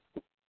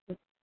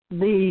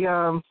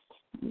the,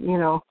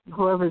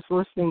 whoever's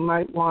listening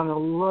might want to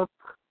look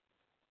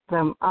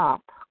them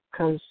up,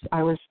 because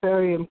I was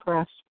very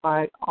impressed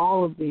by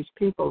all of these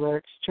people. They're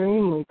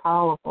extremely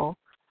powerful.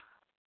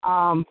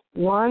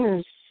 One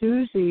is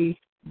Susie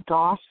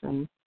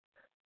Dawson,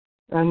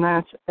 and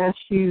that's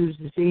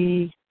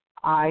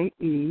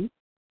SUZIEDAWSON.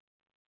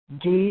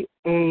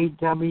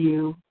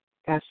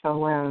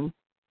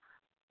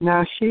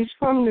 Now, she's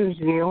from New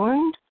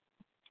Zealand,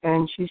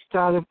 and she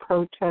started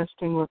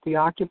protesting with the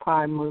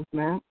Occupy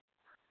movement,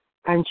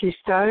 and she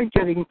started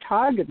getting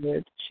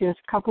targeted. She has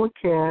a couple of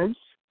kids,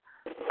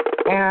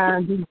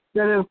 and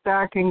instead of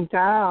backing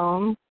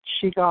down,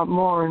 she got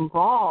more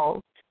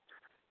involved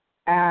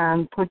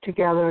and put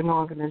together an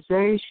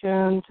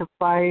organization to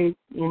fight,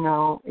 in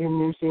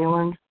New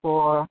Zealand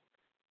for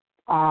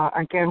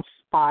against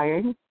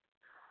spying.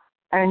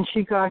 And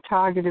she got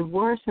targeted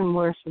worse and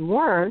worse and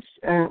worse.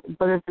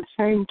 But at the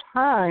same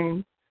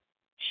time,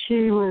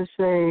 she was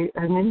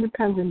an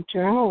independent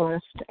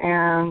journalist,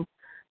 and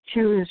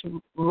she was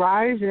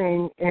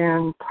rising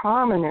in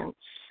prominence.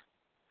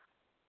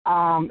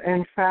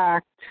 In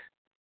fact,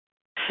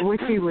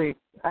 WikiLeaks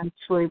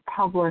actually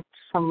published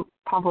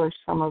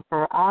some of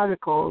her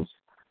articles.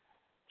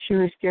 She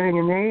was getting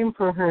a name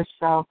for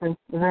herself, and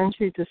then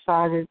she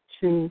decided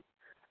to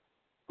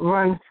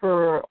run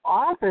for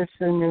office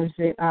in New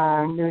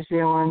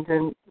Zealand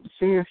and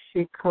see if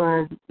she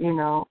could,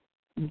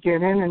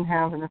 get in and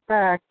have an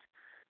effect.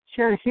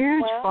 She had a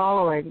huge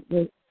following.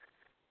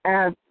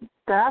 At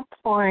that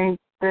point,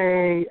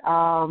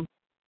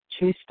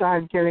 she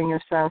started getting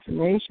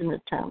assassination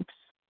attempts.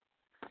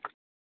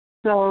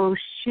 So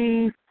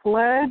she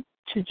fled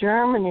to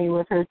Germany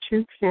with her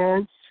 2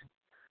 kids,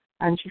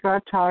 and she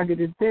got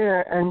targeted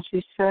there. And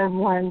she said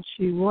when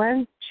she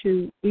went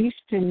to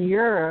Eastern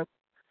Europe,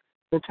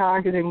 the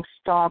targeting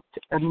stopped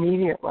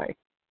immediately.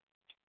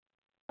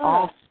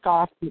 All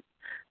stopped.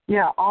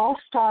 all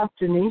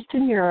stopped in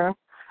Eastern Europe.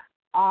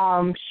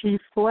 She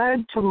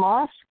fled to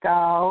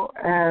Moscow,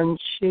 and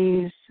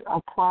she's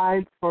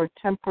applied for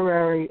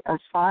temporary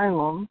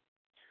asylum.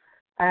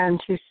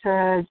 And she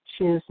said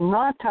she is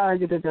not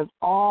targeted at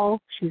all.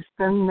 She's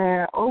been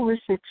there over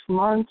 6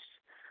 months.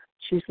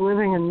 She's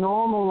living a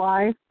normal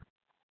life.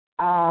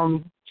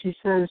 She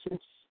says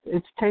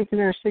it's taken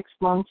her 6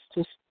 months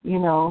to,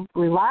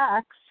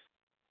 relax.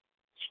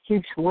 She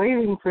keeps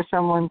waiting for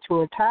someone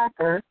to attack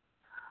her.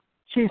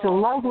 She's a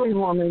lovely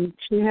woman.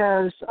 She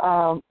has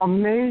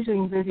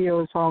amazing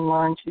videos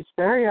online. She's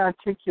very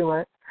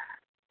articulate.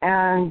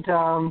 And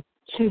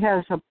she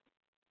has a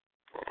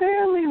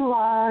fairly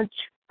large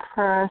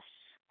press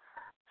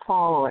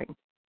following.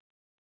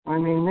 I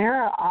mean, there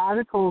are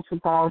articles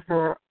about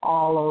her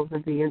all over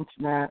the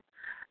Internet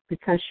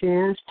because she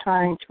is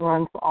trying to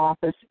run for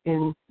office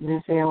in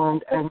New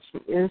Zealand, and she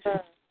is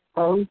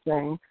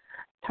exposing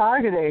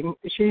targeting.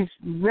 She's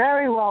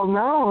very well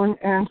known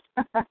and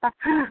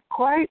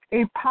quite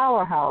a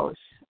powerhouse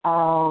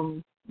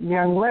young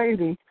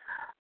lady.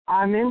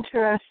 I'm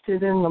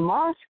interested in the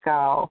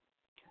Moscow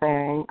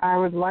thing. I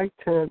would like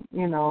to,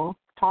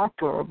 talk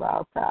to her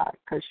about that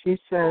because she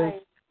says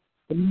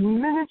the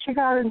minute she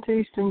got into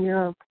Eastern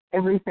Europe,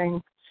 everything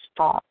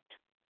stopped.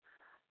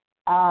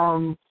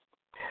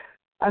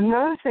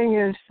 Another thing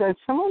is that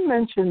someone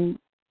mentioned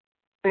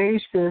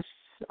Basis,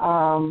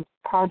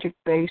 Project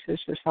Basis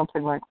or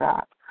something like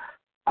that.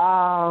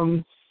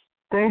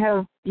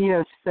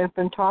 They've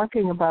been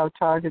talking about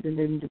targeted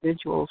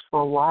individuals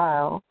for a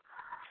while.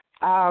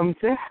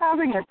 They're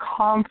having a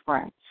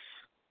conference,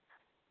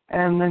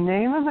 and the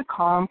name of the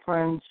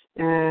conference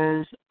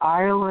is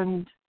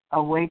Ireland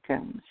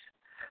Awakens.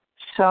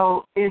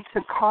 So it's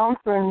a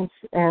conference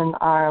in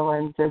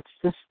Ireland. It's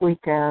this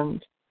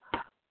weekend.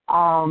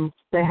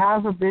 They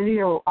have a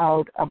video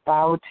out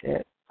about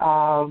it.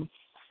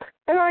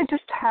 And I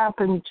just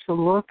happened to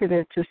look at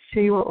it to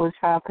see what was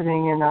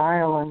happening in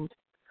Ireland.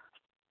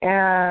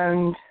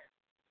 And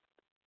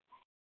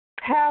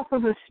half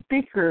of the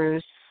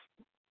speakers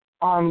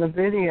on the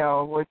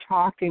video were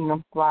talking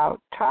about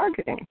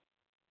targeting.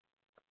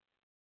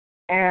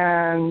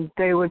 And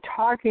they were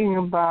talking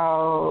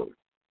about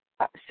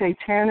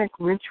satanic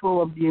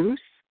ritual abuse.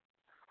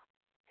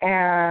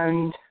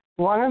 And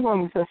one of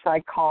them is a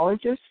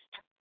psychologist.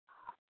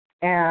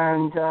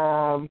 And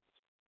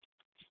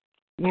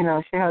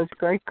she has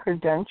great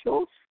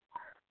credentials,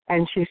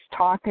 and she's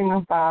talking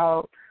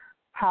about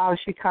how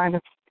she kind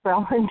of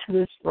fell into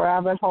this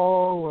rabbit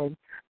hole and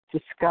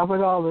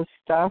discovered all this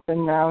stuff,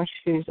 and now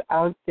she's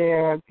out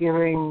there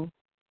giving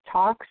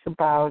talks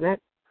about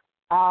it.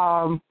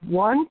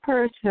 One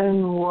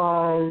person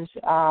was,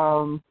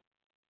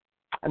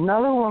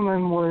 another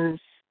woman was,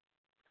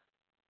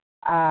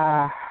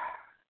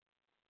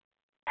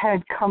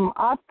 had come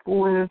up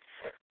with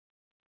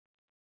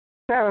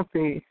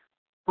therapy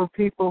for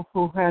people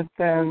who had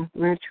been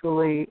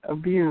ritually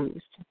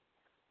abused.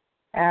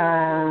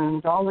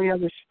 And all the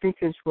other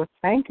speakers were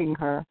thanking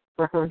her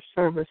for her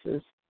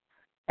services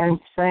and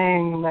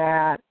saying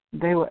that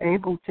they were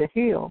able to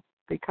heal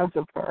because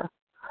of her.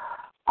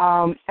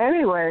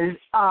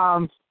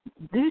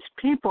 These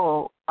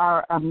people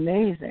are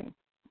amazing,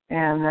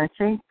 and I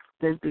think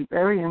they'd be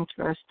very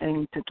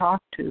interesting to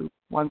talk to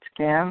once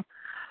again.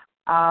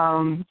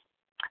 I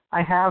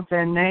have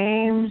their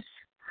names.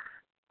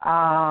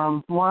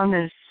 One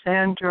is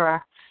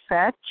Sandra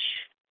Fetch,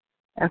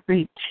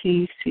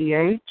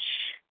 F-E-T-C-H.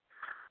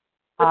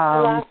 What's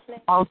the last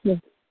name? Also,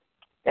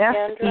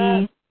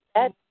 F-E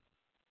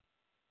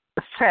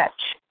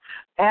Fetch.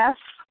 F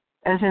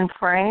as in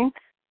Frank,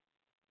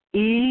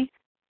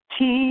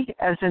 E-T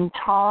as in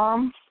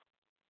Tom,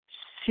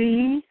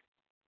 C-H.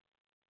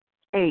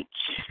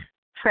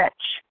 Fetch.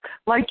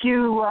 Like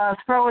you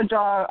throw a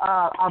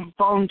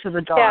bone to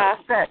the dog. Yeah.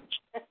 Fetch.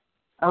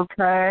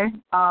 Okay.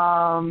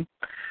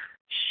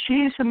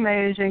 She's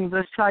amazing.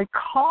 The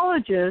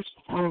psychologist,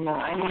 wait a minute,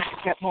 I need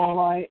to get more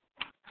light.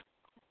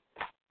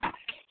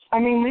 I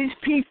mean, these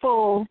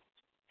people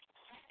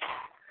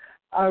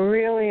are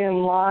really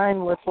in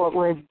line with what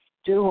we're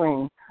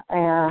doing,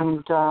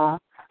 and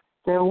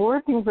they're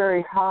working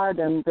very hard,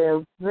 and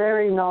they're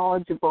very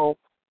knowledgeable,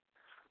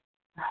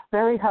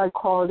 very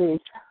high-quality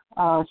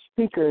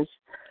speakers.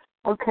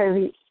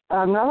 Okay,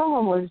 another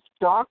one was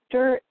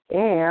Dr.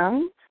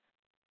 Ann.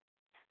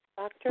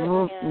 Dr.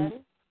 Ann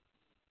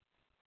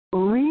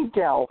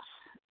Riedelf,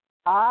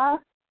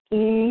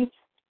 R-E-D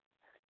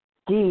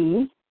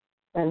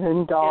as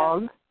in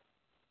dog,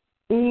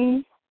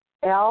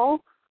 E-L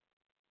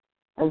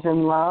as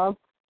in love,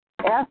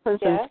 F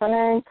as in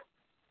Frank,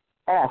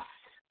 S.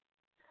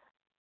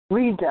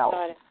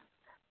 Riedelf.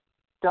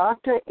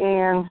 Dr.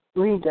 Ann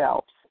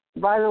Riedelf.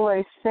 By the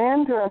way,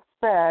 Sandra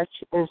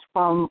Fetch is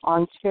from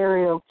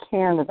Ontario,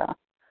 Canada.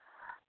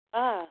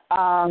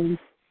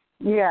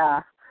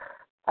 Yeah.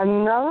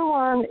 Another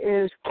one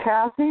is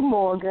Kathy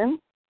Morgan,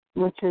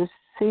 which is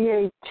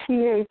C-A-T-H-I-M-O-G-A-N.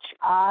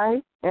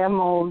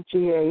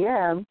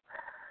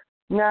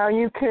 Now,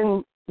 you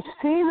can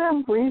see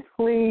them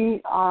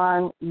briefly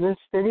on this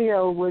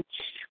video, which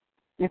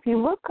if you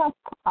look up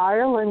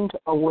Ireland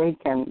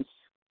Awakens,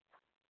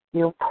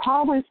 you'll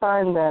probably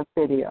find that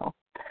video.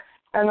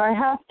 And I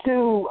have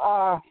to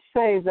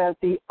say that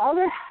the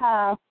other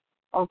half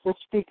of the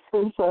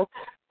speakers are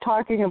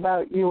talking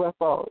about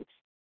UFOs.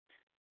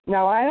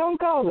 Now, I don't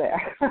go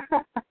there.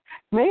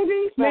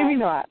 maybe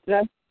not.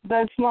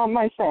 That's not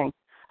my thing.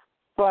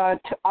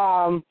 But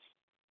I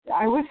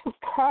was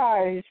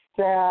surprised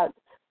that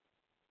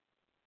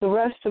the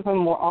rest of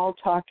them were all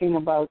talking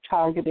about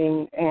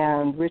targeting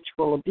and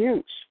ritual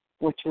abuse,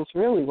 which is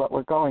really what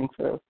we're going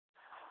through.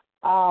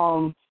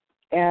 And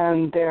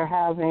they're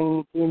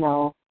having,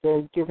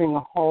 they're giving a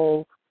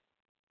whole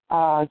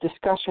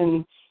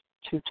discussion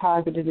to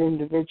targeted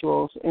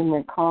individuals in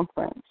their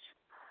conference.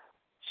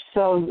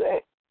 So,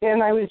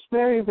 and I was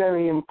very,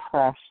 very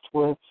impressed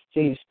with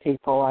these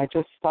people. I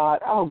just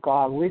thought, oh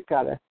God, we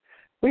got to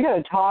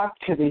talk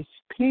to these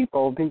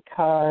people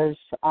because,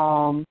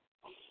 and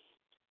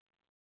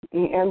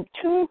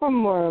two of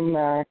them were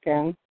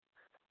American.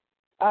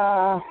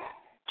 I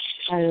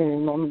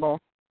don't remember.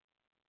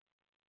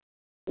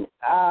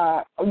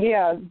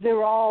 Yeah,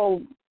 they're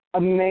all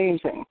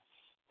amazing.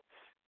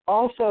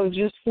 Also,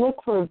 just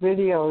look for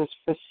videos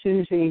for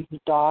Susie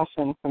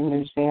Dawson from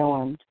New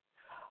Zealand.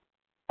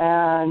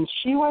 And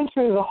she went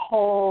through the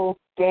whole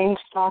gang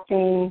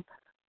stalking.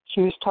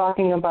 She was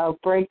talking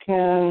about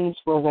break-ins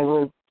where they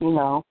would,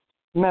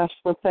 mess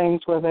with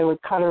things, where they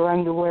would cut her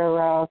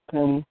underwear up.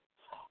 And,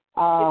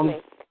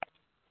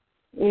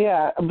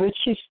 yeah, but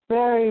she's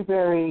very,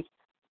 very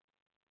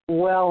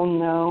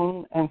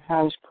well-known and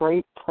has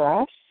great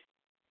press.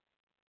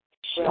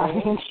 Right. I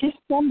mean, she's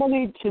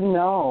somebody to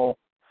know.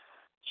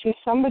 She's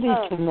somebody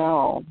to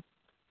know.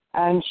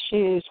 And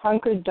she's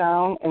hunkered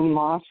down in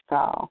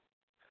Moscow,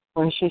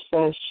 where she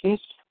says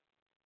she's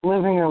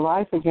living her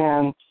life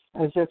again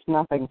as if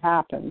nothing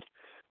happened.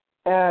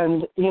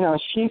 And,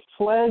 she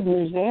fled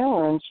New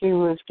Zealand. She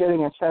was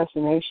getting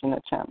assassination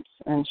attempts,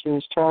 and she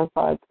was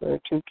terrified for her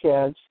two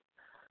kids.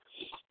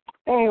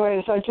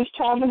 Anyways, I just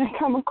happened to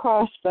come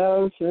across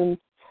those, and,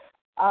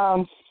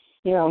 now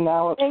we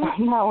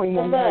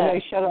know why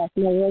they shut off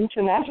my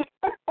internet.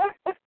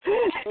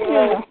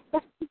 Thank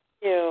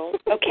you.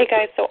 Okay,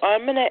 guys, so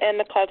I'm going to end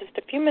the call just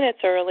a few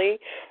minutes early.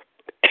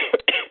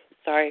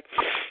 Sorry.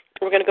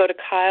 We're going to go to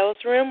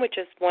Kyle's room, which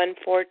is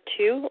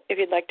 142, if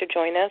you'd like to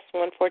join us,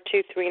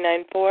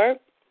 142-394.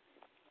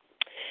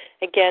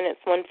 Again,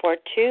 it's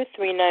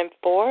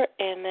 142-394.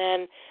 And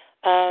then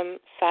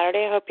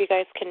Saturday, I hope you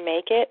guys can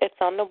make it. It's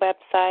on the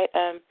website,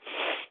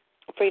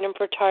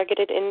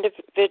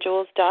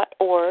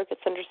 freedomfortargetedindividuals.org.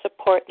 It's under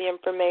support, the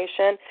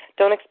information.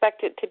 Don't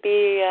expect it to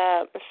be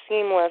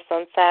seamless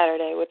on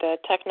Saturday with the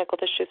technical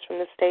issues from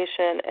the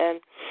station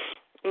and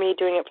me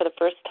doing it for the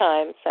first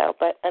time.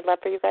 But I'd love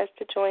for you guys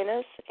to join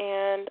us,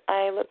 and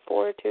I look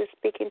forward to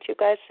speaking to you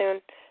guys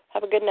soon.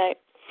 Have a good night.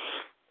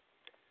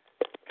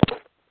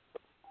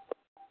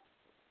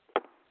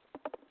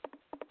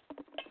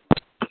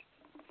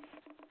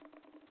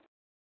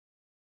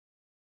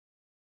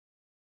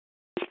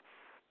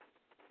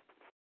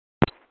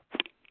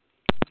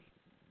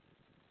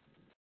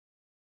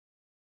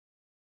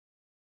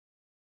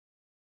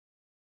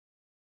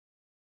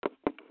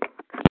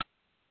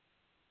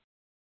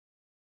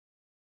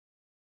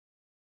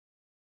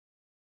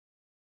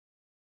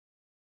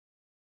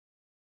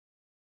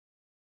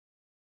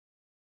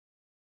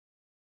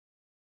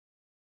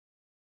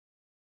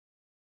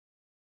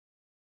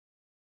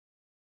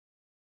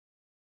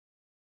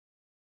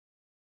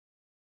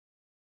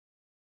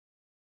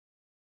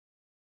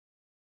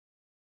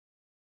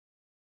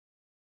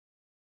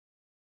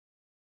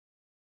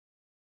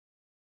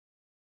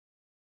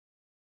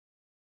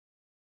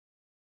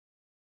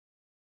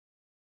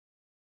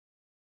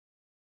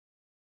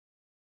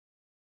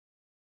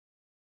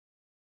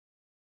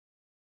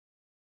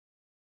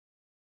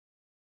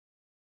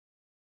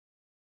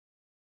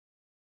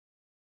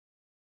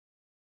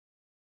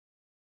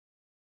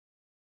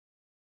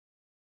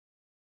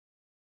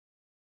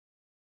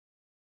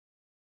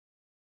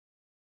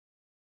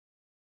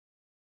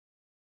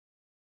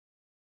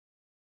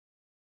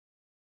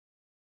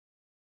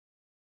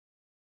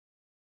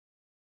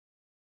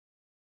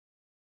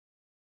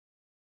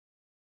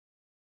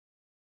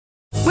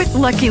 With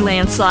Lucky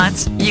Land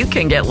Slots, you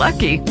can get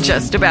lucky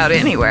just about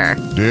anywhere.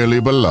 Dearly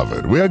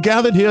beloved, we are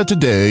gathered here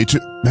today to...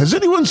 Has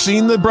anyone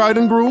seen the bride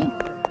and groom?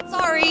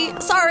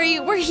 Sorry,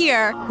 we're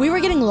here. We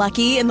were getting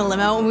lucky in the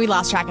limo and we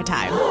lost track of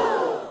time.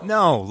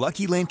 No,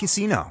 Lucky Land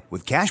Casino,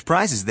 with cash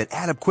prizes that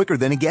add up quicker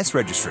than a guest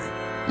registry.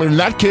 In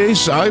that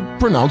case, I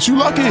pronounce you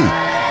lucky.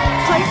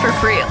 Play for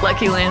free at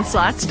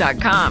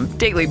LuckyLandSlots.com.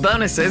 Daily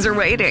bonuses are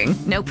waiting.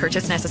 No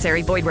purchase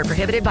necessary. Void where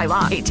prohibited by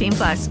law.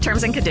 18+.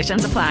 Terms and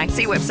conditions apply.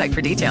 See website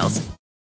for details.